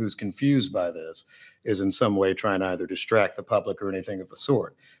anyone who's confused by this is in some way trying to either distract the public or anything of the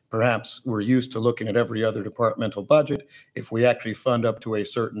sort. Perhaps we're used to looking at every other departmental budget. If we actually fund up to a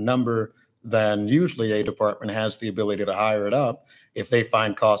certain number, then usually a department has the ability to hire it up if they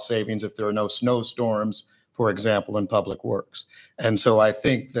find cost savings, if there are no snowstorms, for example, in public works. And so I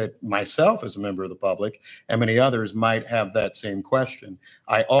think that myself as a member of the public and many others might have that same question.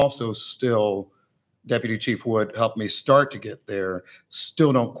 I also still, Deputy Chief Wood helped me start to get there,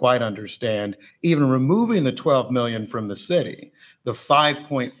 still don't quite understand, even removing the 12 million from the city, the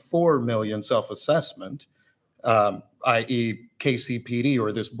 5.4 million self-assessment, i.e. KCPD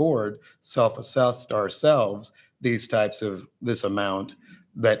or this board self-assessed ourselves this amount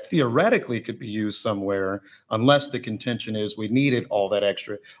that theoretically could be used somewhere, unless the contention is we needed all that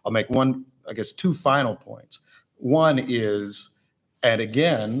extra. I'll make two final points. One is, and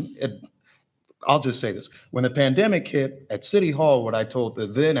again, I'll just say this. When the pandemic hit at City Hall, what I told the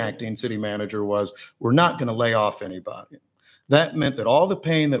then acting city manager was, we're not going to lay off anybody. That meant that all the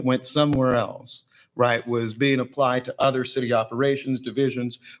pain that went somewhere else, right, was being applied to other city operations,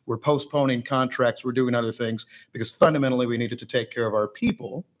 divisions. We're postponing contracts. We're doing other things because fundamentally we needed to take care of our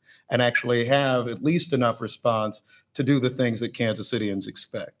people and actually have at least enough response to do the things that Kansas Cityans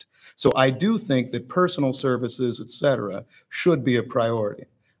expect. So I do think that personal services, et cetera, should be a priority.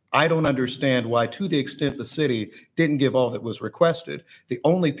 I don't understand why, to the extent the city didn't give all that was requested, the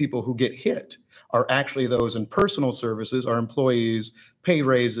only people who get hit are actually those in personal services, our employees, pay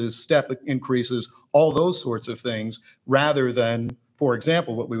raises, step increases, all those sorts of things, rather than, for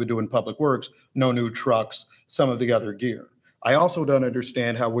example, what we would do in public works, no new trucks, some of the other gear. I also don't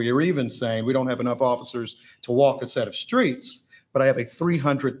understand how we are even saying we don't have enough officers to walk a set of streets, but I have a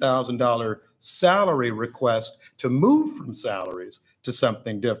 $300,000 salary request to move from salaries to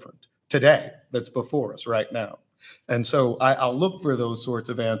something different today that's before us right now. And so I'll look for those sorts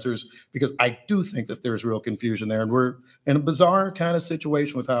of answers because I do think that there's real confusion there, and we're in a bizarre kind of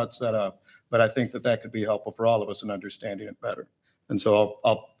situation with how it's set up. But I think that that could be helpful for all of us in understanding it better. And so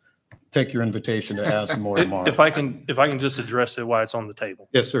I'll take your invitation to ask more tomorrow. If I can just address it while it's on the table.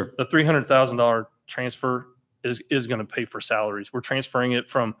 Yes, sir. The $300,000 transfer is going to pay for salaries. We're transferring it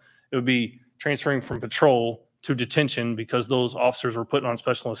from, it would be transferring from patrol to detention because those officers were put on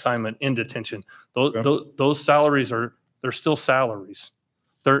special assignment in detention. Those salaries they're still salaries.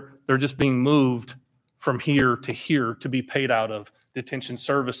 They're just being moved from here to be paid out of detention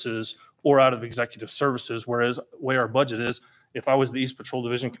services or out of executive services. Whereas the way our budget is, if I was the East Patrol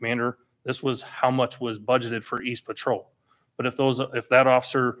Division Commander, this was how much was budgeted for East Patrol. But if that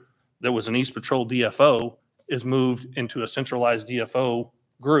officer that was an East Patrol DFO is moved into a centralized DFO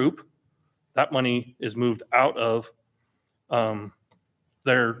group, that money is moved out of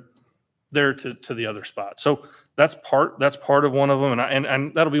there to the other spot. So that's part of one of them,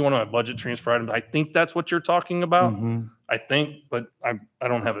 and that'll be one of my budget transfer items. I think that's what you're talking about. Mm-hmm. I think, but I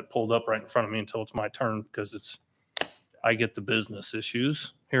don't have it pulled up right in front of me until it's my turn because I get the business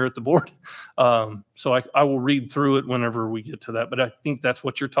issues here at the board. So I will read through it whenever we get to that. But I think that's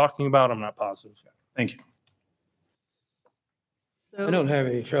what you're talking about. I'm not positive. Thank you. I don't have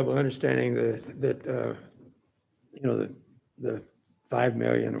any trouble understanding that the 5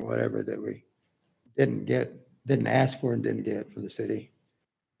 million or whatever that we didn't ask for and didn't get from the city.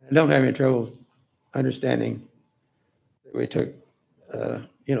 I don't have any trouble understanding that we took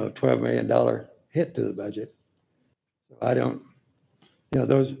 $12 million hit to the budget. So I don't,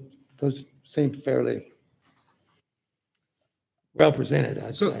 those seem fairly well presented,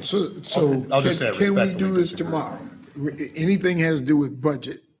 I'd say. So I'll just say can we do this tomorrow? Anything has to do with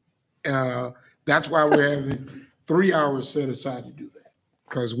budget. That's why we're having 3 hours set aside to do that,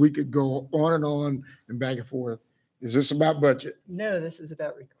 because we could go on and back and forth. Is this about budget? No, this is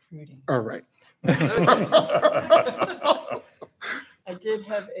about recruiting. All right. I did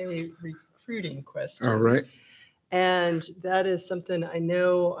have a recruiting question. All right. And that is something I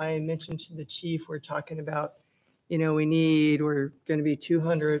know I mentioned to the chief. We're talking about, we're going to be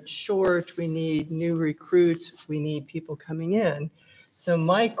 200 short. We need new recruits. We need people coming in. So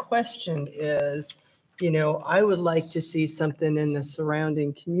my question is, I would like to see something in the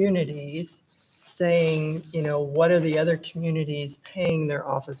surrounding communities saying, what are the other communities paying their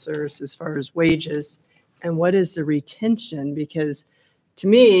officers as far as wages, and what is the retention? Because to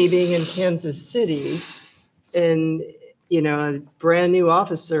me, being in Kansas City and, a brand new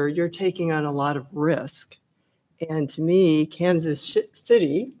officer, you're taking on a lot of risk. And to me, Kansas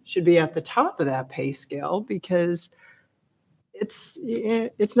City should be at the top of that pay scale, because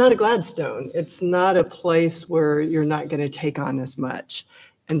it's not a Gladstone. It's not a place where you're not going to take on as much.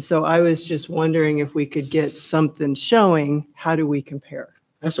 And so I was just wondering if we could get something showing how do we compare?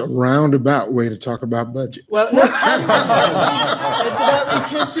 That's a roundabout way to talk about budget. Well, no, it's about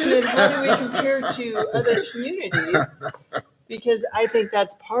retention and how do we compare to other communities? Because I think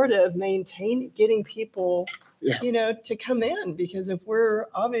that's part of getting people, to come in. Because if we're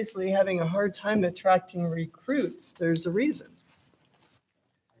obviously having a hard time attracting recruits, there's a reason.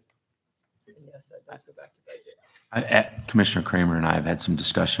 Yes, that does go back to budget. Commissioner Kramer and I have had some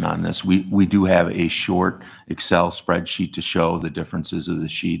discussion on this. We do have a short Excel spreadsheet to show the differences of the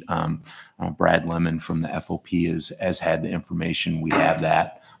sheet. Brad Lemon from the FOP has had the information. We have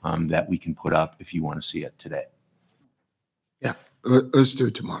that that we can put up if you want to see it today. Yeah, let's do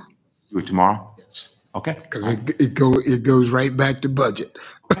it tomorrow. Do it tomorrow? Yes. Okay. Because it goes right back to budget.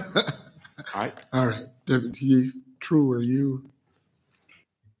 All right. All right. Deputy True, are you?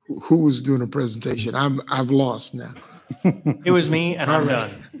 Who was doing a presentation? I've lost now. It was me, and I'm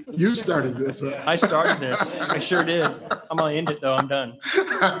done. You started this. Huh? I started this. I sure did. I'm gonna end it though. I'm done.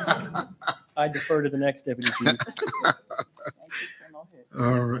 I defer to the next deputy chief.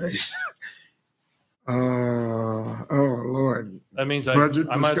 All right. Oh Lord. That means I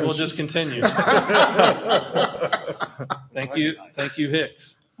might as well just continue. Thank you,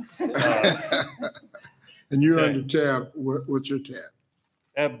 Hicks. And you're under tab. What's your tab?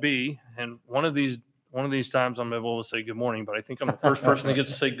 Tab B, and one of these times I'm able to say good morning, but I think I'm the first person that gets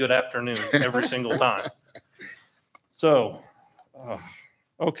to say good afternoon every single time. So,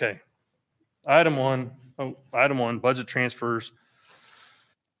 okay. Item one, budget transfers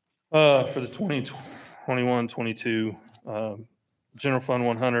for the 2021-22 General Fund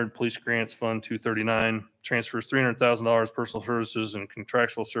 100, Police Grants Fund 239, transfers $300,000 personal services and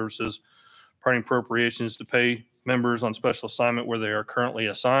contractual services, parting appropriations to pay members on special assignment where they are currently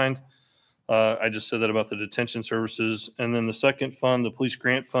assigned. I just said that about the detention services. And then the second fund, the police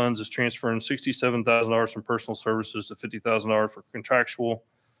grant funds, is transferring $67,000 from personal services to $50,000 for contractual,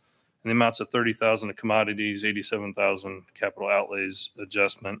 and the amounts of $30,000 to commodities, $87,000 capital outlays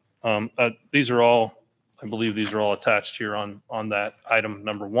adjustment. These are all, I believe these are all attached here on that item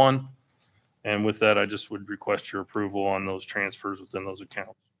number 1. And with that, I just would request your approval on those transfers within those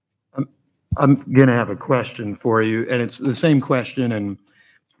accounts. I'm going to have a question for you, and it's the same question. And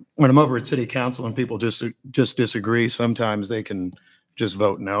when I'm over at city council and people just disagree, sometimes they can just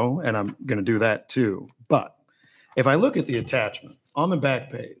vote no, and I'm going to do that too. But if I look at the attachment on the back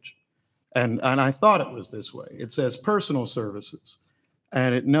page, and I thought it was this way, it says personal services,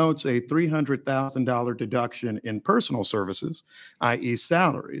 and it notes a $300,000 deduction in personal services, i.e.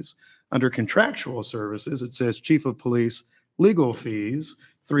 salaries. Under contractual services, it says chief of police legal fees,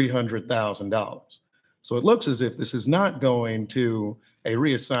 $300,000. So it looks as if this is not going to a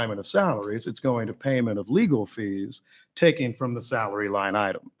reassignment of salaries, it's going to payment of legal fees taken from the salary line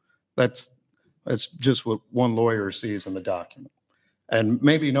item. That's just what one lawyer sees in the document. And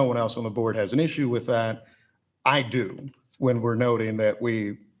maybe no one else on the board has an issue with that. I do, when we're noting that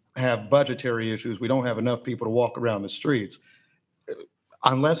we have budgetary issues, we don't have enough people to walk around the streets.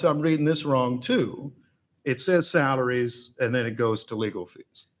 Unless I'm reading this wrong too, it says salaries and then it goes to legal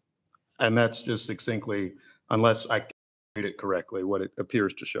fees. And that's just succinctly, unless I read it correctly, what it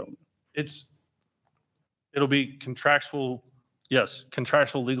appears to show me. It'll be contractual, yes,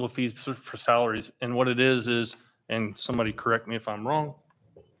 contractual legal fees for salaries. And what it is, and somebody correct me if I'm wrong.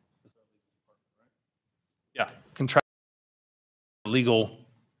 Yeah, contractual legal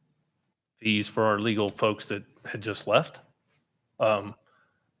fees for our legal folks that had just left,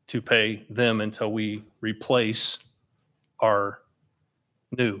 to pay them until we replace our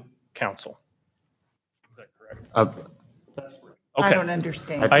new council. Is that correct? Okay. I don't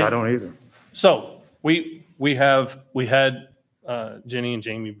understand. I don't either. So we had Jenny and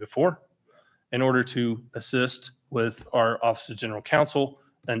Jamie before in order to assist with our Office of General Counsel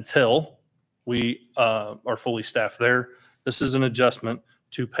until we are fully staffed there. This is an adjustment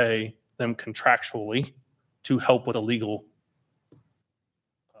to pay them contractually to help with the legal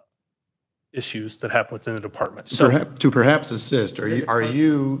issues that happen within the department. So to perhaps assist,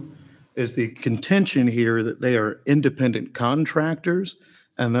 is the contention here that they are independent contractors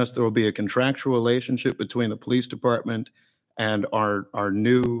and thus there will be a contractual relationship between the police department and our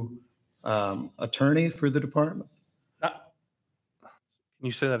new attorney for the department? Can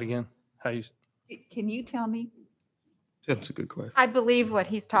you say that again? Can you tell me? That's a good question. I believe what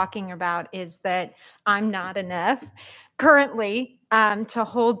he's talking about is that I'm not enough currently to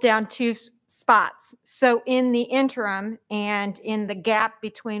hold down 2 spots. So in the interim and in the gap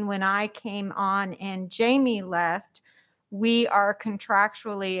between when I came on and Jamie left, we are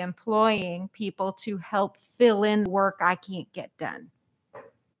contractually employing people to help fill in the work I can't get done.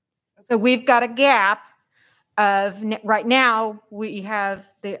 So we've got a gap of, right now, we have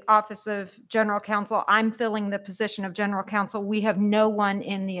the Office of General Counsel. I'm filling the position of General Counsel. We have no one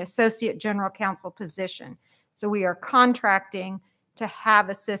in the Associate General Counsel position. So we are contracting to have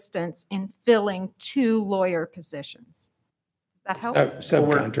assistance in filling 2 lawyer positions. Does that help?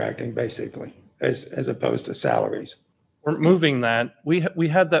 Subcontracting, basically, as opposed to salaries. We're moving that. We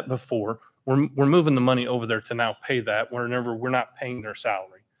had that before. We're moving the money over there to now pay that whenever we're not paying their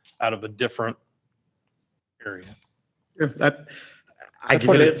salary out of a different area. I That's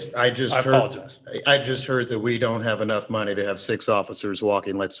what get it it. is. I just I heard, apologize. I just heard that we don't have enough money to have 6 officers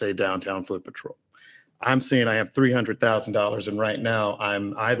walking, let's say, downtown foot patrol. I'm saying I have $300,000, and right now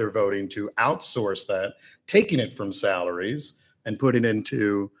I'm either voting to outsource that, taking it from salaries and putting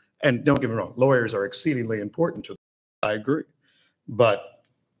into, and don't get me wrong, lawyers are exceedingly important to, I agree. But,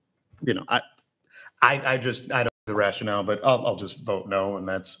 you know, I don't know the rationale, but I'll just vote no, and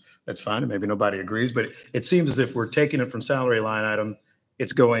that's fine. And maybe nobody agrees, but it seems as if we're taking it from salary line item,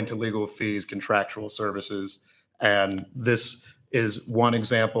 it's going to legal fees, contractual services. And this is one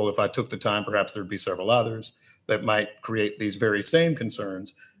example. If I took the time, perhaps there'd be several others that might create these very same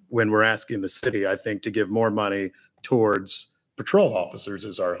concerns when we're asking the city, I think, to give more money towards patrol officers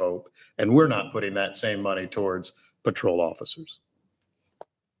is our hope. And we're not putting that same money towards patrol officers.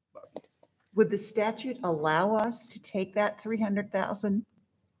 Would the statute allow us to take that 300,000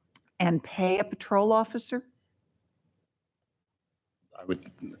 and pay a patrol officer? I would,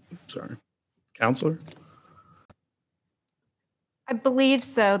 sorry, Counselor? I believe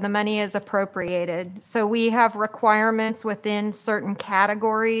so. The money is appropriated. So we have requirements within certain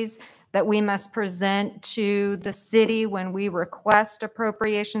categories that we must present to the city when we request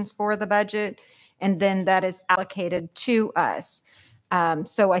appropriations for the budget, and then that is allocated to us.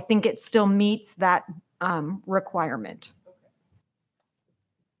 So I think it still meets that requirement.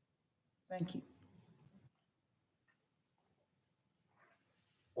 Thank you.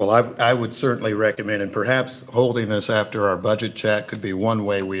 Well, I would certainly recommend, and perhaps holding this after our budget chat could be one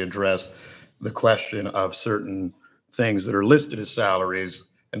way we address the question of certain things that are listed as salaries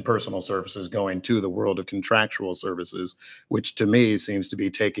and personal services going to the world of contractual services, which to me seems to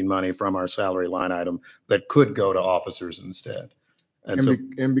be taking money from our salary line item that could go to officers instead.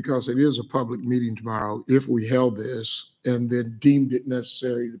 And because it is a public meeting tomorrow, if we held this and then deemed it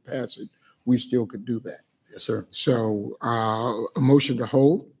necessary to pass it, we still could do that. Yes, sir. So a motion to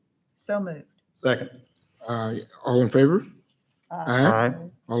hold. So moved. Second. All in favor? Aye.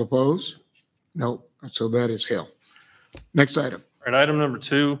 All opposed? No. So that is held. Next item. All right, item number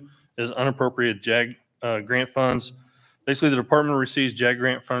 2 is unappropriated JAG grant funds. Basically, the department receives JAG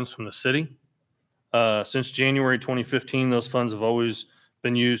grant funds from the city. Since January 2015, those funds have always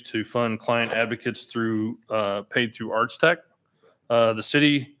been used to fund client advocates through paid through Arts Tech. The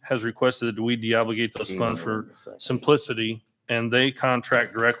city has requested that we deobligate those funds for simplicity, and they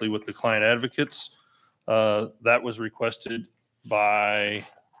contract directly with the client advocates. That was requested by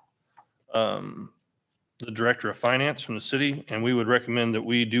the director of finance from the city, and we would recommend that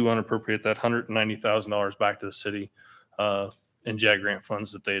we do unappropriate that $190,000 back to the city in JAG grant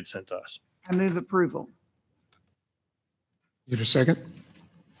funds that they had sent us. I move approval. Need a second?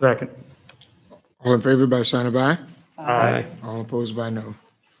 Second. All in favor by sign of aye? Aye. All opposed by no.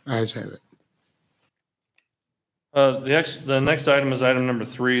 Ayes have it. The next item is item number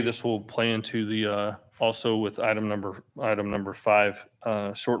 3. This will play into the also with item number 5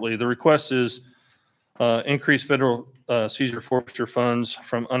 shortly. The request is increase federal seizure forfeiture funds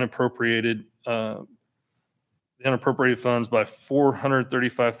from unappropriated funds by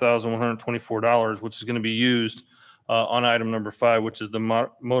 $435,124, which is going to be used on item number 5, which is the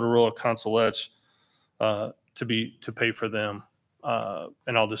Motorola Consolettes to pay for them.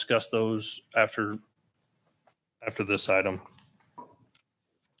 And I'll discuss those after this item.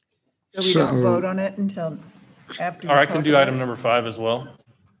 So we don't vote on it until after. Or I can do item number 5 as well.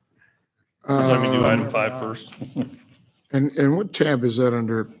 Just let me do item 5 first. And what tab is that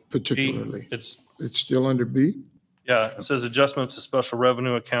under particularly? It's still under B? Yeah, it says adjustments to special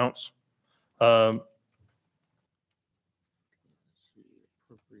revenue accounts.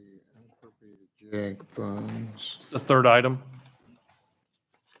 JAG funds. The third item.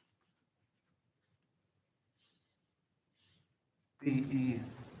 BE.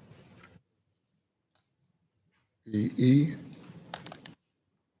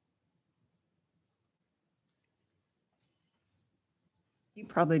 You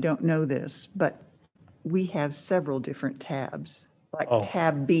probably don't know this, but we have several different tabs. Like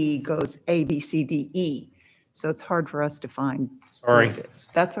tab B goes A, B, C, D, E. So it's hard for us to find. Sorry. who it is.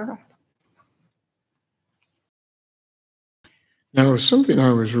 That's all right. Now, something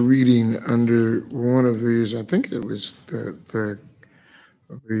I was reading under one of these, I think it was the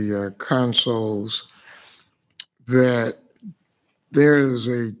consoles, that there is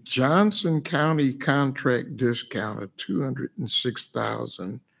a Johnson County contract discount of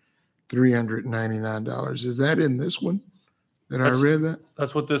 $206,399. Is that in this one? Did I read that?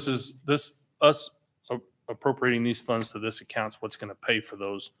 That's what this is. Us appropriating these funds to this account's what's going to pay for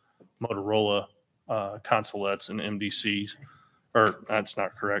those Motorola consolettes and MDCs. Or that's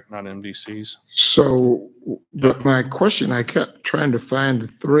not correct, not MDCs. So, but my question, I kept trying to find the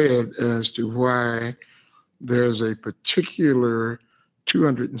thread as to why there's a particular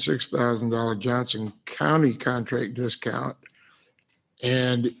 $206,000 Johnson County contract discount.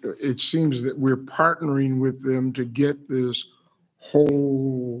 And it seems that we're partnering with them to get this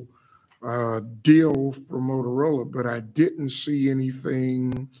whole deal for Motorola, but I didn't see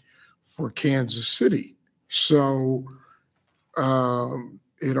anything for Kansas City. So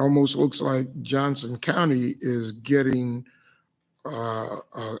it almost looks like Johnson County is getting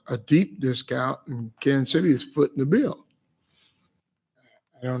a deep discount and Kansas City is footing the bill.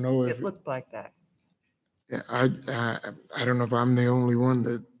 I don't know if It looked like that. Yeah, I don't know if I'm the only one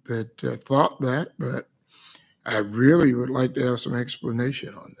that thought that, but I really would like to have some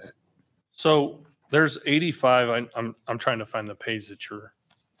explanation on that. So there's 85. I'm trying to find the page that you're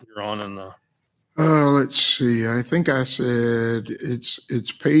on in the. Let's see. I think I said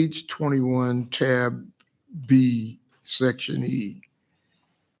it's page 21, tab B, section E.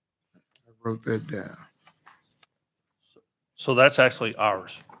 I wrote that down. So that's actually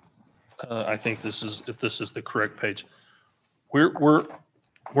ours. I think if this is the correct page. We're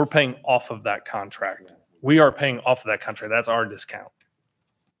paying off of that contract. We are paying off of that contract. That's our discount.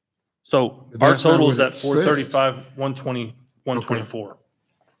 So our total is at 435, 120, 124. Okay.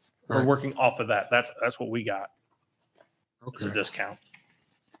 We're Right. working off of that. That's what we got. It's a Okay. discount.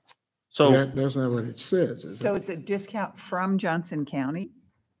 So That's not what it says, is So it? it's a discount from Johnson County?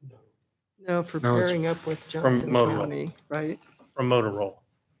 No, for pairing up with from Johnson Motorola. County, right? From Motorola.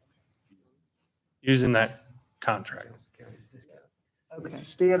 Using that contract. Okay. It's a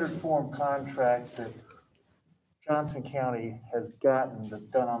standard form contract that Johnson County has gotten that's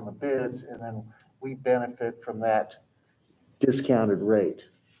done on the bids, and then we benefit from that discounted rate.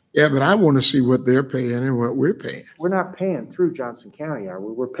 Yeah, but I want to see what they're paying and what we're paying. We're not paying through Johnson County, are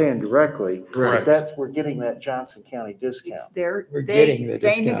we? We're paying directly. Correct. We're getting that Johnson County discount. We're We're getting the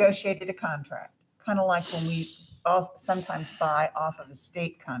they discount. negotiated a contract, kind of like when we sometimes buy off of a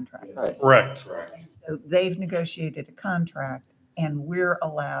state contract. Right. So they've negotiated a contract and we're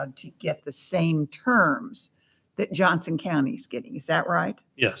allowed to get the same terms that Johnson County's getting. Is that right?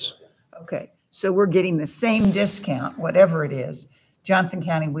 Yes. Okay, so we're getting the same discount, whatever it is. Johnson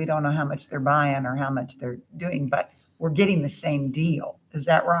County, we don't know how much they're buying or how much they're doing, but we're getting the same deal. Is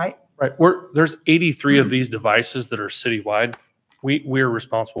that right? Right. There's 83 of these devices that are citywide. We're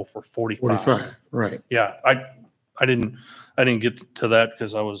responsible for 45. 45, right. Yeah, I didn't get to that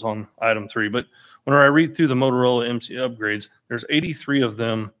because I was on item 3. But when I read through the Motorola MC upgrades, there's 83 of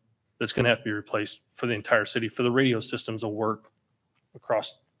them that's going to have to be replaced for the entire city. For the radio systems will work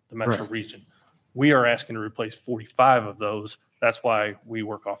across the metro Right. region. We are asking to replace 45 of those. That's why we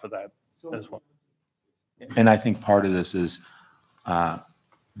work off of that as well. And I think part of this is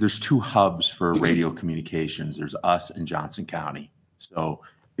there's two hubs for radio communications. There's us and Johnson County. So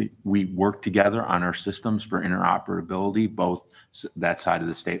we work together on our systems for interoperability, both that side of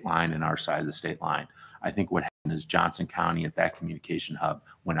the state line and our side of the state line. I think what happened is Johnson County at that communication hub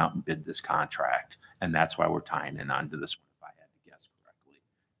went out and bid this contract. And that's why we're tying in onto this one, if I had to guess correctly,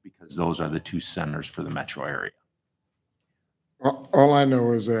 because those are the two centers for the metro area. All I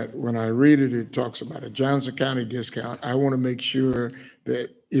know is that when I read it, it talks about a Johnson County discount. I want to make sure that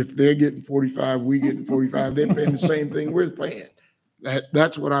if they're getting 45, we getting 45, they're paying the same thing we're paying.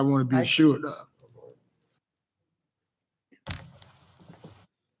 That's what I want to be assured of.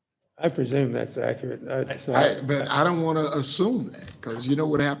 I presume that's accurate. But I don't want to assume that, because you know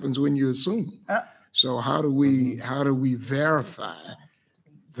what happens when you assume. So how do we verify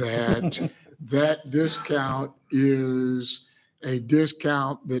that that discount is a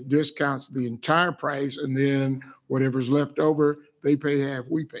discount that discounts the entire price, and then whatever's left over, they pay half,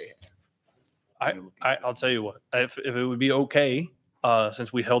 we pay half? I'll tell you what, if it would be okay,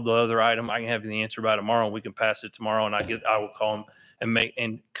 since we held the other item, I can have the answer by tomorrow. We can pass it tomorrow, and I will call them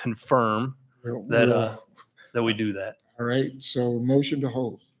and confirm that we do that. All right. So motion to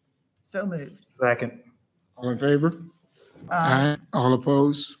hold. So moved. Second. All in favor? Aye. All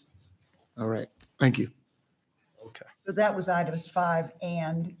opposed? All right. Thank you. So that was items 5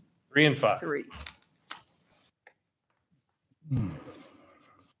 and 3 and 5. 3.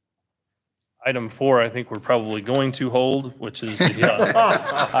 Item 4, I think we're probably going to hold, which is the,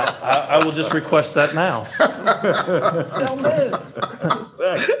 I will just request that now. So moved.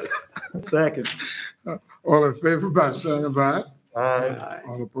 Second. All in favor by sign of aye. Aye.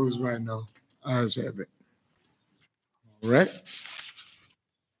 All opposed by no. Ayes have it. All right.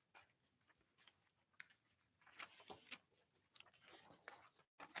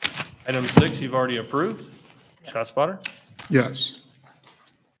 Item 6, you've already approved. Shot spotter. Yes.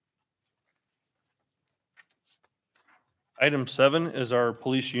 Item 7 is our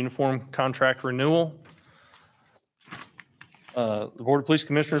police uniform contract renewal. The Board of Police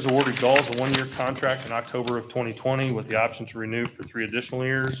Commissioners awarded Galls a 1-year contract in October of 2020 with the option to renew for 3 additional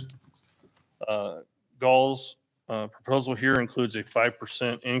years. Galls' proposal here includes a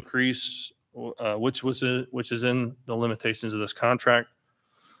 5% increase, which is in the limitations of this contract.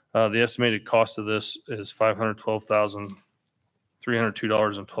 The estimated cost of this is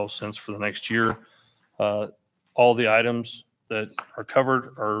 $512,302.12 for the next year. All the items that are covered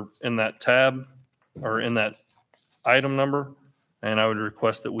are in that tab or in that item number. And I would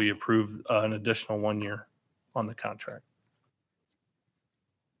request that we approve an additional 1 year on the contract.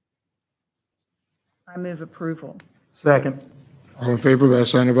 I move approval. Second. All in favor by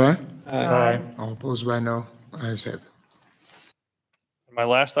sign of aye. Aye. All opposed by no. Ayes have it. My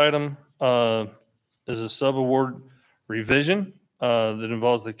last item is a sub-award revision that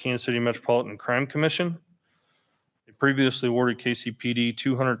involves the Kansas City Metropolitan Crime Commission. They previously awarded KCPD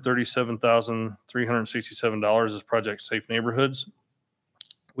 $237,367 as Project Safe Neighborhoods.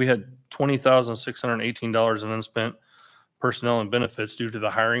 We had $20,618 in unspent personnel and benefits due to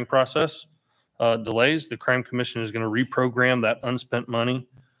the hiring process delays. The Crime Commission is going to reprogram that unspent money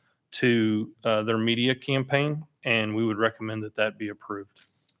to their media campaign, and we would recommend that that be approved.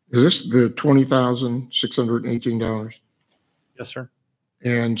 Is this the $20,618? Yes, sir.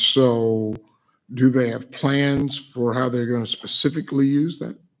 And so do they have plans for how they're going to specifically use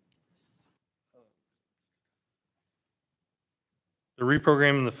that? The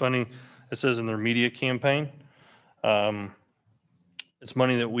reprogramming the funding, it says in their media campaign, it's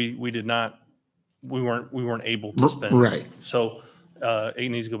money that we weren't able to spend. Right. So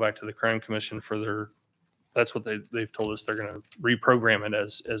it needs to go back to the Crime Commission for their, that's what they've told us. They're going to reprogram it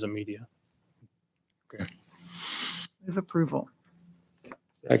as a media. Okay. Move approval.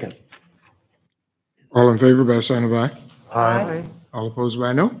 Second. All in favor by sign of aye. Aye. All opposed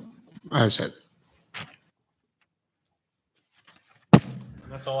by no. Ayes have it.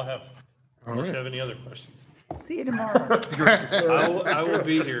 That's all I have. All Unless right. you have any other questions. See you tomorrow. I will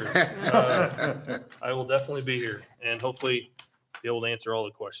be here. I will definitely be here and hopefully be able to answer all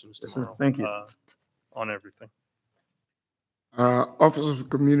the questions Yes, sir. tomorrow. Thank you. On everything. Office of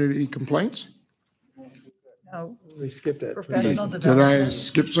Community Complaints? No, We skipped that. professional Did I development.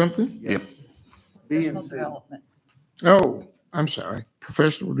 skip something? Yep. Professional development. Oh, I'm sorry.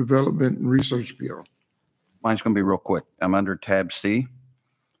 Professional Development and Research Bureau. Mine's going to be real quick. I'm under tab C.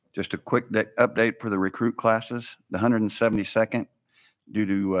 Just a quick update for the recruit classes. The 172nd, due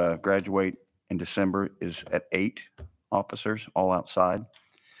to graduate in December, is at 8 officers, all outside.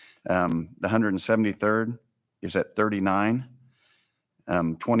 The 173rd is at 39.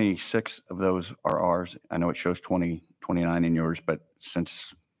 26 of those are ours. I know it shows 29 in yours, but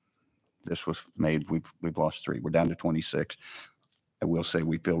since this was made, we've lost 3. We're down to 26. I will say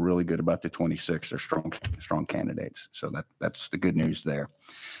we feel really good about the 26. They're strong candidates. So that's the good news there.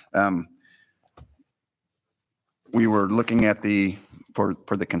 We were looking at for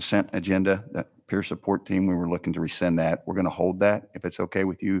the consent agenda, that peer support team, we were looking to rescind that. We're going to hold that if it's okay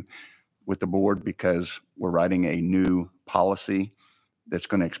with you, with the board, because we're writing a new policy that's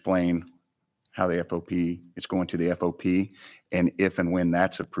going to explain how the FOP, it's going to the FOP. And if and when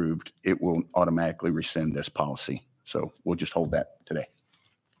that's approved, it will automatically rescind this policy. So we'll just hold that today.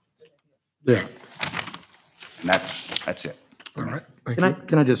 Yeah. And that's it. All right.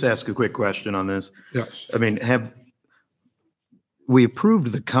 Can I just ask a quick question on this? Yes. I mean, we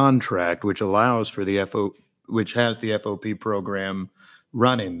approved the contract, which allows for which has the FOP program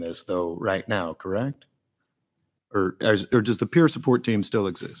running this though right now, correct? Or does the peer support team still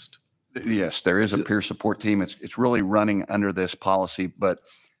exist? Yes, there is a peer support team. It's really running under this policy, but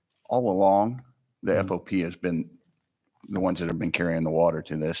all along the FOP has been the ones that have been carrying the water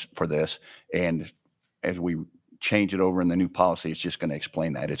for this. And as we change it over in the new policy, it's just going to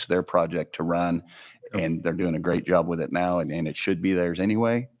explain that it's their project to run, and they're doing a great job with it now, and it should be theirs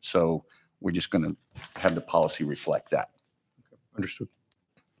anyway. So we're just going to have the policy reflect that. Understood.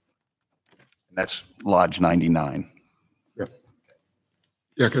 That's Lodge 99.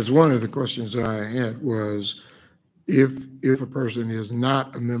 Yeah, because one of the questions I had was if a person is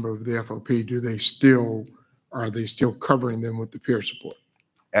not a member of the FOP, are they still covering them with the peer support?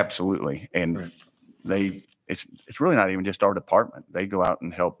 Absolutely. And it's really not even just our department. They go out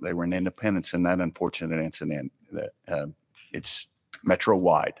and help. They were in Independence in that unfortunate incident. That it's metro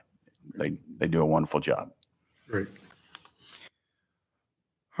wide. They do a wonderful job. Great.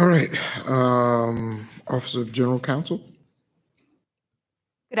 All right. Office of General Counsel.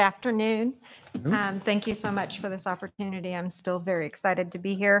 Good afternoon. Thank you so much for this opportunity. I'm still very excited to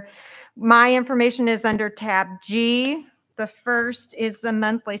be here. My information is under tab G. The first is the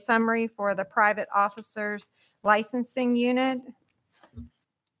monthly summary for the private officers licensing unit.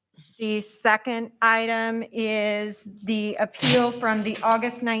 The second item is the appeal from the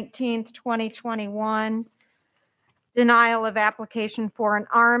August 19th, 2021 denial of application for an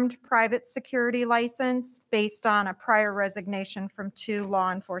armed private security license based on a prior resignation from 2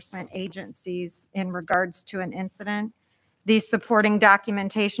 law enforcement agencies in regards to an incident. The supporting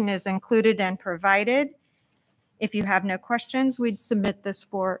documentation is included and provided. If you have no questions, we'd submit this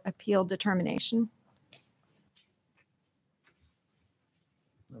for appeal determination.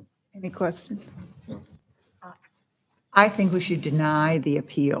 Any questions? I think we should deny the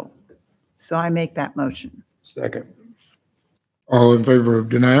appeal. So I make that motion. Second. All in favor of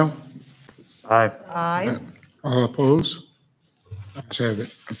denial? Aye. Aye. All opposed? Ayes have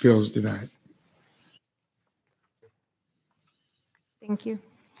it. Appeal is denied. Thank you.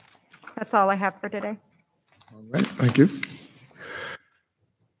 That's all I have for today. All right, thank you.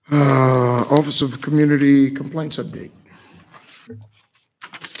 Office of Community Complaints update.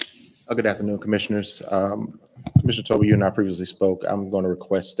 Good afternoon, Commissioners. Commissioner Toby, you and I previously spoke. I'm going to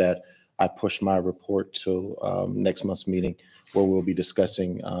request that I push my report to next month's meeting, where we'll be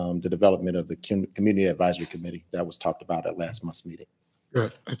discussing the development of the Community Advisory Committee that was talked about at last month's meeting.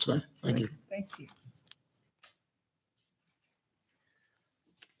 Good, that's fine. Thank you. Thank you.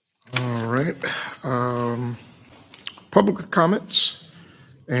 All right. Public comments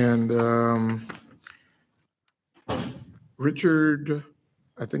and Richard,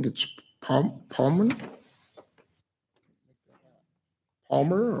 I think it's Palmer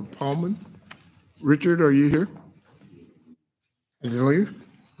or Palman. Richard, are you here? Did you leave?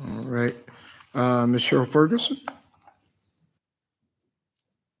 All right. Ms. Cheryl Ferguson.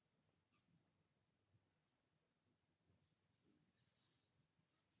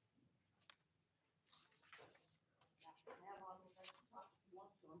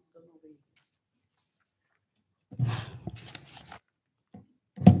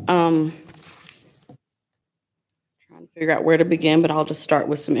 Trying to figure out where to begin, but I'll just start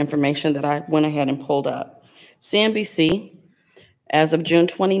with some information that I went ahead and pulled up. CNBC, as of June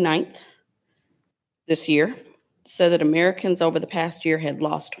 29th this year, said that Americans over the past year had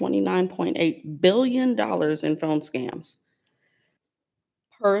lost $29.8 billion in phone scams.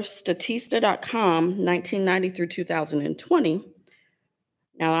 Per Statista.com, 1990 through 2020,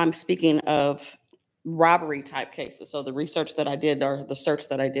 now I'm speaking of robbery type cases. So the research that I did, or the search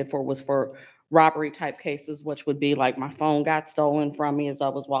that I did for, was for robbery type cases, which would be like my phone got stolen from me as I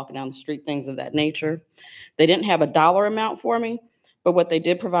was walking down the street, things of that nature. They didn't have a dollar amount for me, but what they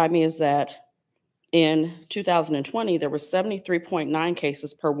did provide me is that in 2020, there were 73.9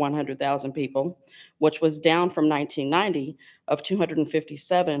 cases per 100,000 people, which was down from 1990 of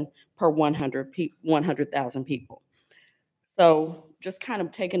 257 per 100,000 people. So just kind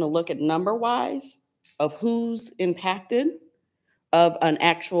of taking a look at number-wise of who's impacted of an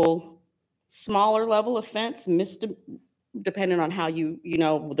actual smaller level offense, depending on how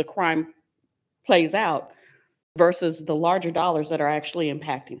the crime plays out, versus the larger dollars that are actually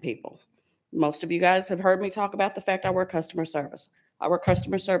impacting people. Most of you guys have heard me talk about the fact I work customer service. I work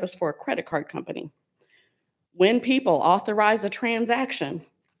customer service for a credit card company. When people authorize a transaction,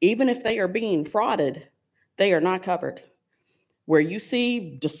 even if they are being frauded, they are not covered. Where you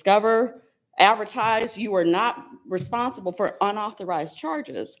see, discover, advertise, you are not responsible for unauthorized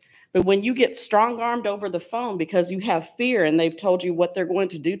charges. But when you get strong-armed over the phone because you have fear and they've told you what they're going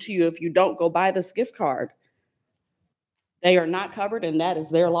to do to you if you don't go buy this gift card, they are not covered, and that is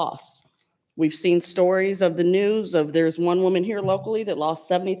their loss. We've seen stories of the news of there's one woman here locally that lost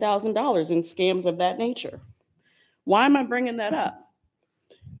 $70,000 in scams of that nature. Why am I bringing that up?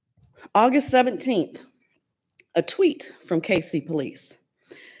 August 17th, a tweet from KC Police.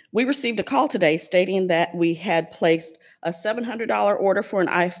 We received a call today stating that we had placed a $700 order for an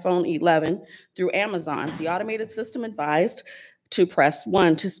iPhone 11 through Amazon. The automated system advised to press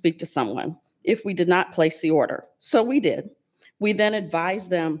 1 to speak to someone if we did not place the order. So we did. We then advised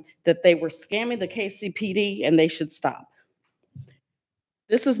them that they were scamming the KCPD and they should stop.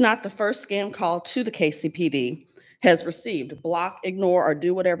 This is not the first scam call to the KCPD has received. Block, ignore, or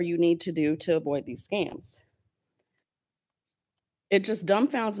do whatever you need to do to avoid these scams. It just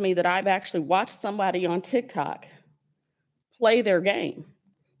dumbfounds me that I've actually watched somebody on TikTok play their game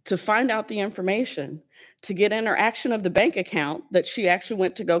to find out the information, to get interaction of the bank account that she actually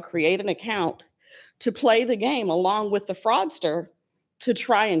went to go create an account to play the game along with the fraudster to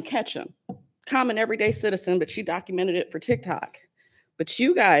try and catch him. Common everyday citizen, but she documented it for TikTok. But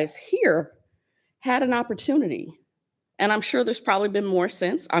you guys here had an opportunity. And I'm sure there's probably been more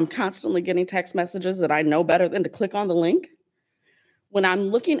since. I'm constantly getting text messages that I know better than to click on the link. When I'm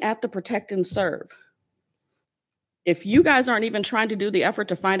looking at the protect and serve, if you guys aren't even trying to do the effort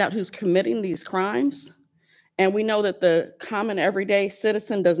to find out who's committing these crimes, and we know that the common everyday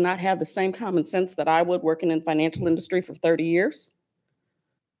citizen does not have the same common sense that I would working in financial industry for 30 years,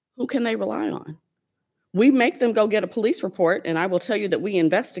 who can they rely on? We make them go get a police report, and I will tell you that we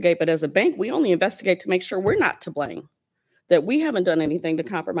investigate, but as a bank, we only investigate to make sure we're not to blame, that we haven't done anything to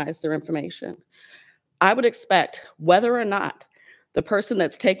compromise their information. I would expect, whether or not the person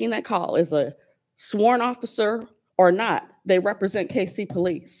that's taking that call is a sworn officer or not, they represent KC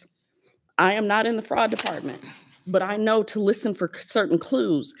Police. I am not in the fraud department, but I know to listen for certain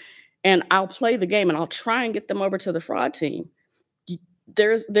clues, and I'll play the game and I'll try and get them over to the fraud team.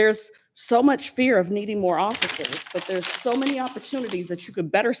 There's so much fear of needing more officers, but there's so many opportunities that you could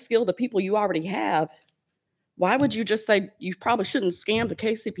better skill the people you already have. Why would you just say you probably shouldn't scam the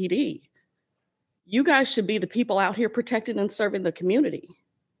KCPD? You guys should be the people out here protecting and serving the community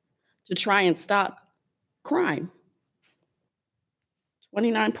to try and stop crime.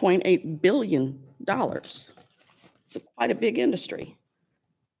 $29.8 billion. It's quite a big industry.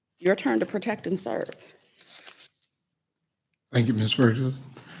 It's your turn to protect and serve. Thank you, Ms. Ferguson.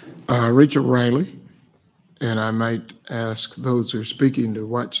 Rachel Riley, and I might ask those who are speaking to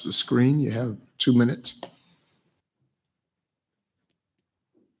watch the screen. You have 2 minutes.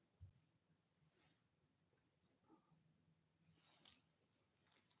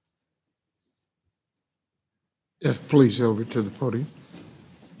 Yes, please, over to the podium.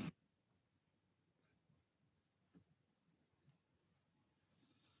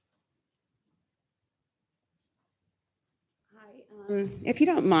 If you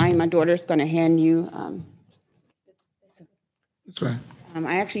don't mind, my daughter's going to hand you. That's fine.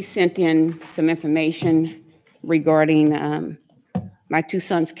 I actually sent in some information regarding my two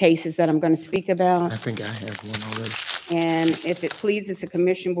sons' cases that I'm going to speak about. I think I have one already. And if it pleases the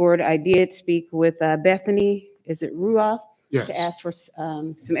commission board, I did speak with Bethany, is it Ruoff? Yes. To ask for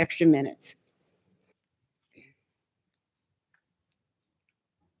some extra minutes.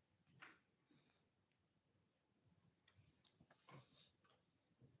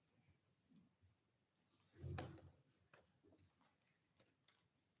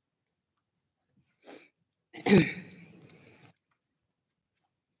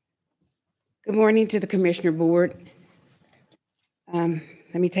 Good morning to the Commissioner Board. Let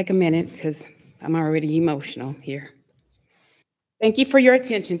me take a minute because I'm already emotional here. Thank you for your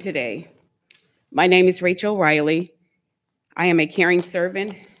attention today. My name is Rachel Riley. I am a caring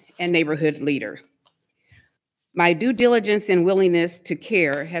servant and neighborhood leader. My due diligence and willingness to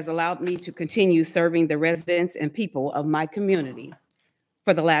care has allowed me to continue serving the residents and people of my community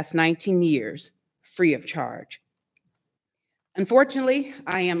for the last 19 years, free of charge. Unfortunately,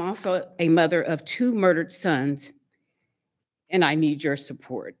 I am also a mother of 2 murdered sons, and I need your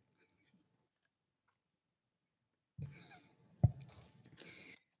support.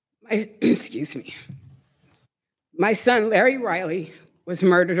 Excuse me. My son, Larry Riley, was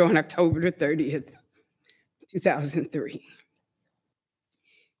murdered on October the 30th, 2003.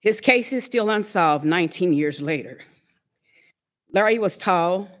 His case is still unsolved 19 years later. Larry was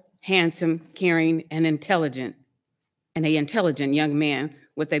tall, handsome, caring, and an intelligent young man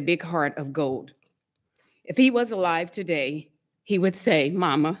with a big heart of gold. If he was alive today, he would say,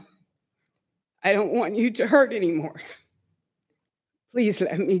 "Mama, I don't want you to hurt anymore. Please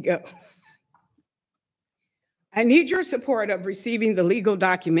let me go." I need your support of receiving the legal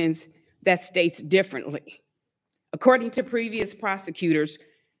documents that states differently. According to previous prosecutors,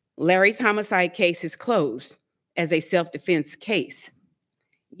 Larry's homicide case is closed as a self-defense case,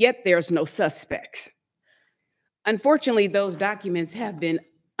 yet there's no suspects. Unfortunately, those documents have been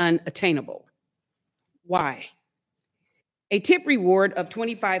unattainable. Why? A tip reward of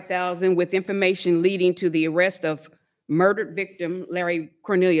 $25,000 with information leading to the arrest of murdered victim Larry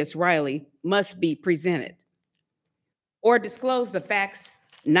Cornelius Riley must be presented, or disclose the facts,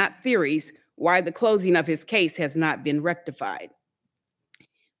 not theories, why the closing of his case has not been rectified.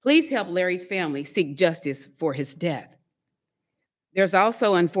 Please help Larry's family seek justice for his death. There's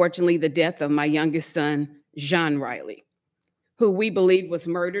also, unfortunately, the death of my youngest son, John Riley, who we believe was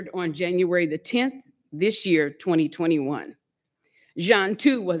murdered on January the 10th, this year, 2021. John,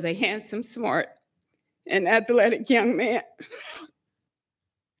 too, was a handsome, smart, and athletic young man.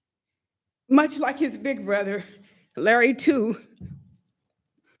 Much like his big brother, Larry,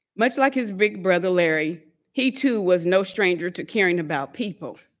 he too was no stranger to caring about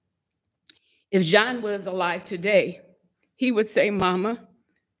people. If John was alive today, he would say, "Mama,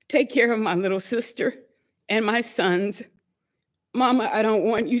 take care of my little sister and my sons. Mama, I don't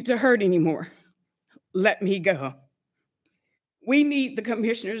want you to hurt anymore. Let me go." We need the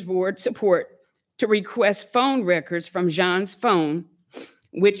Commissioners Board support to request phone records from John's phone,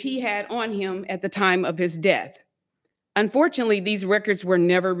 which he had on him at the time of his death. Unfortunately, these records were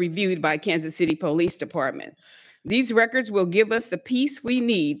never reviewed by Kansas City Police Department. These records will give us the peace we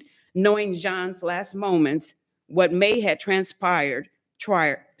need, knowing John's last moments, what may have transpired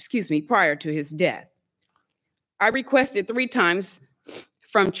prior to his death. I requested 3 times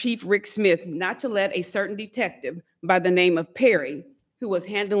from Chief Rick Smith not to let a certain detective by the name of Perry, who was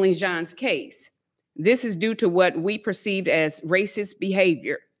handling John's case. This is due to what we perceived as racist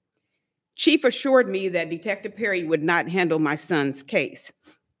behavior. Chief assured me that Detective Perry would not handle my son's case.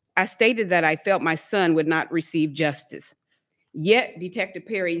 I stated that I felt my son would not receive justice. Yet Detective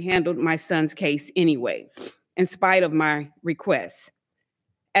Perry handled my son's case anyway, in spite of my requests.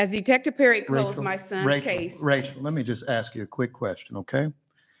 As Detective Perry closed my son's case. Rachel, let me just ask you a quick question, okay?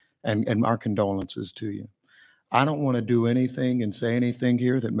 And our condolences to you. I don't want to do anything and say anything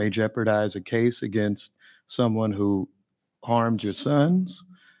here that may jeopardize a case against someone who harmed your sons.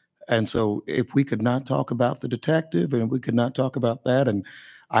 And so if we could not talk about the detective and we could not talk about that, and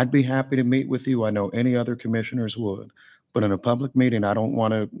I'd be happy to meet with you. I know any other commissioners would. But in a public meeting, I don't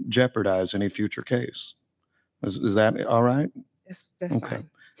want to jeopardize any future case. Is that all right? That's okay. fine.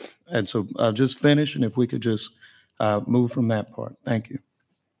 And so I'll just finish, and if we could just move from that part. Thank you.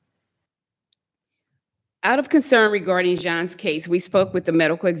 Out of concern regarding John's case, we spoke with the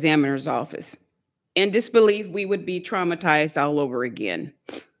medical examiner's office. In disbelief, we would be traumatized all over again.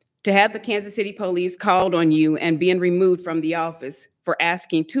 To have the Kansas City Police called on you and being removed from the office for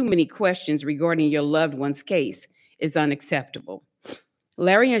asking too many questions regarding your loved one's case is unacceptable.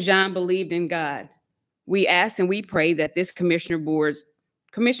 Larry and John believed in God. We ask and we pray that this Commissioners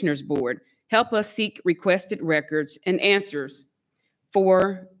Board help us seek requested records and answers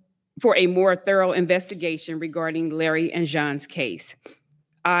for a more thorough investigation regarding Larry and John's case.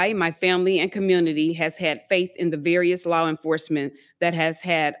 I, my family, and community has had faith in the various law enforcement that has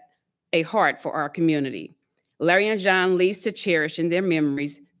had a heart for our community. Larry and John leaves to cherish in their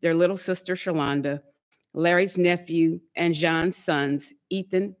memories their little sister, Shalonda, Larry's nephew, and John's sons,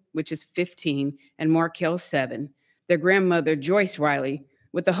 Ethan, which is 15, and Markel, 7, their grandmother, Joyce Riley,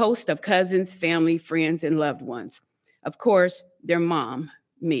 with a host of cousins, family, friends, and loved ones. Of course, their mom,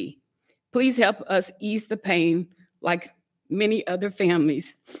 me. Please help us ease the pain like many other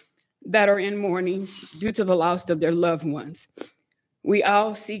families that are in mourning due to the loss of their loved ones. We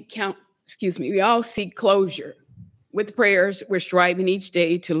all seek closure. With prayers, we're striving each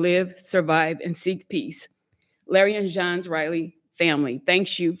day to live, survive, and seek peace. Larry and John's Riley family,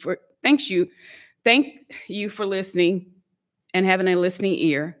 thank you for listening and having a listening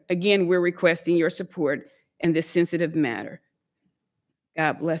ear. Again, we're requesting your support in this sensitive matter.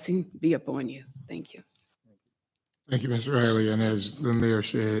 God blessing be upon you. Thank you. Thank you, Ms. Riley. And as the mayor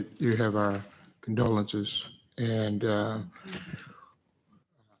said, you have our condolences. And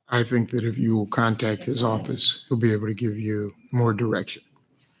I think that if you will contact his office, he'll be able to give you more direction.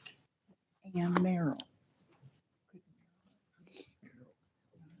 And Merrill.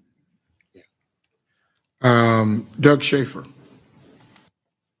 Doug Schaefer.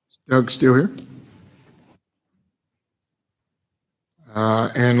 Doug still here?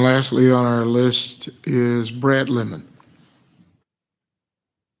 And lastly on our list is Brad Lemon.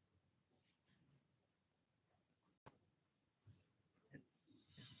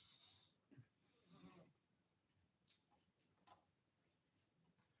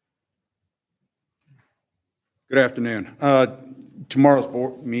 Good afternoon. Tomorrow's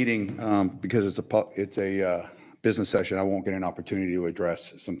board meeting, because it's a business session, I won't get an opportunity to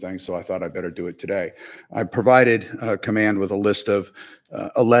address some things, so I thought I'd better do it today. I provided command with a list of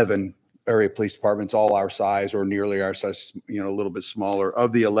 11 area police departments, all our size or nearly our size, a little bit smaller.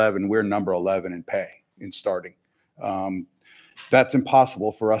 Of the 11, we're number 11 in pay in starting. That's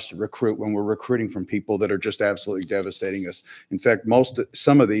impossible for us to recruit when we're recruiting from people that are just absolutely devastating us. In fact,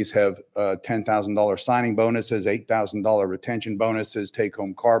 some of these have $10,000 signing bonuses, $8,000 retention bonuses,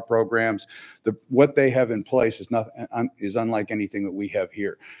 take-home car programs. What they have in place is unlike anything that we have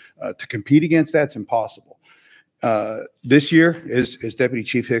here. To compete against that's impossible. This year, as Deputy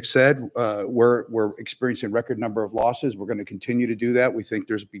Chief Hicks said, we're experiencing a record number of losses. We're going to continue to do that. We think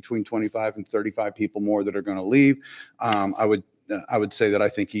there's between 25 and 35 people more that are going to leave. I would say that I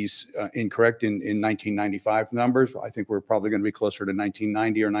think he's incorrect in 1995 numbers. I think we're probably going to be closer to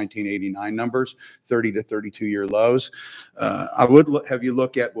 1990 or 1989 numbers, 30 to 32-year lows. I would have you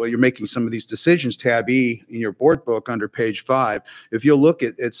look at, well, you're making some of these decisions, tab E in your board book under page 5. If you'll look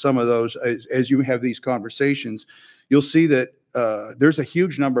at some of those as you have these conversations, you'll see that there's a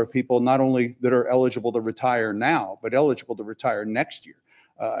huge number of people not only that are eligible to retire now, but eligible to retire next year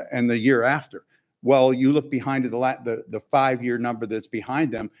and the year after. Well, you look behind the 5-year number that's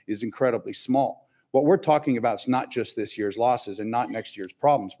behind them is incredibly small. What we're talking about is not just this year's losses and not next year's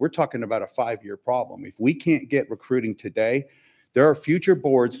problems. We're talking about a 5-year problem. If we can't get recruiting today, there are future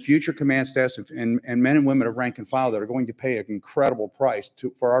boards, future command staffs, and men and women of rank and file that are going to pay an incredible price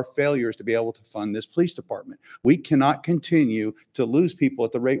for our failures to be able to fund this police department. We cannot continue to lose people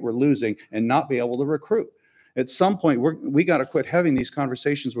at the rate we're losing and not be able to recruit. At some point, we got to quit having these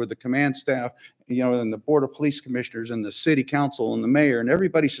conversations where the command staff, and the board of police commissioners and the city council and the mayor and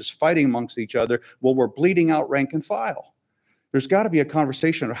everybody's just fighting amongst each other. Well, we're bleeding out rank and file. There's got to be a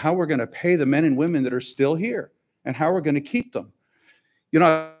conversation of how we're going to pay the men and women that are still here and how we're going to keep them.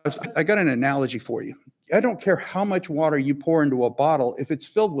 I got an analogy for you. I don't care how much water you pour into a bottle. If it's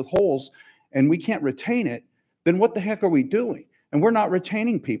filled with holes and we can't retain it, then what the heck are we doing? And we're not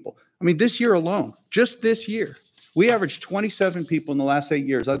retaining people. I mean, this year alone, just this year, we averaged 27 people in the last 8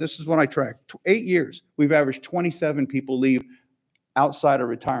 years. This is what I tracked. 8 years, we've averaged 27 people leave outside of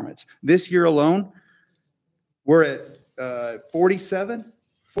retirements. This year alone, we're at 47.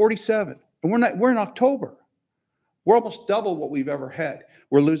 And we're in October. We're almost double what we've ever had.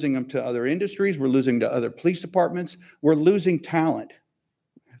 We're losing them to other industries. We're losing to other police departments. We're losing talent.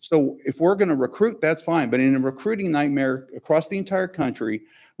 So if we're going to recruit, that's fine. But in a recruiting nightmare across the entire country,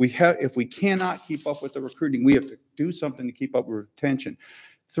 if we cannot keep up with the recruiting, we have to do something to keep up with retention.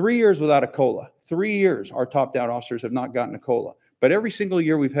 3 years without a COLA. 3 years, our top-down officers have not gotten a COLA. But every single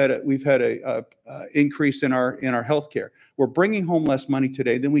year we've had a increase in our health care. We're bringing home less money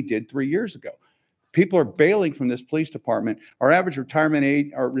today than we did 3 years ago. People are bailing from this police department. Our average retirement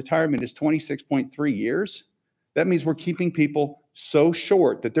age, our retirement is 26.3 years. That means we're keeping people so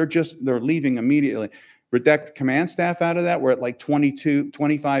short that they're leaving immediately. Redact command staff out of that, we're at like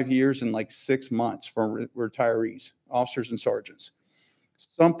 25 years and like 6 months for retirees, officers and sergeants.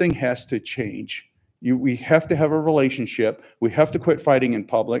 Something has to change. We have to have a relationship. We have to quit fighting in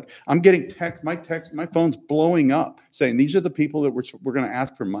public. I'm getting my phone's blowing up saying these are the people that we're going to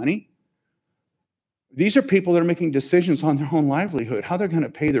ask for money. These are people that are making decisions on their own livelihood, how they're going to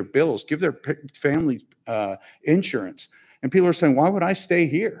pay their bills, give their family insurance. And people are saying, why would I stay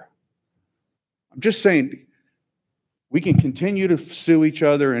here? I'm just saying we can continue to sue each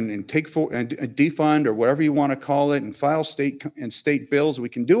other and defund or whatever you want to call it and file state bills. We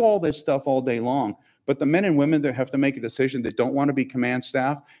can do all this stuff all day long. But the men and women that have to make a decision that don't want to be command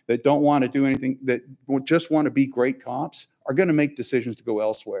staff, that don't want to do anything, that just want to be great cops, are going to make decisions to go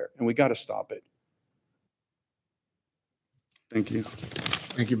elsewhere. And we got to stop it. Thank you.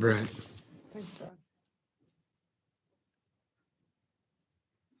 Thank you, Brad. Thanks, John.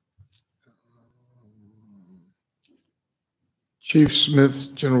 Chief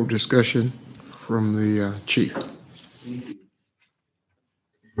Smith, general discussion from the chief.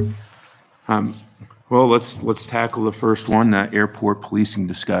 Well, let's tackle the first one, the airport policing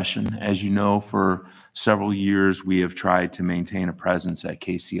discussion. As you know, for several years, we have tried to maintain a presence at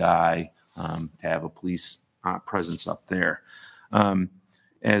KCI, to have a police presence up there.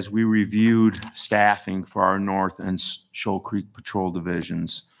 As we reviewed staffing for our North and Shoal Creek Patrol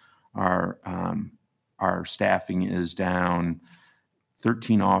divisions, our staffing is down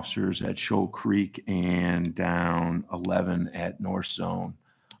 13 officers at Shoal Creek and down 11 at North Zone.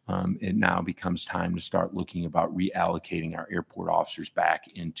 It now becomes time to start looking about reallocating our airport officers back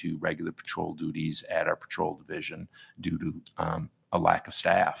into regular patrol duties at our patrol division due to a lack of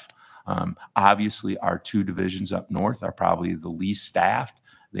staff. Obviously, our 2 divisions up north are probably the least staffed.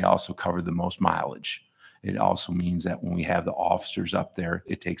 They also cover the most mileage. It also means that when we have the officers up there,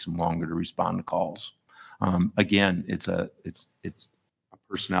 it takes them longer to respond to calls. Again, it's a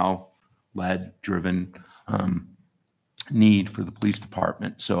personnel-led, driven need for the police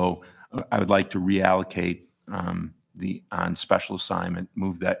department. So I would like to reallocate on special assignment,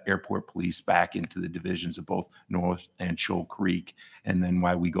 move that airport police back into the divisions of both North and Shoal Creek. And then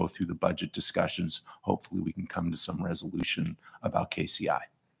while we go through the budget discussions, hopefully we can come to some resolution about KCI.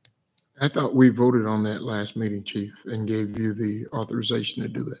 I thought we voted on that last meeting, Chief, and gave you the authorization to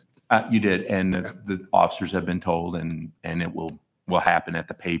do that. You did, and the officers have been told, and it will happen at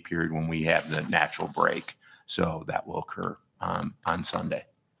the pay period when we have the natural break. So that will occur on Sunday.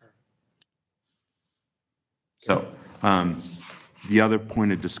 So the other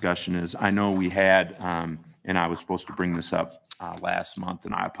point of discussion is, I know we had, and I was supposed to bring this up last month,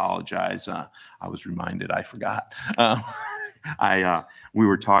 and I apologize. I was reminded, I forgot. We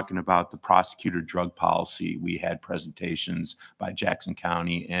were talking about the prosecutor drug policy. We had presentations by Jackson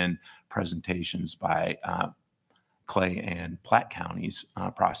County and presentations by Clay and Platte counties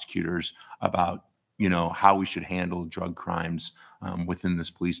prosecutors about, you know, how we should handle drug crimes within this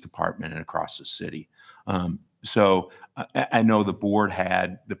police department and across the city. So I know the board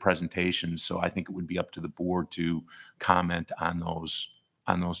had the presentations, so I think it would be up to the board to comment on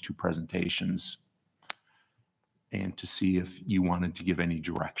those two presentations and to see if you wanted to give any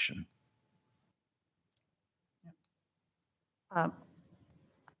direction. I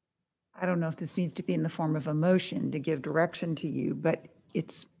don't know if this needs to be in the form of a motion to give direction to you, but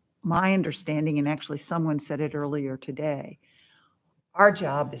it's my understanding, and actually someone said it earlier today, our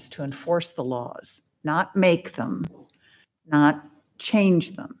job is to enforce the laws, not make them, not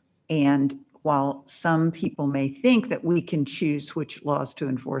change them. And while some people may think that we can choose which laws to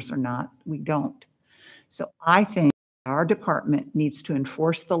enforce or not, we don't. So I think our department needs to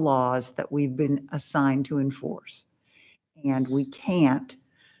enforce the laws that we've been assigned to enforce. And we can't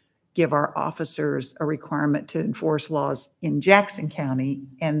give our officers a requirement to enforce laws in Jackson County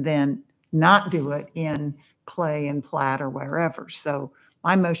and then not do it in Clay and Platte or wherever. So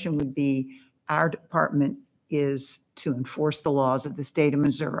my motion would be our department is to enforce the laws of the state of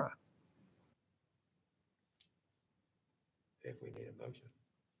Missouri. If we need a motion.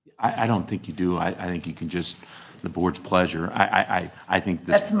 I don't think you do. I think you can just, the board's pleasure. I think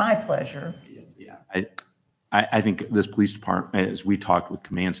this. That's my pleasure. Yeah. I think this police department, as we talked with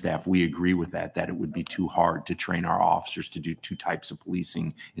command staff, we agree with that it would be too hard to train our officers to do two types of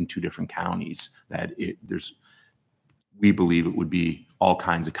policing in two different counties, that we believe it would be all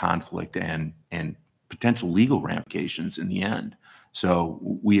kinds of conflict and potential legal ramifications in the end. So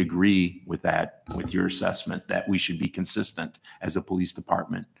we agree with that, with your assessment that we should be consistent as a police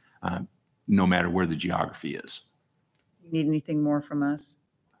department, no matter where the geography is. You need anything more from us?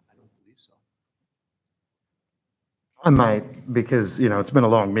 I might, because, you know, it's been a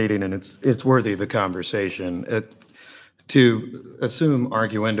long meeting and it's worthy of the conversation. To assume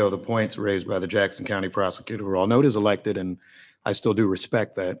arguendo the points raised by the Jackson County prosecutor, who I'll note is elected, and I still do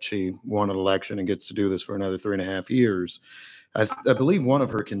respect that she won an election and gets to do this for another 3.5 years. I believe one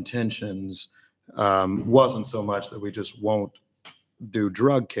of her contentions wasn't so much that we just won't do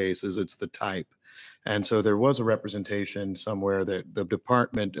drug cases, it's the type. And so there was a representation somewhere that the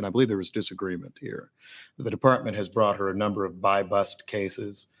department, and I believe there was disagreement here, the department has brought her a number of buy-bust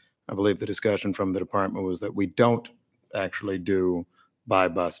cases. I believe the discussion from the department was that we don't actually do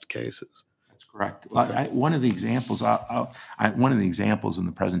buy-bust cases. That's correct. One of the examples, one of the examples in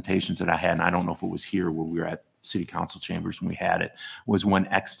the presentations that I had, and I don't know if it was here where we were at city council chambers when we had it, was one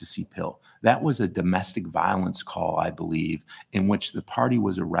ecstasy pill. That was a domestic violence call, I believe, in which the party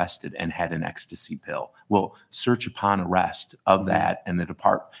was arrested and had an ecstasy pill. Well, search upon arrest of that, and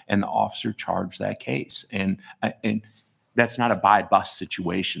the officer charged that case. And that's not a buy-bust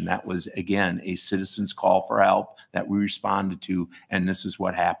situation. That was, again, a citizen's call for help that we responded to, and this is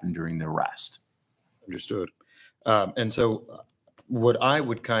what happened during the arrest. Understood. And so what I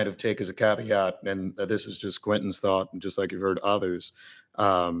would kind of take as a caveat, and this is just Quentin's thought, just like you've heard others,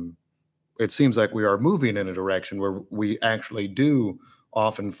 it seems like we are moving in a direction where we actually do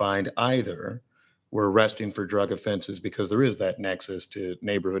often find either we're arresting for drug offenses because there is that nexus to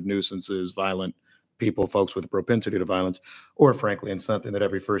neighborhood nuisances, violent people, folks with a propensity to violence, or frankly, in something that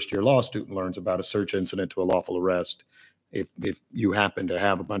every first-year law student learns about, a search incident to a lawful arrest. If you happen to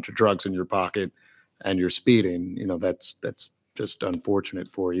have a bunch of drugs in your pocket and you're speeding, you know, that's just unfortunate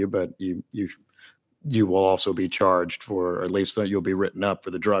for you, but you will also be charged for, or at least you'll be written up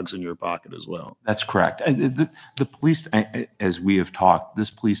for the drugs in your pocket as well. That's correct. The police, as we have talked, this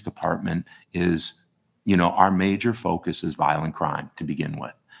police department is, you know, our major focus is violent crime to begin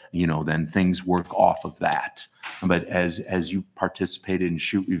with. You know, then things work off of that. But as you participated in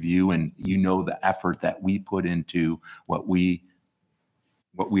Shoot Review, and you know the effort that we put into what we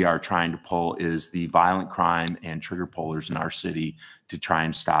are trying to pull is the violent crime and trigger pullers in our city to try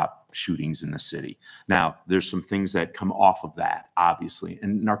and stop shootings in the city. Now, there's some things that come off of that, obviously,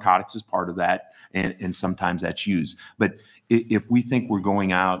 and narcotics is part of that, and sometimes that's used. But if we think we're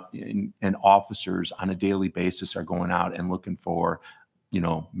going out and officers on a daily basis are going out and looking for,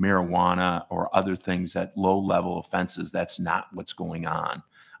 marijuana or other things at low-level offenses, that's not what's going on.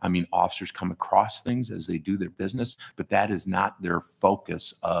 I mean, officers come across things as they do their business, but that is not their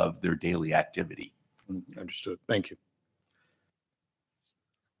focus of their daily activity. Understood. Thank you.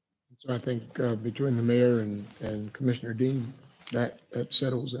 So I think between the mayor and Commissioner Dean, that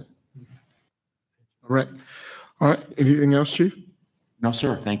settles it. All right. All right. Anything else, Chief? No,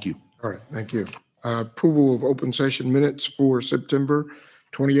 sir. Thank you. All right. Thank you. Approval of open session minutes for September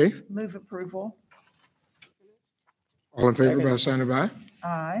 28th. Move approval. All in favor by sign of aye.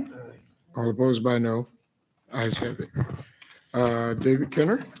 Aye. All opposed by no. Ayes have it. David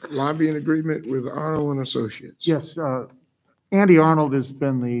Kenner, lobbying agreement with Arnold and Associates. Yes, Andy Arnold has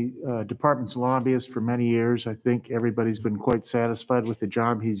been the department's lobbyist for many years. I think everybody's been quite satisfied with the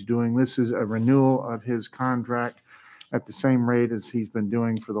job he's doing. This is a renewal of his contract at the same rate as he's been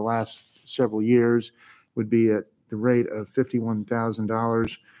doing for the last several years, would be at the rate of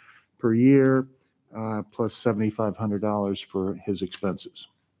 $51,000 per year, plus $7,500 for his expenses.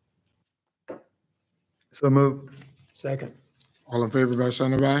 So moved. Second. All in favor by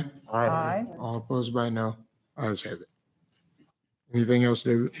sign of aye. Aye. All opposed by no. Ayes have it. Anything else,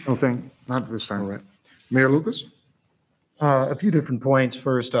 David? No, not this time. All right. Mayor Lucas? A few different points.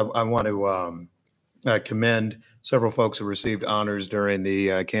 First, I want to commend several folks who received honors during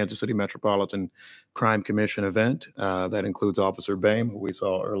the Kansas City Metropolitan Crime Commission event. That includes Officer Boehm, who we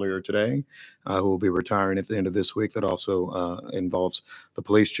saw earlier today, who will be retiring at the end of this week. That also involves the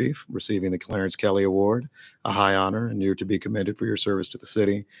police chief receiving the Clarence Kelly Award, a high honor, and you're to be commended for your service to the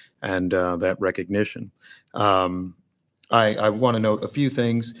city and that recognition. I want to note a few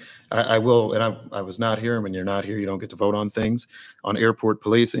things. I will, and I was not here. When you're not here, you don't get to vote on things. On airport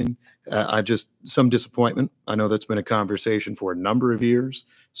policing, some disappointment. I know that's been a conversation for a number of years,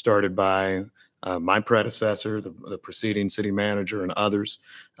 started by my predecessor, the preceding city manager, and others,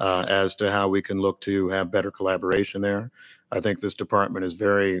 as to how we can look to have better collaboration there. I think this department is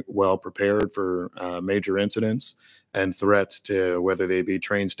very well prepared for major incidents and threats to whether they be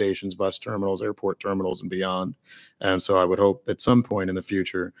train stations, bus terminals, airport terminals, and beyond. And so I would hope at some point in the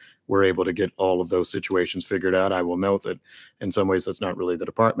future, we're able to get all of those situations figured out. I will note that in some ways, that's not really the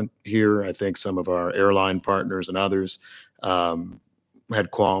department here. I think some of our airline partners and others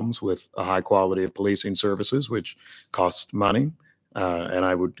had qualms with a high quality of policing services, which costs money. And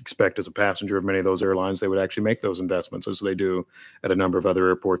I would expect as a passenger of many of those airlines, they would actually make those investments as they do at a number of other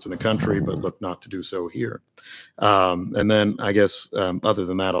airports in the country, but look not to do so here. And then I guess other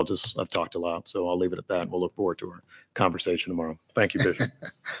than that, I've talked a lot, so I'll leave it at that. And we'll look forward to our conversation tomorrow. Thank you, Bishop.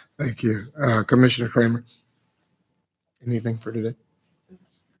 Thank you. Commissioner Kramer, anything for today?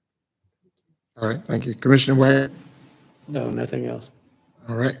 All right. Thank you. Commissioner Wagner? No, nothing else.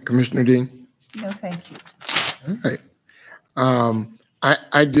 All right. Commissioner Dean? No, thank you. All right.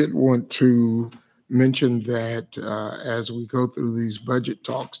 I did want to mention that as we go through these budget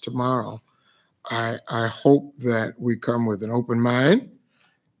talks tomorrow, I hope that we come with an open mind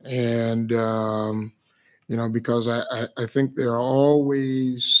and, because I think there are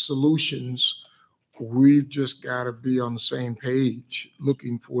always solutions. We've just got to be on the same page,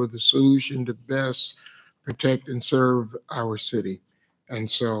 looking for the solution to best protect and serve our city. And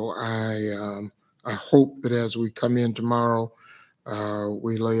so I hope that as we come in tomorrow,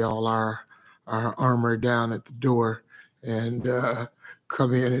 we lay all our armor down at the door and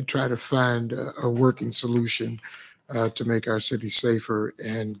come in and try to find a working solution to make our city safer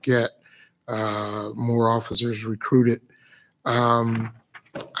and get more officers recruited.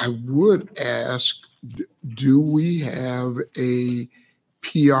 I would ask, do we have a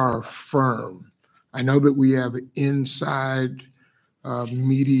PR firm? I know that we have inside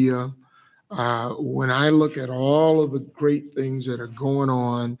media. When I look at all of the great things that are going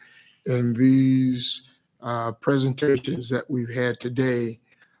on in these presentations that we've had today,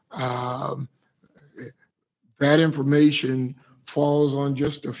 that information falls on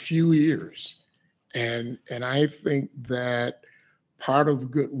just a few ears. And I think that part of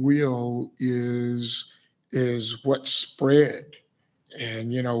goodwill is what's spread.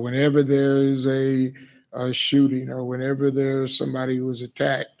 And, whenever there is a shooting or whenever there's somebody who was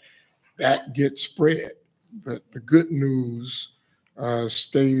attacked, that gets spread, but the good news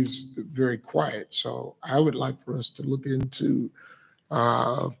stays very quiet. So I would like for us to look into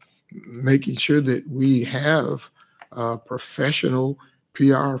making sure that we have a professional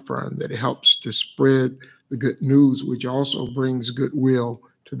PR firm that helps to spread the good news, which also brings goodwill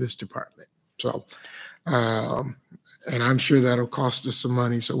to to this department. So, and I'm sure that'll cost us some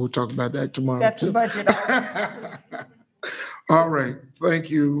money. So we'll talk about that tomorrow. That's too. the budget. All right, thank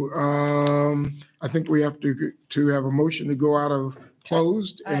you. I think we have to have a motion to go out of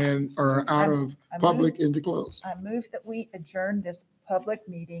closed or out of public into closed. I move that we adjourn this public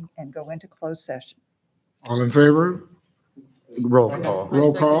meeting and go into closed session. All in favor? Roll call.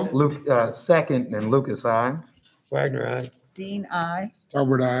 Roll call. Luke, second, and Lucas, aye. Wagner, aye. Dean, aye.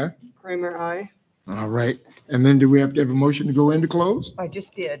 Talbot, aye. Kramer, aye. All right. And then do we have to have a motion to go into closed? I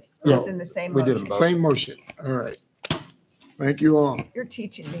just did. It No, was in the same we did motion. them both. Same motion. All right. Thank you all. You're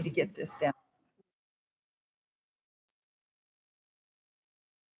teaching me to get this down.